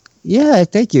just like, yeah,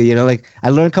 thank you. Like I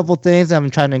learned a couple of things. I'm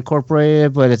trying to incorporate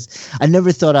it, but I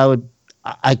never thought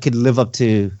I could live up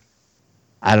to,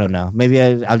 I don't know. Maybe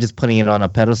I'm just putting it on a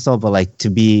pedestal, but like to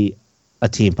be a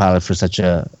team pilot for such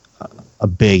a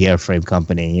big airframe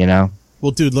company,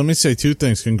 Well, dude, let me say two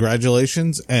things.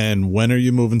 Congratulations, and when are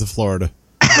you moving to Florida?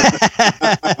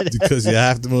 Because you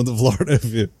have to move to Florida if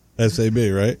you SAB,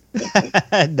 right?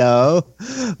 No,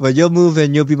 but you'll move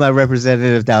and you'll be my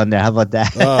representative down there. How about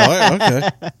that? Oh, okay.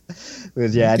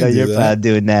 Because, I know you're probably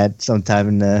doing that sometime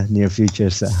in the near future.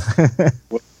 So,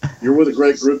 You're with a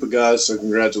great group of guys, so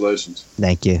congratulations.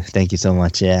 Thank you so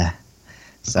much. Yeah.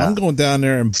 So I'm going down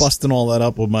there and busting all that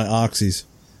up with my oxys.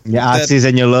 your oxys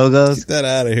and your logos. Get that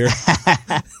out of here.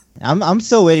 I'm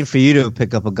still waiting for you to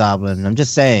pick up a goblin. I'm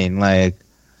just saying, like,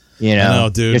 you know, I know,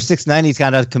 dude. Your 690's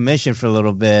got out of commission for a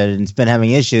little bit and it's been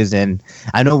having issues, and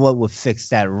I know what would fix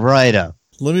that right up.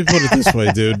 Let me put it this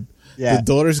way, dude. Yeah. The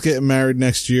daughter's getting married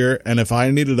next year, and if I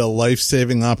needed a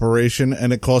life-saving operation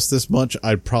and it cost this much,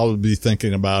 I'd probably be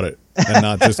thinking about it and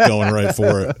not just going right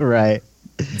for it. Right.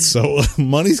 So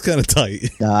money's kind of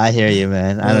tight. No, I hear you,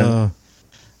 man. I don't.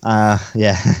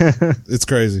 Yeah. It's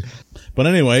crazy. But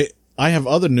anyway, I have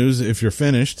other news if you're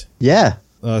finished. Yeah.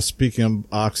 Speaking of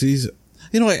oxys,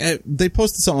 you know, they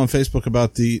posted something on Facebook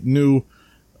about the new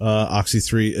Oxy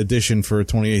 3 edition for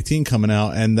 2018 coming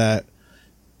out, and that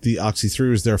the Oxy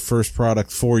 3 was their first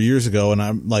product 4 years ago. And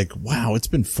I'm like, wow, it's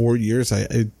been 4 years.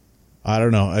 I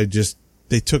don't know.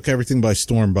 They took everything by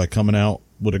storm by coming out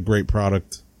with a great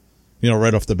product, you know,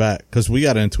 right off the bat, because we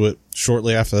got into it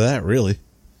shortly after that, really.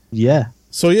 Yeah.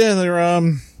 So yeah,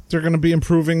 they're going to be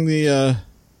improving the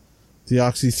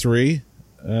Oxy 3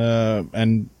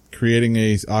 and creating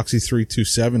a Oxy 3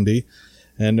 270,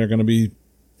 and they're going to be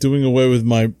doing away with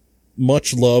my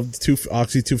much loved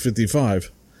Oxy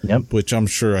 255. Yep. Which I'm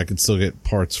sure I can still get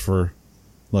parts for,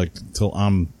 like, till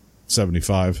I'm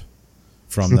 75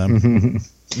 from them.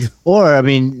 Or, I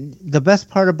mean, the best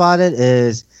part about it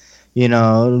is, you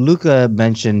know, Luca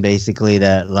mentioned basically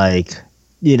that, like,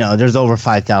 you know, there's over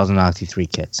 5,000 Oxy 3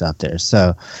 kits out there.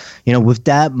 So, you know, with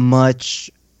that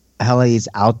much LAs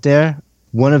out there,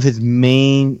 one of his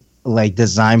main, like,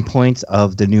 design points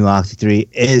of the new Oxy 3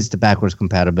 is the backwards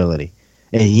compatibility.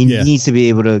 And he needs to be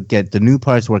able to get the new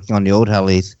parts working on the old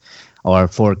helis, or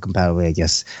forward compatibility, I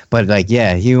guess. But, like,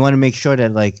 yeah, you want to make sure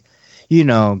that, like, you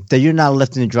know, that you're not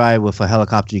left in the dry with a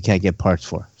helicopter you can't get parts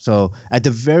for. So, at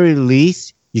the very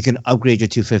least, you can upgrade your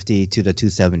 250 to the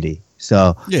 270.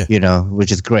 So, you know,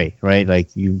 which is great, right?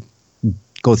 Like, you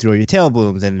go through your tail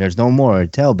booms and there's no more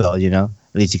tail belt, you know?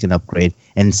 At least you can upgrade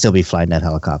and still be flying that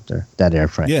helicopter, that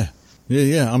airframe. Yeah.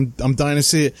 I'm dying to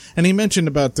see it. And he mentioned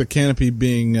about the canopy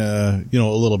being, you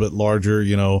know, a little bit larger,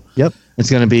 you know. Yep. It's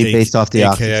going to be based off the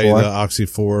Oxy 4. The Oxy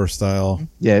 4 style.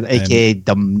 Yeah, a.k.a.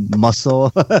 the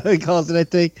muscle, he calls it, I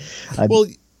think. Well,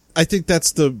 I think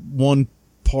that's the one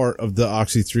part of the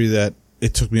Oxy 3 that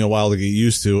it took me a while to get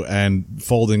used to, and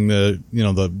folding the, you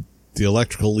know, the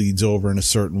electrical leads over in a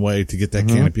certain way to get that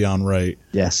canopy on right.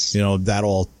 Yes. You know, that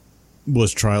all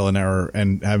was trial and error,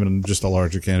 and having just a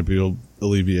larger canopy will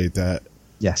alleviate that.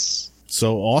 Yes.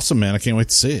 So awesome, man. I can't wait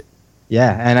to see it.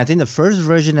 Yeah, and I think the first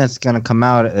version that's going to come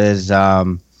out is,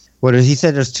 what he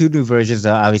said there's two new versions.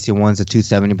 Obviously, one's a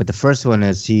 270, but the first one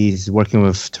is he's working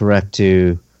with Turek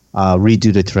to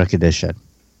redo the Turek edition.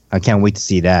 I can't wait to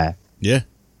see that. Yeah.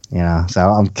 You know, so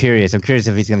I'm curious. I'm curious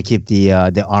if he's going to keep the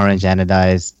orange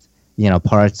anodized, you know,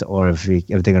 parts, or if they're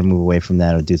going to move away from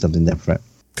that or do something different.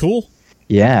 Cool.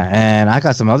 Yeah, and I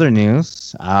got some other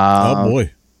news. Oh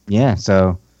boy. Yeah,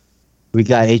 so we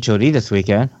got HOD this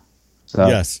weekend. So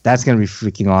that's going to be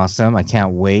freaking awesome. I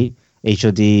can't wait.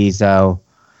 HOD's,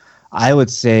 I would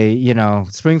say, you know,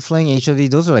 Spring Fling,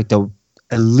 HOD, those are like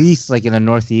at least like in the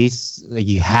Northeast, like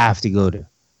you have to go to.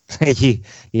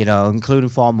 You know, including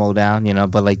Fall Mowdown, you know,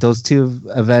 but like those 2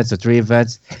 events or 3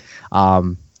 events,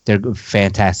 they're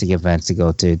fantastic events to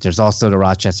go to. There's also the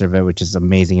Rochester event, which is an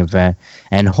amazing event.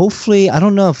 And hopefully, I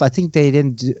don't know if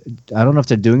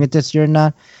they're doing it this year or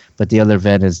not, but the other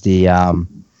event is the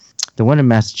one in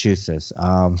Massachusetts,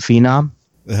 Phenom.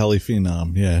 The Heli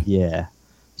Phenom, yeah. Yeah.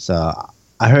 So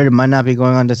I heard it might not be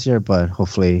going on this year, but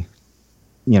hopefully,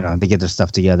 you know, they get their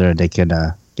stuff together and they can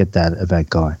get that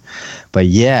event going. But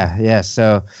yeah.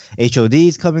 So HOD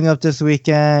is coming up this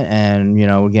weekend, and, you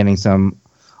know, we're getting some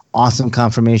awesome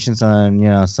confirmations on, you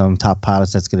know, some top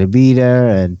pilots that's going to be there,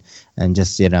 and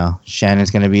just, you know,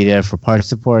 Shannon's going to be there for part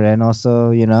support and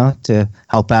also, you know, to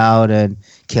help out, and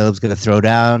Caleb's going to throw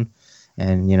down,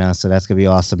 and, you know, so that's going to be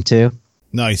awesome too.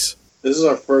 Nice. This is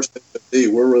our first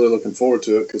HOD. We're really looking forward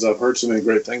to it because I've heard so many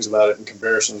great things about it in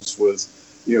comparisons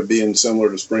with, you know, being similar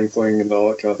to Spring Fling and all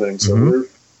that kind of thing. So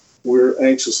we're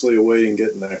anxiously awaiting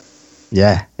getting there.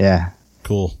 Yeah.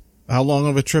 Cool. How long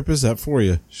of a trip is that for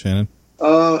you, Shannon?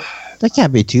 That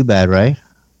can't be too bad, right?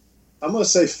 I'm going to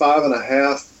say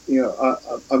 5.5. You know,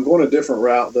 I'm going a different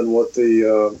route than what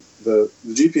the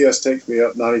GPS takes me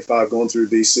up 95 going through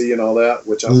DC and all that,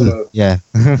 which I'm going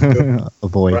to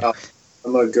avoid.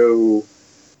 I'm going to go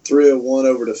 301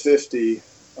 over to 50.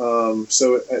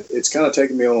 So it's kind of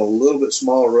taking me on a little bit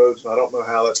smaller roads, and I don't know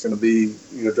how that's going to be,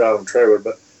 you know, driving trailer.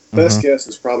 But best guess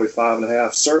is probably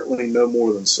 5.5. Certainly no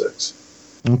more than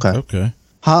 6. Okay.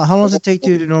 How long does it take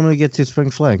you to normally get to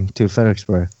Spring Fling, to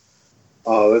Fredericksburg?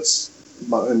 That's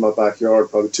in my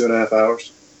backyard, probably 2.5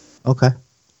 hours. Okay.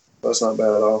 That's not bad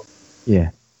at all.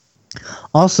 Yeah.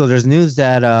 Also, there's news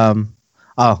that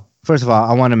first of all,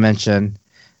 I want to mention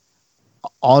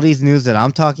all these news that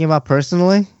I'm talking about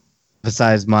personally,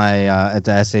 besides my at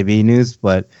the SAB news,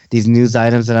 but these news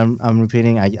items that I'm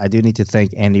repeating, I do need to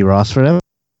thank Andy Ross for them.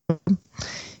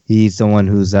 He's the one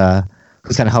who's kind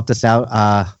of helped us out,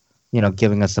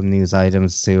 giving us some news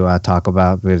items to talk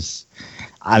about. Because,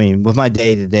 I mean, with my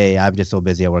day to day, I'm just so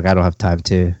busy at work, I don't have time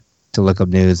to look up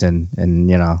news and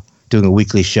doing a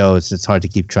weekly show. It's hard to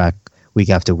keep track week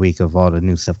after week of all the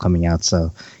new stuff coming out.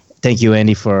 So, thank you,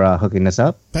 Andy, for hooking this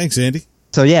up. Thanks, Andy.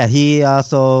 So yeah, he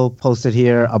also posted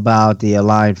here about the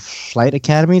Align Flight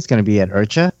Academy. It's going to be at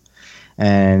IRCHA,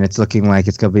 and it's looking like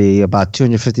it's going to be about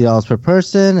 $250 per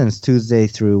person, and it's Tuesday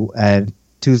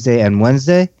and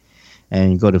Wednesday.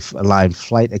 And you go to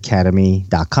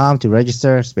alignflightacademy.com to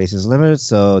register. Space is limited,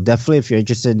 so definitely if you're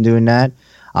interested in doing that,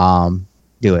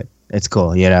 do it. It's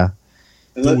cool, And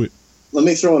let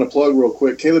me throw in a plug real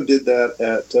quick. Caleb did that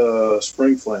at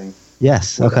Spring Fling.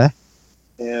 Yes. Okay.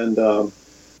 And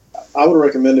I would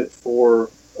recommend it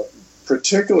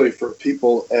particularly for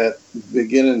people at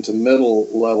beginning to middle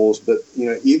levels, but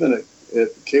even at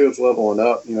Caleb's level and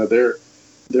up,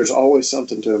 there's always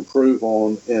something to improve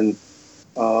on. And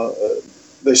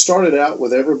they started out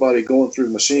with everybody going through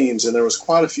machines, and there was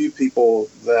quite a few people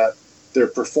that their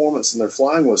performance and their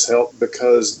flying was helped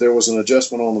because there was an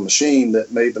adjustment on the machine that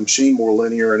made the machine more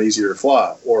linear and easier to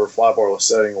fly, or fly barless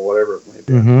setting, or whatever it may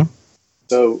be. Mm-hmm.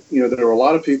 So, there were a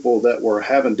lot of people that were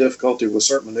having difficulty with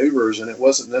certain maneuvers, and it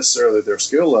wasn't necessarily their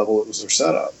skill level, it was their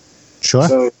setup. Sure.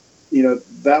 So,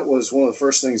 that was one of the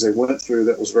first things they went through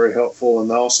that was very helpful. And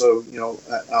also,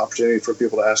 opportunity for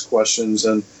people to ask questions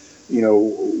and,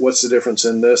 what's the difference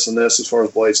in this and this as far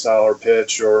as blade style or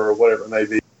pitch or whatever it may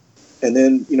be. And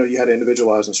then, you had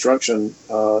individualized instruction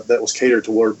that was catered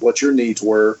toward what your needs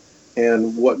were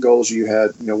and what goals you had,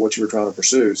 what you were trying to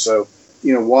pursue. So,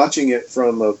 watching it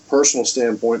from a personal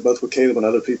standpoint, both with Caleb and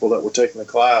other people that were taking the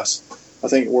class, I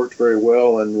think it worked very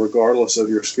well. And regardless of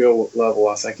your skill level,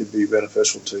 I think it'd be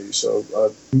beneficial to you. So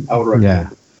I would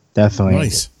recommend it. Definitely.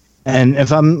 Nice. And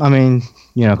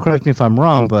correct me if I'm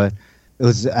wrong, but it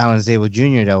was Alan Zabel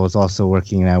Jr. that was also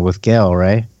working with Gail,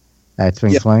 right? At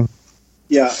Spring Fling?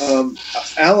 Yeah.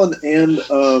 Alan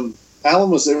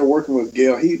was there working with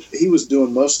Gail. He was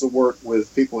doing most of the work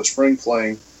with people at Spring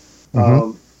Fling.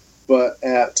 Mm-hmm. But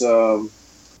at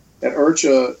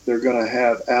IRCHA, they're going to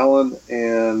have Alan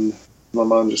and my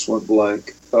mind just went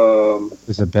blank.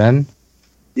 Is it Ben?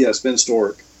 Yes, Ben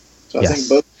Stork. So I think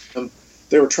both of them,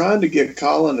 they were trying to get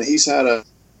Colin, and he's had a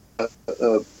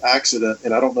accident,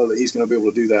 and I don't know that he's going to be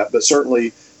able to do that. But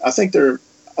certainly, I think I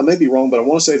may be wrong, but I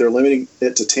want to say they're limiting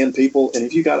it to 10 people. And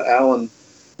if you got Alan,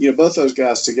 both those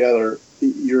guys together,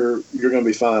 you're going to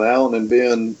be fine. Alan and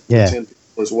Ben, 10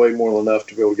 people is way more than enough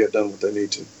to be able to get done what they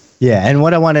need to. Yeah, and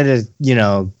what I wanted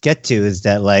to, get to is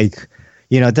that,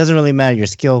 it doesn't really matter your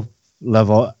skill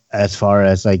level as far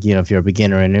as, if you're a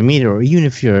beginner, intermediate, or even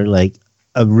if you're,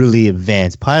 a really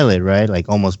advanced pilot, right? Like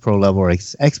almost pro level or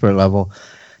expert level,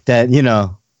 that,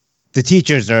 the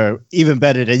teachers are even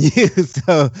better than you.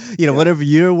 So, whatever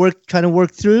you're trying to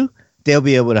work through, they'll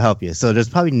be able to help you. So there's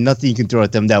probably nothing you can throw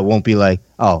at them that won't be like,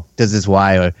 oh, this is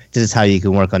why, or this is how you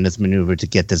can work on this maneuver to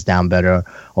get this down better,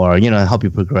 or, help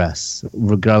you progress,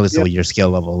 regardless of your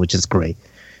skill level, which is great.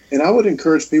 And I would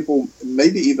encourage people,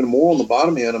 maybe even more on the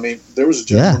bottom end. I mean, there was a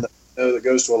gentleman that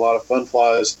goes to a lot of fun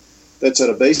flies that's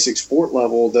at a basic sport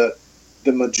level that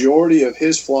the majority of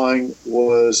his flying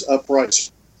was upright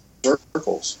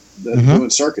circles, doing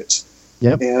circuits.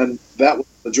 Yep. And that was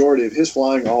the majority of his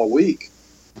flying all week.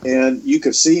 And you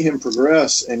could see him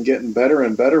progress and getting better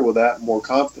and better with that, more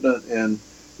confident. And,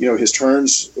 his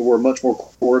turns were much more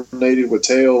coordinated with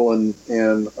tail and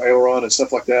aileron and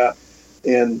stuff like that.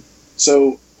 And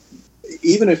so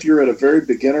even if you're at a very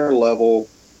beginner level,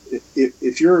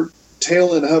 if you're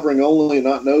tail end hovering only and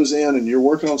not nose in and you're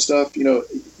working on stuff,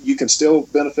 you can still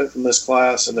benefit from this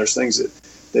class, and there's things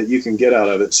that you can get out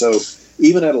of it. So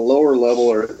even at a lower level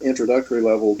or introductory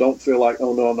level, don't feel like,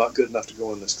 oh no, I'm not good enough to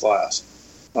go in this class.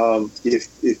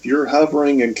 If you're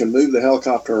hovering and can move the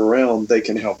helicopter around, they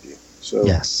can help you. So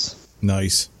yes.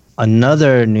 Nice.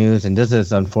 Another news, and this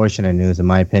is unfortunate news in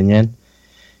my opinion,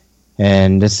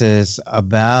 and this is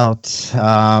about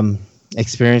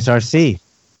Experience RC.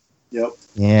 Yep.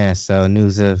 Yeah, so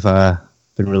news have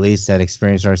been released that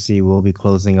Experience RC will be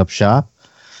closing up shop.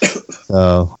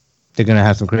 So they're going to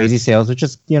have some crazy sales, which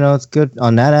is, it's good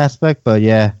on that aspect. But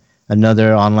yeah,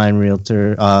 another online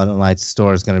realtor, online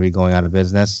store is going to be going out of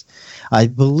business. I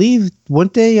believe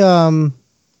weren't they?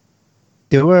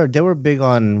 They were big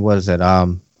on what is it?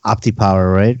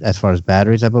 OptiPower, right? As far as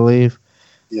batteries, I believe.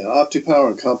 Yeah, OptiPower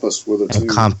and Compass were the two. And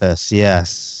Compass,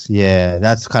 yes, yeah,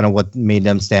 that's kind of what made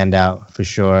them stand out for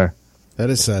sure. That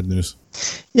is sad news.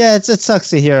 Yeah, it sucks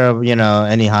to hear of,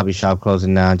 any hobby shop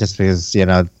closing down just because,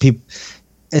 people.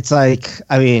 It's like,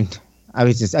 I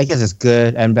guess it's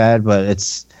good and bad, but it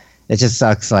just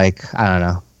sucks. Like, I don't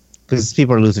know, because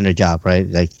people are losing their job, right?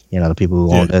 Like, the people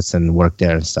who own this and work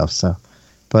there and stuff. So,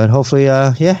 but hopefully,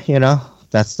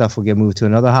 that stuff will get moved to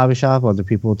another hobby shop. Other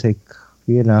people will take,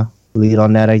 lead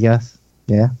on that, I guess.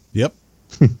 Yeah. Yep.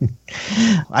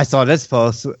 I saw this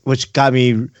post, which got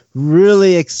me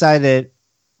really excited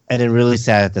and then really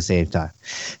sad at the same time.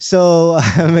 So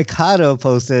Mikado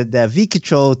posted that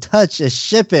V-Control Touch is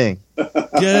shipping.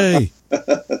 Yay.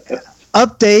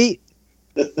 Update.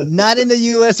 Not in the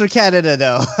U.S. or Canada,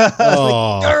 though.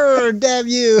 Oh. Damn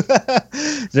you!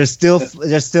 They're still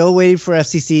waiting for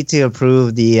FCC to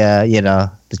approve the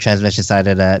the transmission side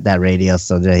of that radio,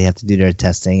 so they have to do their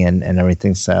testing and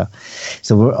everything. So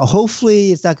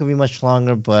hopefully it's not going to be much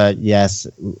longer. But yes,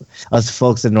 us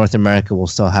folks in North America will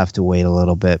still have to wait a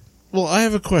little bit. Well, I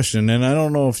have a question, and I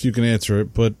don't know if you can answer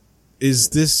it, but is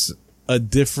this a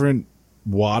different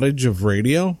wattage of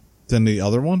radio than the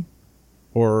other one,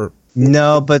 or?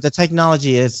 No, but the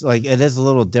technology is it is a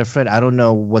little different. I don't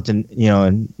know what the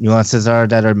nuances are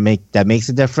that makes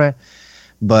it different,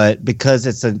 but because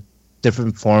it's a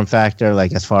different form factor,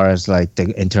 like as far as like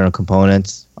the internal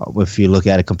components, if you look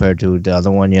at it compared to the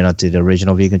other one, to the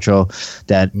original V-Control,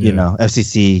 that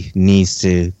FCC needs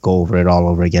to go over it all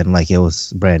over again, like it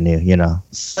was brand new,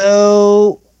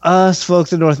 So us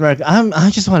folks in North America, I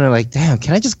just want to damn,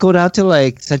 can I just go down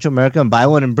to Central America and buy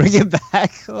one and bring it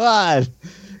back?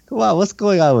 Come on, what's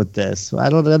going on with this? I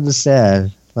don't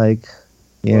understand. I'm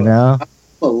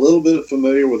a little bit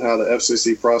familiar with how the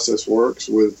FCC process works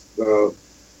with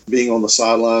being on the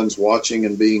sidelines, watching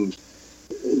and being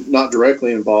not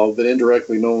directly involved, but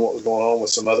indirectly knowing what was going on with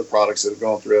some other products that have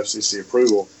gone through FCC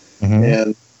approval. Mm-hmm.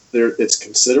 And it's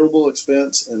considerable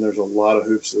expense, and there's a lot of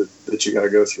hoops that you got to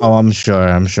go through. Oh, I'm sure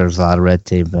there's a lot of red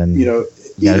tape, and you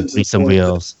got to grease some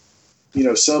wheels.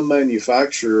 Some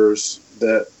manufacturers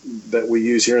that we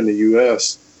use here in the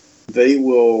U.S., they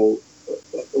will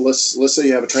let's say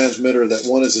you have a transmitter that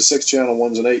one is a 6-channel,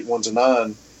 one's an 8, one's a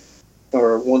 9,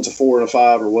 or one's a 4 and a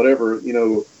 5 or whatever.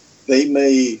 They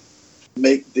may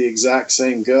make the exact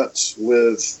same guts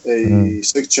with a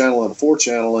 6-channel and a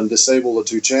 4-channel and disable the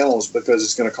 2 channels because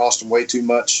it's going to cost them way too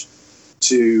much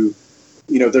to,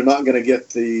 they're not going to get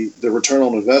the return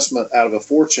on investment out of a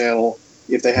 4-channel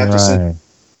if they have to send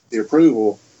the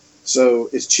approval. So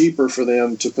it's cheaper for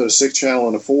them to put a 6-channel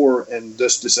and a 4 and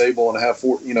just disable and have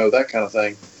 4, that kind of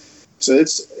thing. So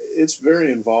it's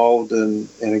very involved, and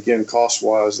again,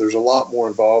 cost-wise, there's a lot more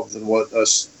involved than what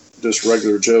us just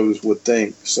regular Joes would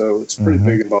think. So it's pretty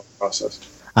big involved process.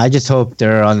 I just hope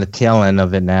they're on the tail end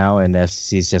of it now, and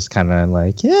FCC is just kind of all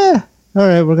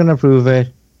right, we're gonna approve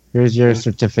it. Here's your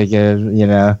certificate, and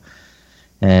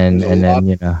then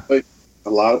a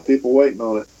lot of people waiting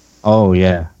on it. Oh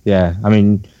yeah.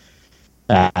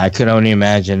 I could only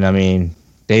imagine.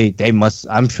 They must.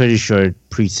 I'm pretty sure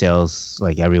pre-sales,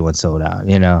 everyone sold out.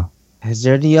 Is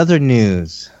there any other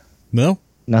news? No.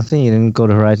 Nothing. You didn't go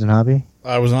to Horizon Hobby?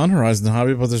 I was on Horizon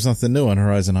Hobby, but there's nothing new on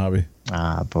Horizon Hobby.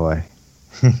 Ah, boy.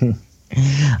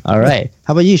 All right.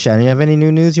 How about you, Shannon? You have any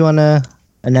new news you want to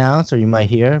announce, or you might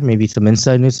hear? Maybe some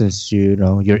inside news since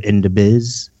you're in the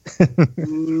biz.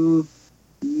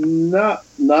 Not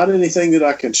anything that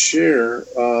I can share.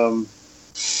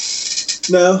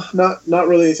 No, not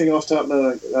really anything off the top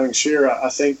that I can share. I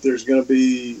think there's going to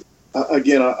be,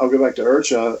 again, I'll go back to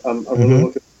IRCHA. I'm really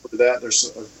looking forward to that.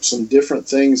 There's some different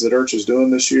things that IRCHA's doing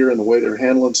this year and the way they're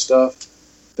handling stuff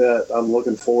that I'm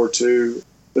looking forward to.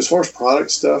 As far as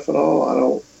product stuff and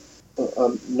all,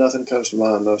 nothing comes to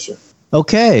mind, no, sir.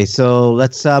 Okay, so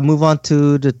let's move on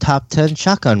to the top 10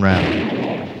 shotgun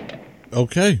round.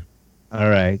 Okay. All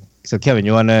right. So, Kevin,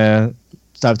 you want to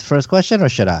start with the first question, or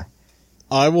should I?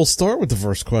 I will start with the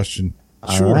first question.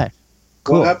 Sure. All right.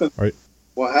 Cool.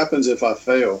 What happens if I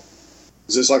fail?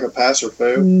 Is this like a pass or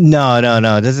fail?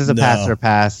 No. This is a pass or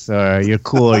pass, or you're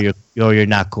cool or you're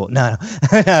not cool. No.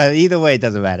 Either way, it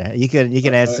doesn't matter. You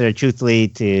can answer truthfully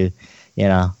to,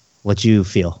 what you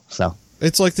feel. So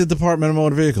it's like the Department of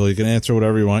Motor Vehicle. You can answer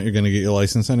whatever you want. You're going to get your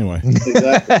license anyway.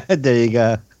 Exactly. There you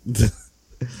go. The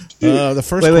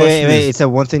first question. Wait. It's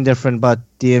one thing different about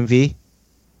DMV.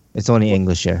 It's only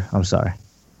English here. I'm sorry.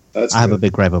 I have a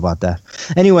big gripe about that.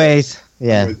 Anyways,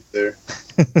 yeah. Right there.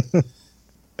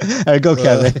 All right, go,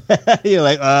 Kevin. You're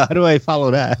like, how do I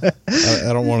follow that?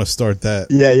 I don't want to start that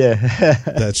yeah.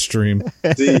 that stream.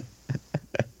 The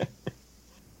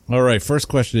All right, first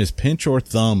question is pinch or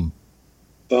thumb?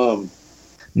 thumb.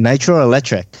 Nitro or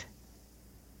electric?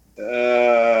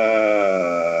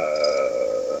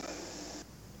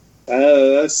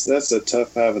 That's a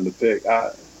tough having to pick.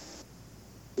 That's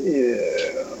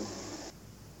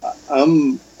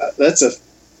a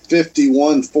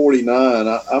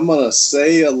 51-49. I'm gonna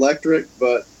say electric,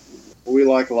 but we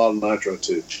like a lot of nitro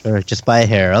too. Sure, just by a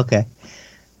hair. Okay.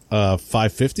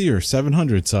 550 or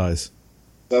 700 size?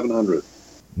 700.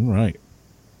 All right.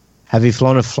 Have you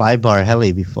flown a flybar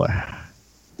heli before?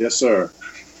 Yes, sir.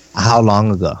 How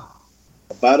long ago?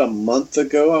 About a month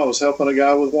ago, I was helping a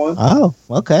guy with one. Oh,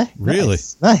 okay. Really?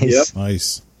 Nice. Yep.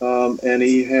 Nice. And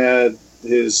he had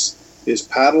his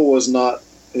paddle was not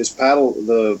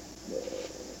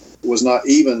was not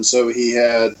even, so he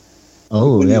had.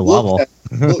 Oh, when yeah, you wobble.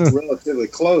 looked relatively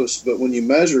close, but when you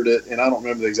measured it, and I don't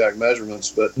remember the exact measurements,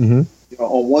 but Mhm.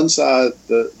 on one side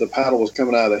the paddle was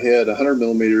coming out of the head 100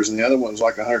 millimeters, and the other one was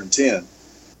like 110.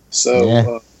 So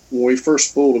Yeah. when we first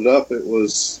spooled it up, it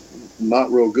was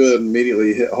not real good.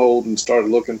 Immediately hit hold and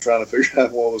started looking, trying to figure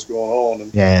out what was going on.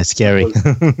 And Yeah, it's scary.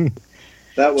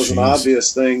 that was an Jeez.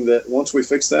 obvious thing that once we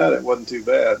fixed that, it wasn't too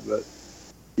bad. But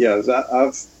yeah,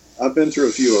 I've been through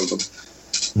a few of them.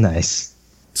 Nice.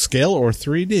 Scale or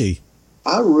 3D?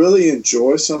 I really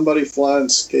enjoy somebody flying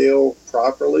scale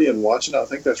properly and watching it. I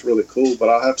think that's really cool, but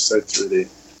I'll have to say 3D.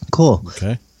 Cool.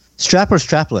 Okay. Strap or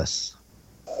strapless?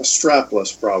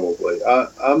 Strapless, probably.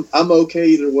 I'm okay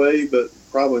either way, but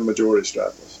probably majority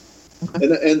strapless.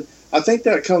 Okay. And I think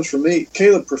that comes from me.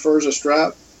 Caleb prefers a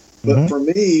strap, but Mhm. for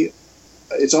me,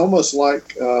 it's almost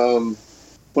like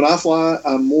when I fly,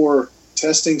 I'm more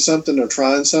testing something or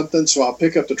trying something. So I'll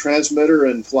pick up the transmitter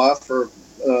and fly for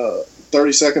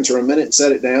 30 seconds or a minute and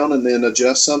set it down, and then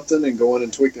adjust something and go in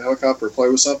and tweak the helicopter, play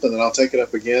with something, and I'll take it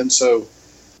up again. So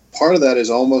part of that is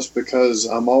almost because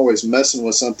I'm always messing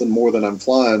with something more than I'm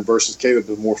flying, versus Caleb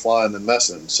is more flying than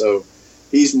messing. So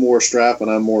he's more strap and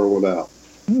I'm more without.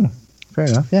 Fair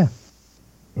enough, yeah.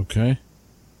 Okay.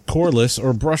 Coreless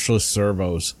or brushless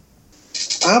servos?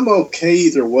 I'm okay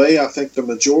either way. I think the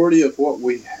majority of what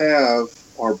we have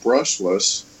are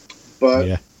brushless, but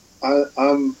Yeah.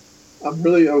 I'm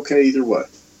really okay either way.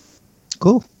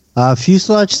 Cool.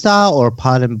 Fuselage style or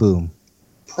pod and boom?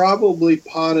 Probably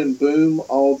pod and boom.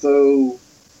 Although,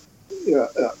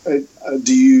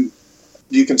 do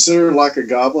you consider like a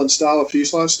Goblin style, a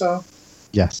fuselage style?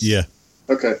 Yes. Yeah.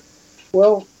 Okay.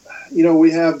 Well,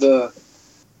 we have the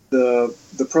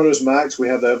Protos Max. We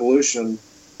have the Evolution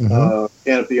Mhm.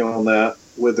 canopy on that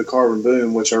with the carbon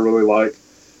boom, which I really like.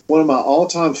 One of my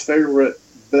all-time favorite,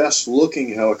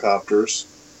 best-looking helicopters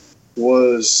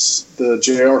was the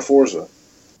JR Forza,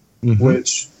 Mhm.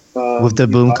 which With the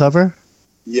boom cover?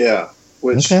 yeah,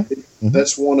 which Okay. Mhm.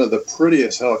 that's one of the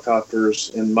prettiest helicopters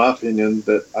in my opinion.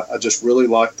 That I just really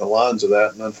like the lines of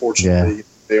that, and unfortunately,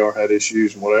 AR had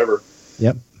issues and whatever.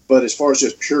 Yep. But as far as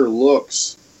just pure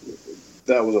looks,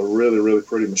 that was a really, really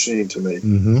pretty machine to me.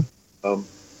 Mm-hmm.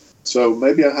 So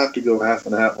maybe I have to go half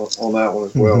and half on that one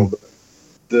as well. Mhm. But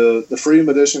the Freedom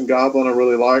Edition Goblin I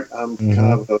really like. I'm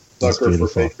kind of a That's sucker for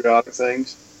beautiful. patriotic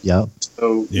things. Yep.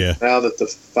 So Yeah. now that the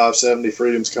 570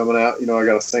 Freedom's coming out, I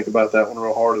got to think about that one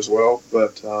real hard as well.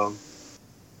 But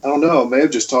I don't know. I may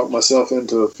have just talked myself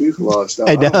into a fuselage style.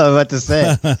 I know, I'm about to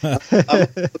say. I'm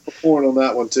point on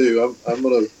that one too. I'm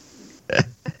gonna.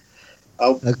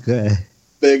 I'll Okay.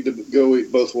 beg to go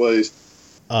both ways.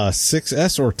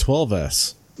 6S or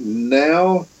 12S?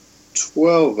 Now,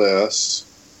 12S.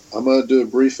 I'm going to do a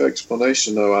brief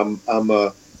explanation though.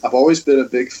 I've always been a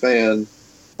big fan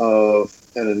of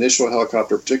an initial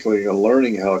helicopter, particularly a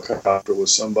learning helicopter with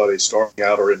somebody starting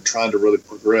out or in trying to really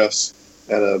progress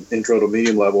at an intro to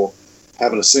medium level,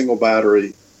 having a single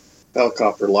battery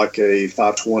helicopter like a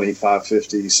 520,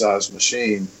 550 size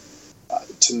machine.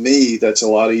 To me, that's a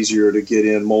lot easier to get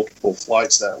in multiple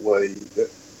flights that way.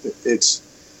 It's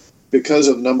because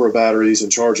of the number of batteries and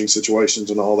charging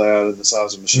situations and all that and the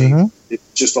size of the machine. Mhm. It's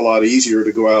just a lot easier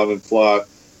to go out and fly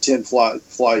 10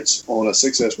 flights on a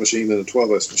 6S machine than a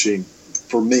 12S machine.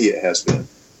 For me, it has been.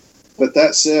 But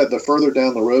that said, the further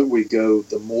down the road we go,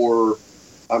 the more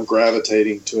I'm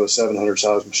gravitating to a 700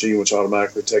 size machine, which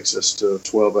automatically takes us to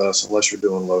 12S unless you're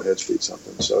doing low head speed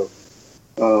something. So,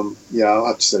 I'll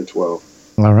have to say 12.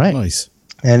 All right. Nice.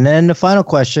 And then the final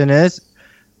question is,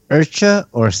 IRCHA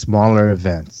or smaller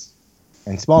events?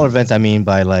 And smaller events, I mean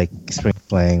by like spring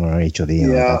fling or HOD.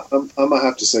 Yeah, I'm gonna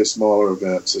have to say smaller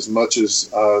events. As much as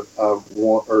I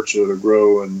want IRCHA to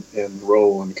grow and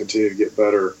roll and continue to get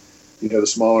better, the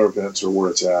smaller events are where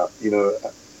it's at.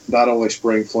 Not only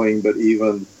spring fling, but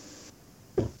even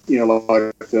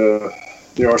like the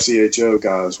RCHO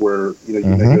guys, where you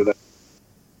may go that.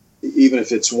 Even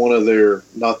if it's one of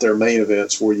not their main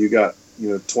events, where you got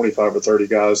 25 or 30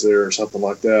 guys there or something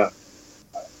like that.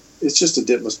 It's just a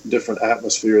different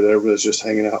atmosphere that everybody's just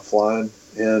hanging out flying,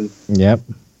 and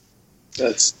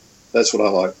that's what I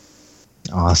like.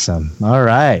 Awesome. All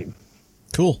right.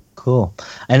 Cool.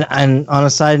 And on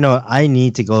a side note, I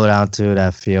need to go down to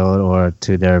that field or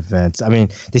to their events. I mean,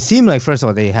 they seem like, first of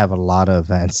all, they have a lot of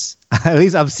events. At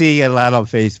least I'm seeing a lot on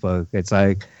Facebook. It's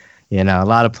like, a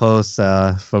lot of posts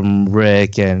from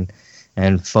Rick and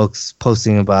folks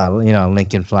posting about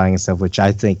Lincoln flying and stuff, which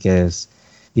I think he's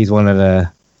one of the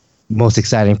most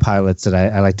exciting pilots that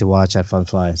I like to watch at Fun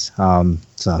Flies.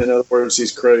 So in other words,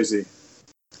 he's crazy.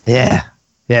 Yeah.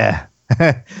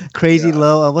 Crazy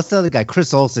low. What's the other guy?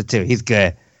 Chris Olsen too. He's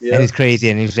good. Yeah. And he's crazy.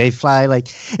 And they fly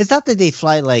it's not that they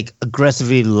fly like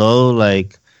aggressively low,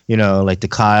 like like the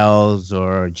Kyles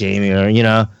or Jamie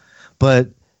or but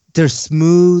they're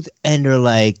smooth and they're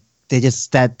like they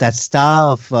just that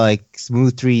style of like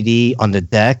smooth 3D on the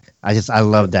deck. I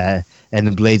love that. And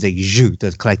the blades like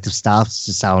the collective stops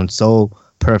just sound so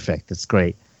perfect. It's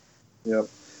great. Yeah.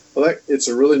 Well, it's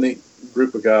a really neat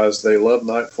group of guys. They love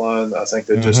night flying. I think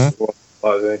they just as well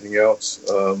fly as anything else.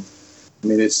 I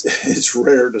mean, it's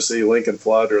rare to see Lincoln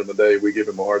fly during the day. We give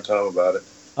him a hard time about it.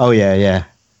 Oh yeah.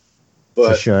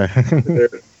 But for sure.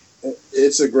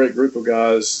 It's a great group of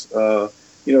guys.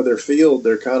 Their field,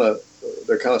 they're kind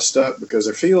of stuck because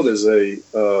their field is an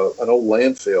old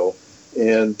landfill.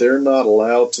 And they're not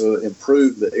allowed to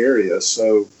improve the area,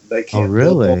 so they can't. Oh,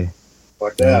 really?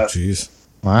 Like that. Oh, jeez.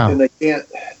 Wow. And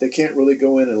they can't really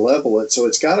go in and level it. So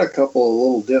it's got a couple of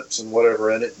little dips and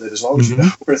whatever in it. That as long as you know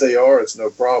where they are, it's no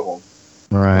problem.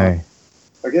 Right.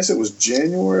 I guess it was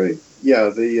January. Yeah,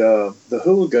 the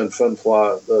Hooligan Fun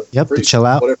Fly. The chill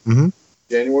out.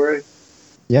 January.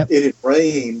 Yep. It had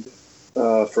rained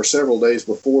for several days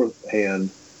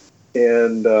beforehand,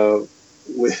 and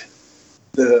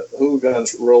the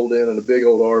Hooligans rolled in a big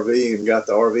old RV and got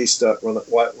the RV stuck when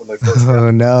they first got it.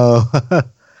 Oh,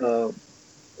 no.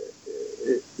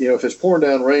 If it's pouring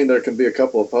down rain, there can be a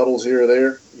couple of puddles here or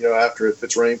there, after if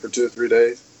it's rained for 2 or 3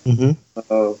 days.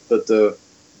 But the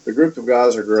group of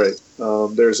guys are great.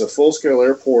 There's a full-scale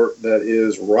airport that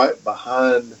is right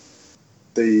behind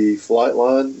the flight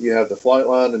line. You have the flight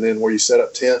line, and then where you set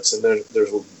up tents, and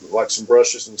there's like some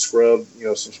brushes and scrub,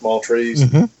 some small trees.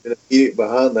 And immediately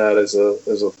behind that is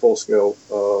a full scale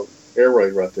air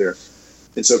raid right there.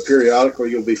 And so periodically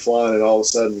you'll be flying, and all of a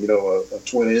sudden, a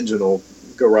twin engine will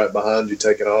go right behind you,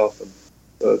 taking off. And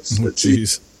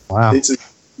Wow, it's a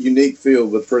unique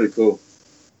field, but pretty cool.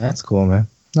 That's cool, man.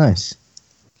 Nice.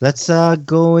 Let's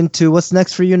go into what's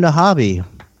next for you in the hobby.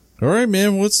 All right,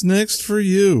 man. What's next for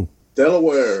you?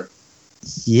 Delaware.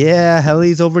 Yeah,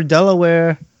 Heli's over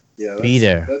Delaware. Yeah, be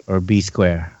there or B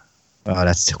square. Oh,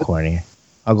 that's too corny.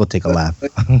 I'll go take a lap.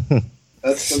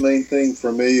 That's the main thing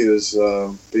for me is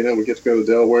being able to get to go to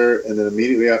Delaware, and then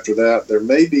immediately after that, there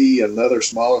may be another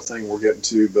smaller thing we're getting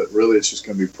to, but really it's just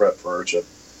going to be prep for IRCHA.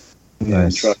 Nice.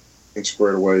 And try to get things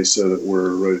squared away so that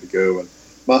we're ready to go. And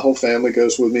my whole family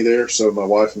goes with me there, so my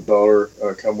wife and daughter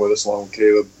come with us along with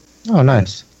Caleb. Oh,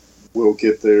 nice. We'll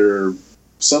get there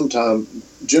sometime.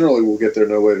 Generally, we'll get there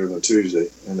no later than Tuesday,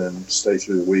 and then stay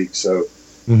through the week. So,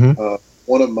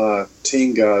 one of my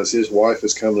team guys, his wife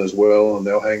is coming as well, and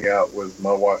they'll hang out with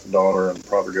my wife and daughter, and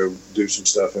probably go do some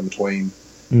stuff in between.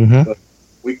 But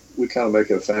we kind of make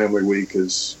it a family week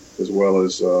as well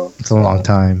as. It's a long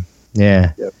time.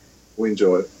 Yeah. Yeah, we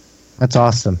enjoy it. That's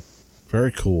awesome.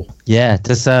 Very cool. Yeah,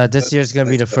 this year's gonna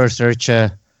be the first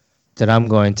IRCHA that I'm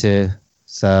going to,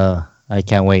 so I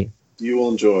can't wait. You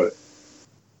will enjoy it.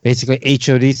 Basically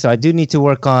HOD, so I do need to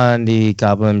work on the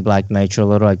Goblin Black Nitro a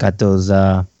little. I got those,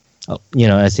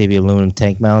 SAB aluminum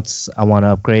tank mounts I want to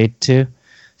upgrade to,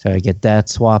 so I get that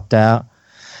swapped out.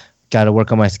 Got to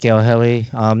work on my scale heli.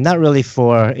 Not really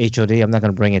for HOD. I'm not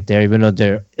going to bring it there, even though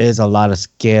there is a lot of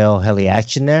scale heli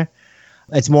action there.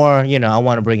 It's more, I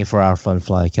want to bring it for our fun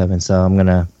fly, Kevin. So I'm going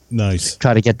to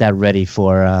try to get that ready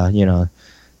for,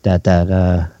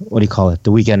 that what do you call it?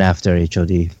 The weekend after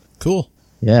HOD. Cool.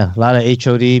 Yeah, a lot of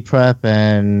HOD prep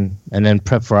and then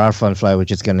prep for our fun fly,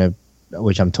 which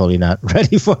I'm totally not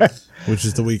ready for. Which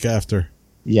is the week after.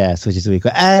 Yes, which is the week.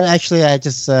 And actually, I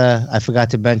just I forgot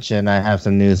to mention I have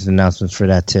some news announcements for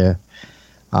that too.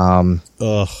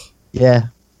 Ugh. Yeah,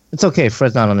 It's okay.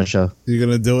 Fred's not on the show. You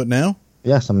gonna do it now?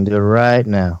 Yes, I'm gonna do it right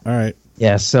now. All right.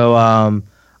 Yeah. So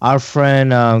our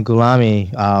friend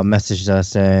Gulami messaged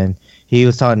us, and he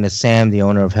was talking to Sam, the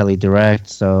owner of Heli Direct.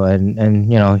 So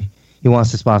and he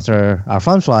wants to sponsor our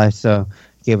fun fly. So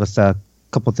he gave us a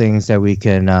couple things that we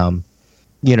can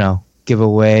give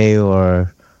away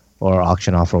or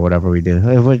auction off or whatever we do.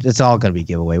 It's all gonna be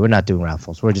giveaway. We're not doing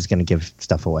raffles. We're just gonna give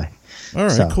stuff away. All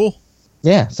right. So, Cool.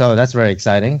 Yeah, so that's very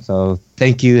exciting. So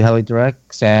thank you, Heli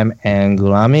Direct, Sam, and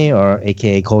Gulami, or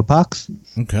AKA Coldpox.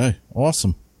 Okay.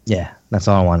 Awesome. Yeah, that's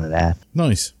all I wanted to add.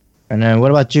 Nice. And then what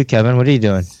about you, Kevin? What are you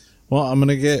doing? Well, I'm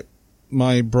gonna get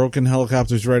my broken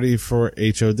helicopters ready for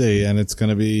HOD, and it's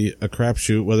gonna be a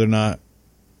crapshoot whether or not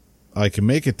I can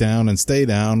make it down and stay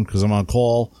down because I'm on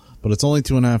call. But it's only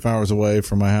 2.5 hours away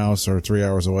from my house, or 3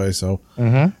 hours away. So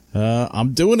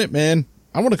I'm doing it, man.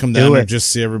 I want to come down there and just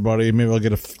see everybody. Maybe I'll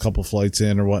get a couple flights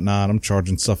in or whatnot. I'm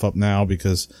charging stuff up now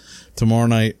because tomorrow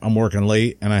night I'm working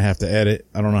late and I have to edit.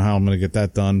 I don't know how I'm going to get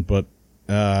that done, but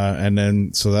and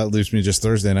then so that leaves me just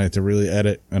Thursday night to really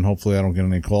edit, and hopefully I don't get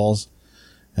any calls.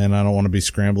 And I don't want to be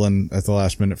scrambling at the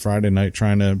last minute Friday night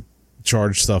trying to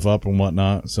charge stuff up and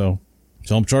whatnot. So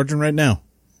I'm charging right now,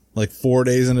 like 4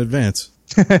 days in advance.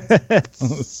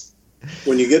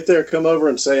 When you get there, come over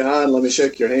and say hi and let me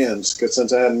shake your hands, because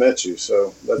since I hadn't met you,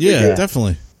 so yeah,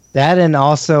 definitely. That, and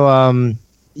also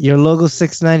your Logo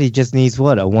 690 just needs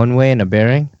what, a one-way and a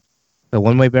bearing, the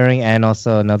one-way bearing, and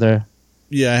also another.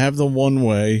 Yeah, I have the one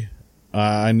way.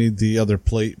 I need the other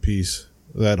plate piece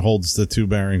that holds the two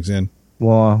bearings in.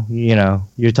 Well,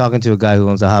 you're talking to a guy who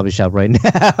owns a hobby shop right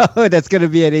now. That's going to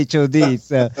be at HOD,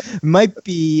 so might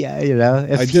be,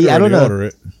 if I did already order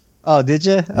it. Oh, did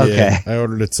you? Okay. Yeah, I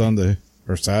ordered it Sunday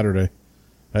or Saturday.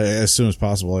 As soon as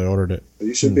possible, I ordered it.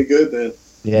 You should be good then.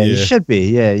 Yeah, you should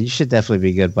be. Yeah, you should definitely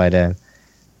be good by then.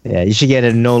 Yeah, you should get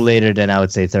it no later than, I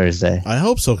would say, Thursday. I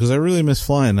hope so, because I really miss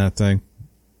flying that thing.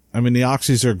 I mean, the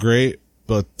oxys are great,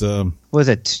 but... what was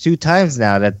it, 2 times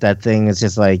now that thing is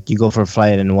just like you go for a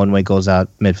flight and one way goes out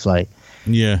mid-flight.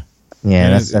 Yeah.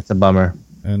 Yeah, that's a bummer.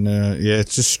 And,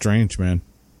 it's just strange, man.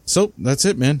 So, that's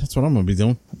it, man. That's what I'm going to be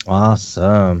doing.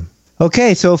 Awesome.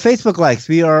 Okay, so Facebook likes.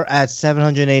 We are at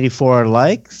 784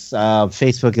 likes.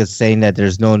 Facebook is saying that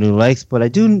there's no new likes, but I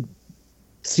do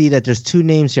see that there's 2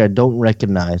 names here I don't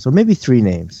recognize, or maybe 3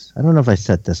 names. I don't know if I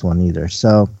set this one either.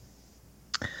 So,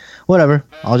 whatever.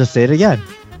 I'll just say it again.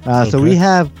 So we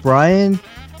have Brian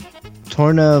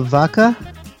Tornavaca.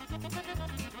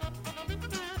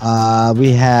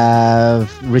 We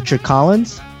have Richard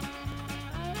Collins,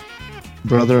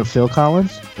 brother of Phil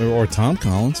Collins. Or Tom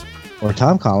Collins. Or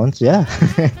Tom Collins, yeah.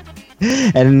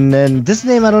 And then this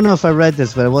name, I don't know if I read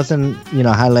this, but it wasn't,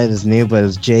 highlighted as new, but it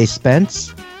was Jay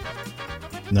Spence.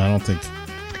 No, I don't think.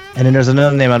 And then there's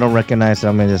another name I don't recognize, so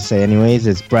I'm going to just say anyways.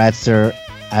 It's Bradster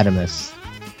Adamus.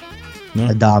 No.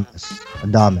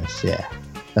 Adamus, yeah.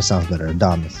 That sounds better,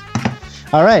 Adamus.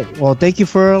 All right, well, thank you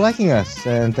for liking us,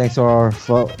 and thanks to our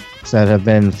folks that have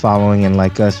been following and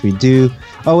like us. We do.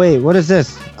 Oh, wait, what is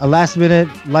this? A last-minute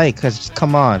like has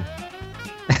come on.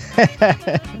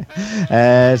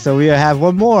 So we have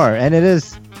one more, and it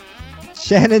is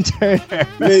Shannon Turner.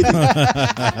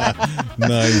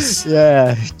 Nice.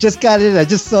 Yeah, just got it. I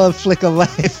just saw a flick of my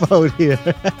phone here.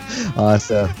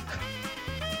 Awesome.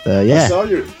 Yeah. I saw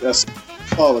that's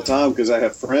all the time because I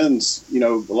have friends. A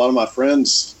lot of my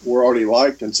friends were already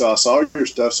liked, and so I saw your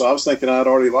stuff. So I was thinking I'd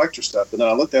already liked your stuff, but then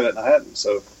I looked at it and I hadn't.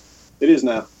 So it is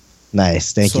now.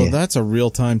 Nice, thank you. So that's a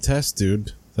real-time test,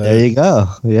 dude. There you go.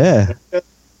 Yeah.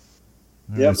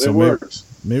 Yep, so it works.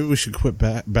 Maybe we should quit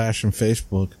bashing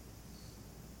Facebook.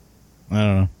 I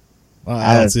don't know.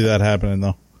 I don't see that happening,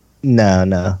 though. No,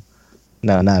 not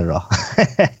at all.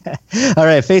 All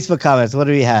right, Facebook comments. What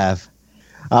do we have?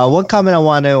 One comment I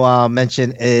want to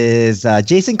mention is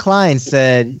Jason Klein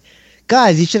said,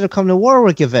 guys, you should have come to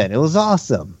Warwick event. It was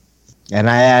awesome. And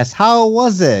I asked, how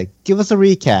was it? Give us a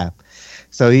recap.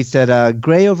 So he said,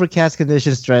 gray overcast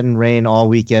conditions threatened rain all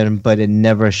weekend, but it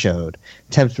never showed.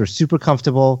 Temps were super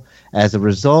comfortable. As a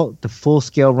result, the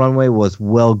full-scale runway was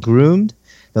well-groomed.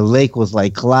 The lake was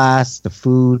like glass. The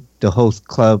food the host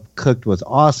club cooked was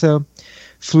awesome.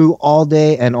 Flew all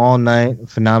day and all night.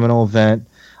 Phenomenal event.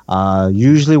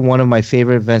 Usually one of my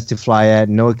favorite events to fly at.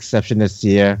 No exception this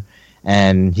year.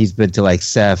 And he's been to like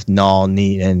Seth, Null,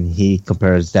 Neat, and he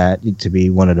compares that to be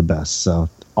one of the best. So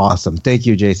awesome. Thank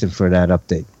you, Jason, for that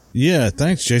update. Yeah,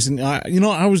 thanks, Jason.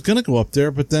 I was going to go up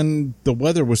there, but then the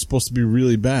weather was supposed to be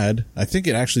really bad. I think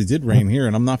it actually did rain here,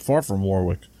 and I'm not far from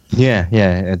Warwick. Yeah,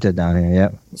 it did down here,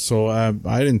 yep. So I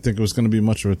didn't think it was going to be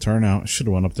much of a turnout. I should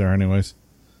have went up there anyways.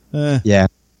 Yeah,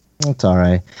 that's all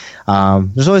right.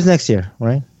 There's always next year,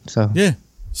 right? So Yeah.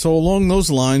 So along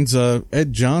those lines,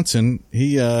 Ed Johnson,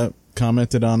 he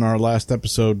commented on our last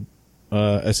episode,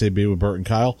 SAB with Bert and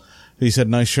Kyle. He said,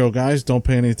 "Nice show, guys. Don't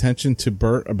pay any attention to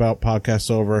Bert about podcasts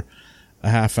over a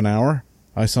half an hour.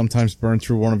 I sometimes burn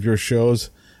through one of your shows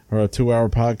or a 2-hour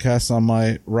podcast on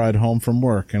my ride home from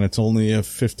work, and it's only a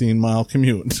 15-mile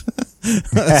commute."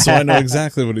 So I know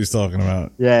exactly what he's talking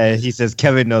about. yeah, he says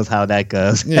Kevin knows how that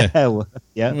goes. Yeah.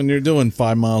 Yeah. When you're doing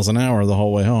 5 miles an hour the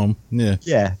whole way home. Yeah.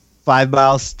 Yeah. 5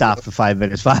 miles, stop for 5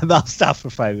 minutes. 5 miles, stop for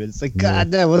 5 minutes. Like,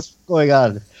 God damn, what's going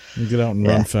on? You get out and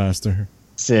run faster.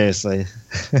 Seriously.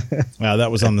 Wow, that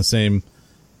was on the same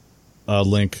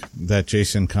link that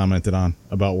Jason commented on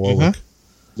about Warwick.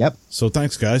 Yep. So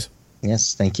thanks, guys.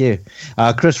 Yes, thank you.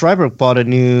 Chris Ryberg bought a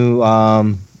new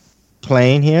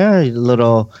plane here, a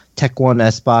little Tech One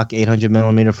S-Bach 800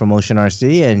 millimeter from Ocean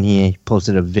RC, and he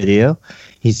posted a video.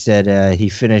 He said he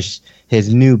finished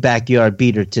his new backyard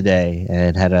beater today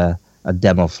and had a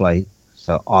demo flight.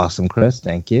 So awesome, Chris.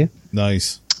 Thank you.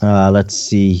 Nice. Let's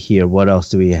see here. What else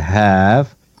do we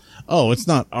have? Oh, it's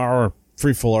not our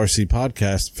Free Full RC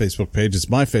podcast Facebook page. It's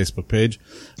my Facebook page.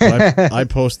 But I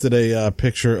posted a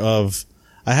picture of,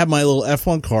 I had my little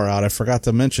F1 car out. I forgot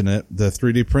to mention it, the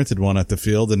 3D printed one at the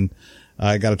field, and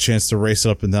I got a chance to race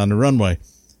up and down the runway.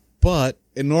 But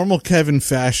in normal Kevin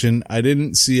fashion, I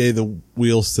didn't CA the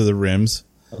wheels to the rims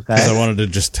because I wanted to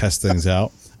just test things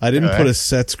out. I didn't put a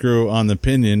set screw on the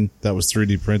pinion that was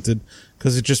 3D printed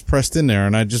because it just pressed in there,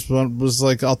 and I just was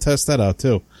like, I'll test that out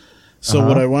too. So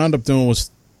what I wound up doing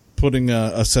was putting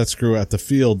a set screw at the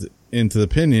field into the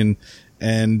pinion,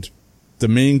 and the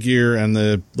main gear and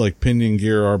the pinion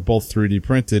gear are both 3D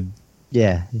printed.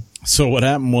 Yeah. So what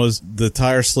happened was the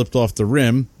tire slipped off the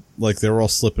rim, like they were all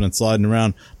slipping and sliding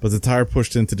around, but the tire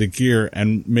pushed into the gear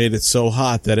and made it so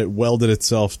hot that it welded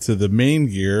itself to the main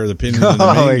gear, the pinion in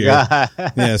the main gear. God.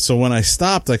 Yeah, so when I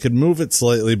stopped, I could move it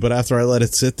slightly, but after I let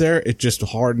it sit there, it just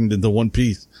hardened into one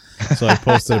piece. So I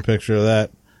posted a picture of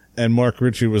that, and Mark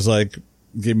Ritchie was like,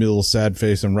 gave me a little sad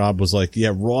face, and Rob was like,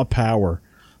 yeah, raw power.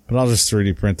 But I'll just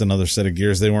 3D print another set of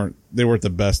gears. They weren't the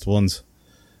best ones.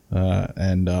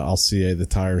 And I'll CA the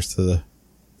tires to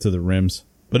the rims.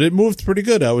 But it moved pretty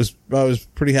good. I was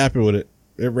pretty happy with it.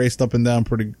 It raced up and down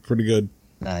pretty good.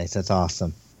 Nice. That's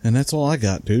awesome. And that's all I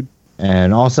got, dude.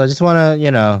 And also, I just want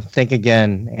to, thank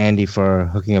again Andy for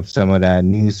hooking up some of that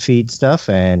news feed stuff,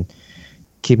 and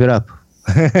keep it up.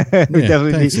 We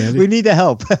need the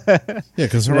help. Yeah,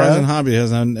 because Horizon Hobby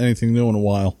hasn't had anything new in a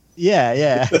while.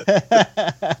 Yeah.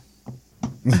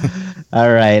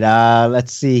 All right.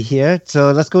 Let's see here.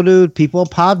 So let's go to people of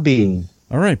Podbean.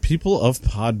 All right, people of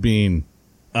Podbean.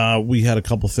 We had a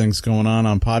couple things going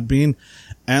on Podbean.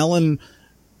 Alan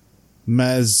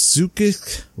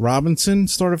Mazukic Robinson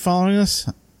started following us.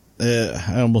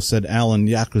 I almost said Alan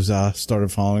Yakuza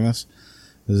started following us.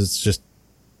 It's just,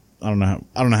 I don't know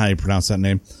how you pronounce that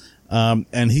name.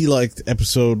 And he liked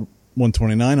episode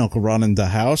 129, Uncle Ron in the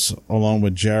House, along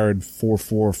with Jared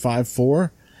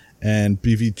 4454 and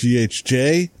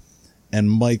BVGHJ and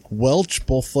Mike Welch.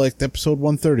 Both liked episode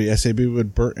 130, SAB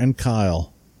with Bert and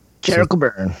Kyle. Jericho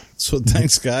Burn. So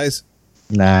thanks, guys.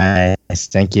 Nice.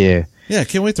 Thank you. Yeah,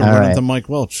 can't wait to run into Mike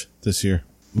Welch this year.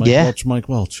 Mike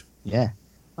Welch. Yeah.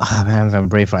 Oh, man, I'm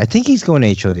brave for it. I think he's going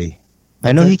to HOD.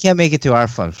 I know he can't make it to our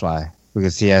fun fly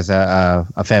because he has a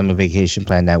family vacation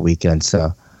planned that weekend.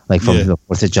 So, from the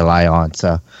 4th of July on.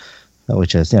 So,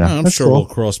 which is, I'm sure cool. we'll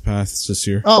cross paths this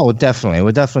year. Oh, definitely.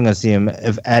 We're definitely going to see him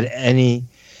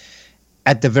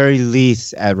at the very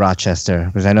least at Rochester,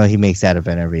 because I know he makes that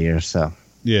event every year. So,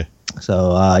 yeah. So,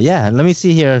 let me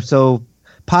see here. So,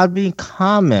 Podbean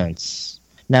comments.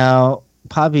 Now,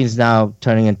 Podbean's now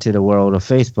turning into the world of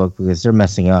Facebook because they're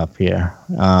messing up here.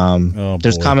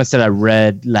 There's comments that I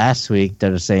read last week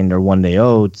that are saying they're 1 day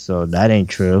old, so that ain't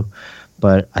true.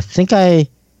 But I think I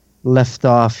left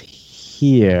off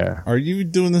here. Are you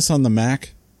doing this on the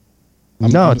Mac?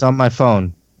 No, it's on my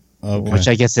phone, okay. Which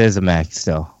I guess is a Mac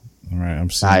still. All right, I'm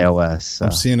seeing iOS. So.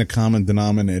 I'm seeing a common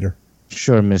denominator.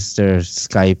 Sure, Mr.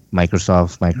 Skype,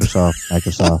 Microsoft.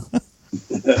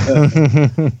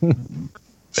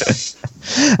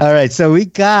 All right, so we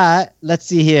got, let's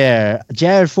see here,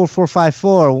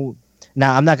 Jared4454.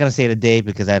 Now, I'm not going to say the date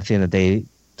because I've seen the day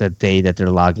that they're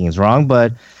logging is wrong,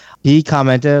 but he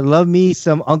commented, love me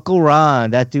some Uncle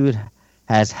Ron. That dude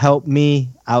has helped me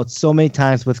out so many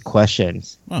times with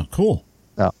questions. Oh, cool.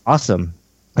 Awesome.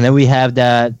 And then we have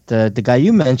the guy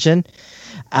you mentioned,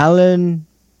 Alan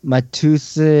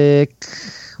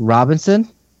Matusik Robinson.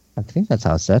 I think that's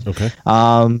how it's said. Okay.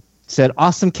 Said,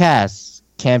 awesome cast.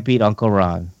 Can't beat Uncle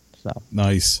Ron. So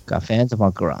nice. Got fans of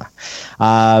Uncle Ron.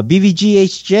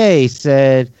 BVGHJ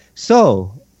said,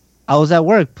 so I was at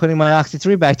work putting my Oxy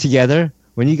 3 back together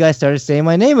when you guys started saying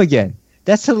my name again.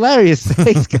 That's hilarious.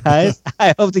 Thanks, guys.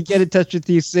 I hope to get in touch with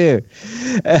you soon.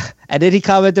 And then he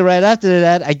commented right after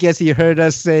that. I guess he heard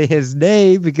us say his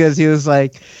name because he was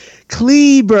like,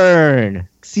 Cleburne.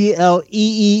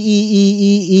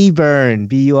 Cleeeeee burn.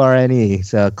 Burne.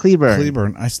 So Cleburne.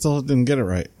 Cleburne. I still didn't get it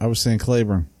right. I was saying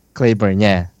Claiborne. Cleburne,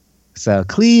 yeah. So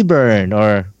Cleburne,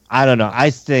 or I don't know. I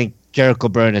think Jericho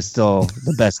Byrne is still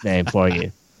the best name for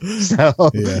you. So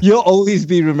you'll always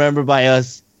be remembered by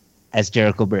us as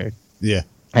Jericho Byrne. Yeah.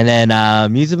 And then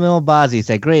Musemil Bazzi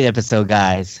said, great episode,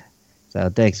 guys. So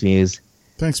thanks, Muse.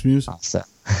 Thanks, Muse. Awesome.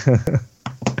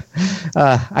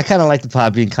 I kind of like the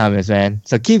Podbean comments, man.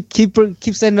 So keep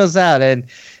sending those out, and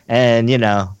you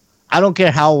know, I don't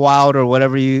care how wild or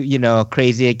whatever you know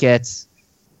crazy it gets.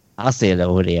 I'll say it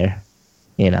over there.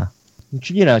 You know,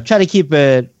 try to keep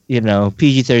it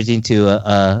PG-13 to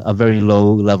a very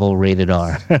low level rated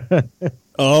R.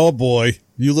 Oh boy,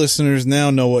 you listeners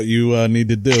now know what you need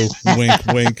to do. Wink,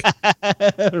 wink.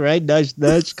 Right, nudge,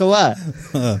 nudge. Come on.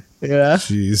 Yeah.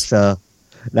 Jeez. So.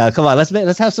 Now, come on,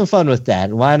 let's have some fun with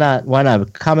that. Why not?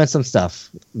 Comment some stuff.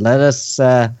 Let us,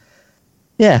 let's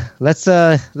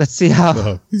see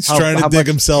how. He's trying to dig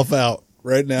himself out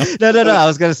right now. No. I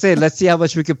was gonna say, let's see how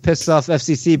much we can piss off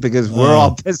FCC because we're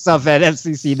all pissed off at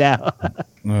FCC now.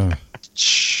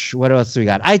 What else do we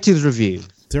got? iTunes review.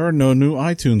 There are no new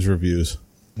iTunes reviews.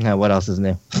 What else is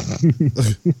new?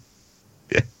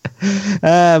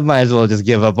 Might as well just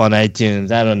give up on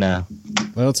iTunes. I don't know.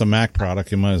 Well, it's a Mac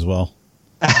product. You might as well.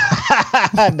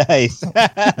 Nice.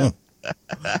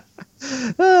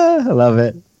 I love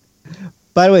it.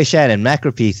 By the way, Shannon, Mac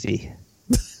or PC?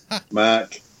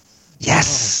 Mac.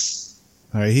 Yes.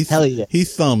 All right, Hell yeah. he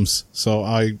thumbs, so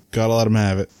I gotta let him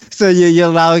have it. So you're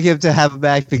allowing him to have a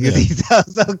Mac because he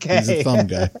thumbs. Okay. He's a thumb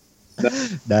guy.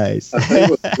 Nice. I tell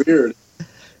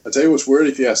you what's weird.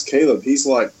 If you ask Caleb, he's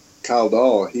like Kyle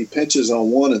Dahl. He pinches on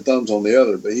one and thumbs on the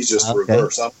other, but he's just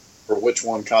reverse. I'm for which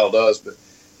one Kyle does, but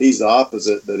he's the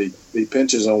opposite, that he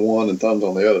pinches on one and thumbs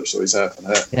on the other, so he's half and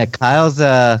half. Yeah, Kyle's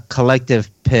a collective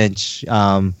pinch,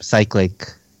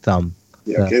 cyclic thumb.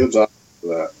 Yeah, Caleb's opposite of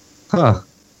that. Huh.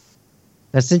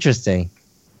 That's interesting.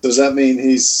 Does that mean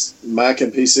he's Mac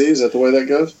and PC? Is that the way that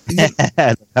goes?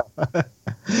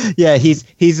 Yeah, he's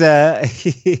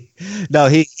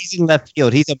in left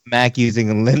field. He's a Mac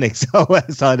using a Linux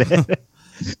OS on it.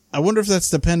 I wonder if that's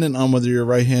dependent on whether you're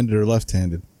right-handed or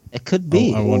left-handed. It could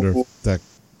be. I wonder if that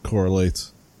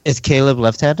correlates. Is Caleb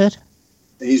left-handed?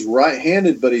 He's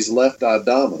right-handed, but he's left-eye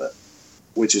dominant,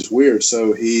 which is weird.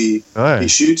 So he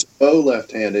shoots a bow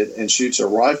left-handed and shoots a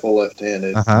rifle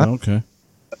left-handed. Okay.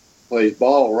 Plays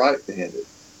ball right-handed.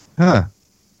 Huh.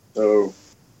 So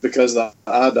because of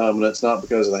the eye dominance, not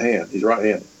because of the hand. He's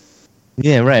right-handed.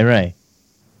 Yeah, right.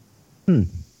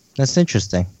 That's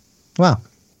interesting. Wow.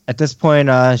 At this point,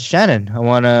 Shannon, I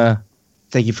want to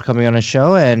thank you for coming on the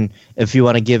show. And if you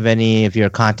want to give any of your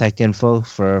contact info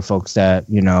for folks that,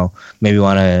 maybe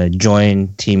want to join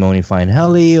Team Only Fine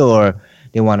Heli, or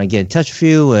they want to get in touch with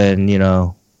you and,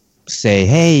 say,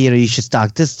 hey, you should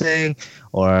stock this thing,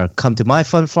 or come to my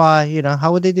fun fly,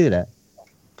 how would they do that?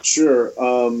 Sure.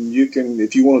 You can,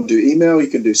 if you want to do email, you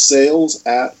can do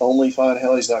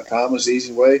sales@onlyfinehelis.com is the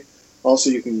easy way. Also,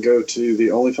 you can go to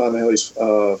the Only Fine Helis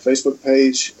Facebook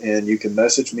page, and you can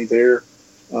message me there.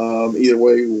 Either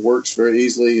way works very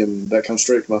easily, and that comes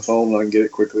straight to my phone, and I can get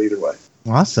it quickly either way.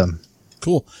 Awesome.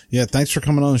 Cool. Yeah, thanks for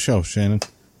coming on the show, Shannon.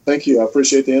 Thank you. I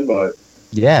appreciate the invite.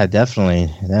 Yeah,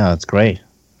 definitely. Yeah, it's great.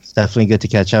 It's definitely good to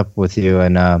catch up with you,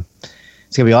 and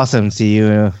it's going to be awesome to see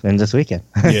you in this weekend.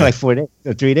 Yeah. Like 4 days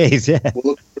or 3 days, yeah.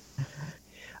 Well,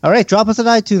 All right, drop us an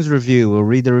iTunes review. We'll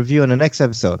read the review on the next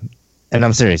episode. And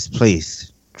I'm serious,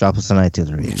 please drop us an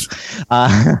iTunes review.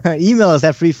 Email us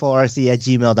at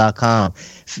freefallrc@gmail.com.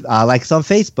 Like us on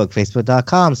Facebook,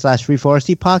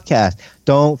 facebook.com/freefallrc podcast.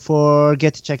 Don't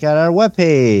forget to check out our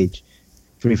webpage,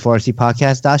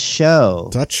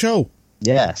 freefallrcpodcast.show. .show.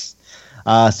 Yes.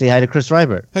 Say hi to Chris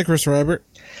Rybert. Hi, Chris Rybert.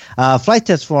 Flight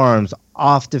Test Forums,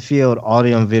 off-the-field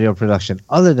audio and video production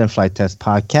other than Flight Test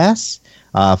podcasts.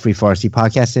 Free 4RC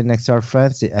podcast sitting next to our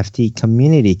friends, the FT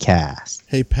Community Cast.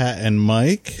 Hey, Pat and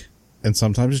Mike, and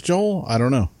sometimes Joel. I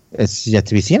don't know. It's yet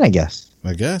to be seen, I guess.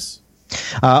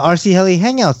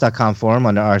 RCHeliHangouts.com forum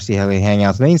under RC Heli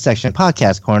Hangouts main section,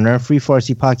 podcast corner, Free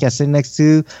 4RC podcast sitting next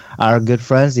to our good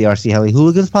friends, the RC Heli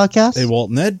Hooligans podcast. Hey,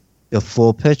 Walt and Ed. The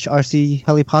Full Pitch RC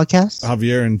Heli podcast.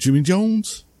 Javier and Jimmy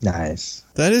Jones. Nice.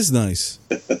 That is nice.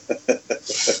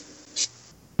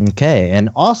 Okay, and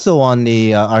also on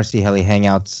the RC Heli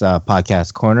Hangouts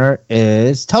podcast corner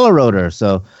is Telerotor.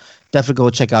 So definitely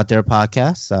go check out their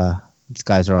podcast. These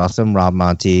guys are awesome. Rob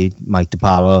Monty, Mike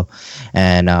DiPaolo,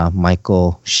 and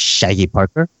Michael Shaggy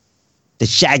Parker. The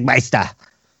Shagmeister.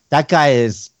 That guy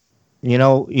is, you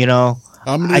know.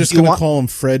 I'm just going to call him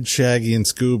Fred, Shaggy, and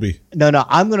Scooby. No,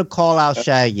 I'm going to call out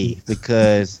Shaggy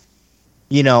because,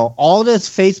 all this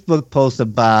Facebook posts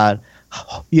about,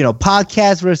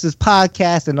 podcast versus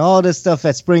podcast and all this stuff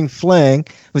at Spring Fling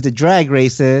with the drag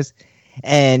races.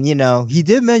 And, he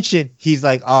did mention, he's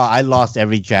like, oh, I lost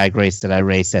every drag race that I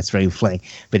raced at Spring Fling.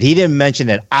 But he didn't mention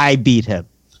that I beat him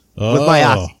with my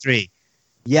Oxy 3.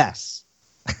 Yes.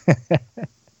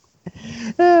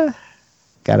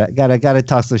 Gotta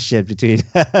talk some shit between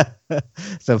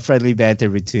some friendly banter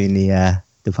between the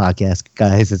podcast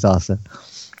guys. It's awesome.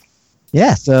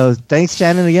 Yeah, so thanks,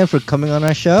 Shannon, again for coming on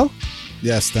our show.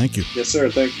 Yes, thank you. Yes,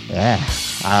 sir. Thank you. Yeah.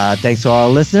 Thanks to all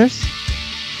our listeners.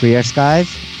 Free Air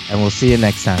Skies, and we'll see you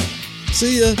next time.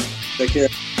 See ya. Take care.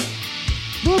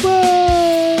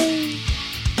 Bye-bye.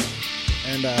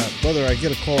 And whether I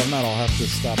get a call or not, I'll have to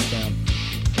stop down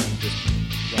and just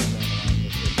run down the line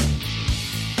with it.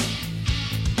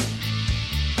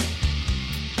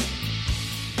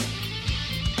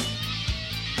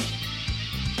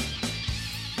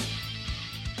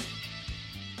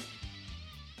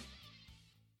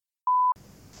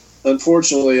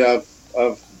 Unfortunately, I've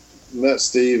met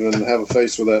Steve and have a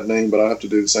face with that name, but I have to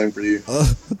do the same for you.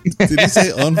 Did you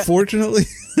say unfortunately?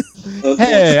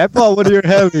 Hey, I bought one of your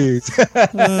heavies.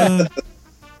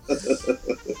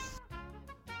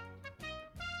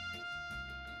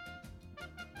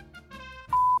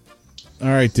 All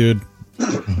right, dude.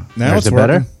 Now Is it's it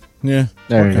better? working. Yeah.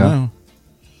 There you working go. now.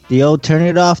 The old turn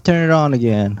it off, turn it on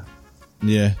again.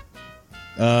 Yeah.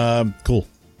 Cool.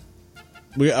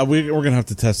 We're gonna have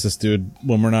to test this, dude,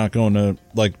 when we're not going to,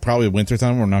 like, probably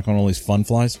wintertime. We're not going to all these fun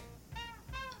flies.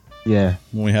 Yeah.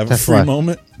 When we have That's a free right.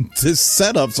 moment to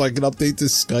set up so I can update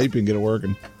this Skype and get it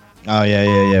working. Oh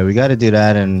yeah. We got to do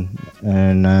that, and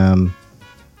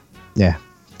yeah,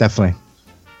 definitely.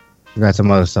 We got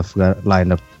some other stuff we got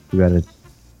lined up. We got to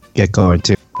get going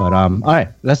too. But all right,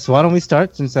 why don't we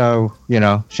start, since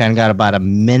Shannon got about a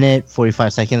minute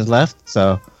 45 seconds left,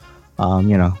 so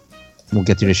we'll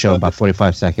get through the show in about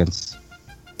 45 seconds.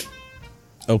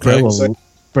 Okay.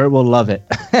 Bert will love it.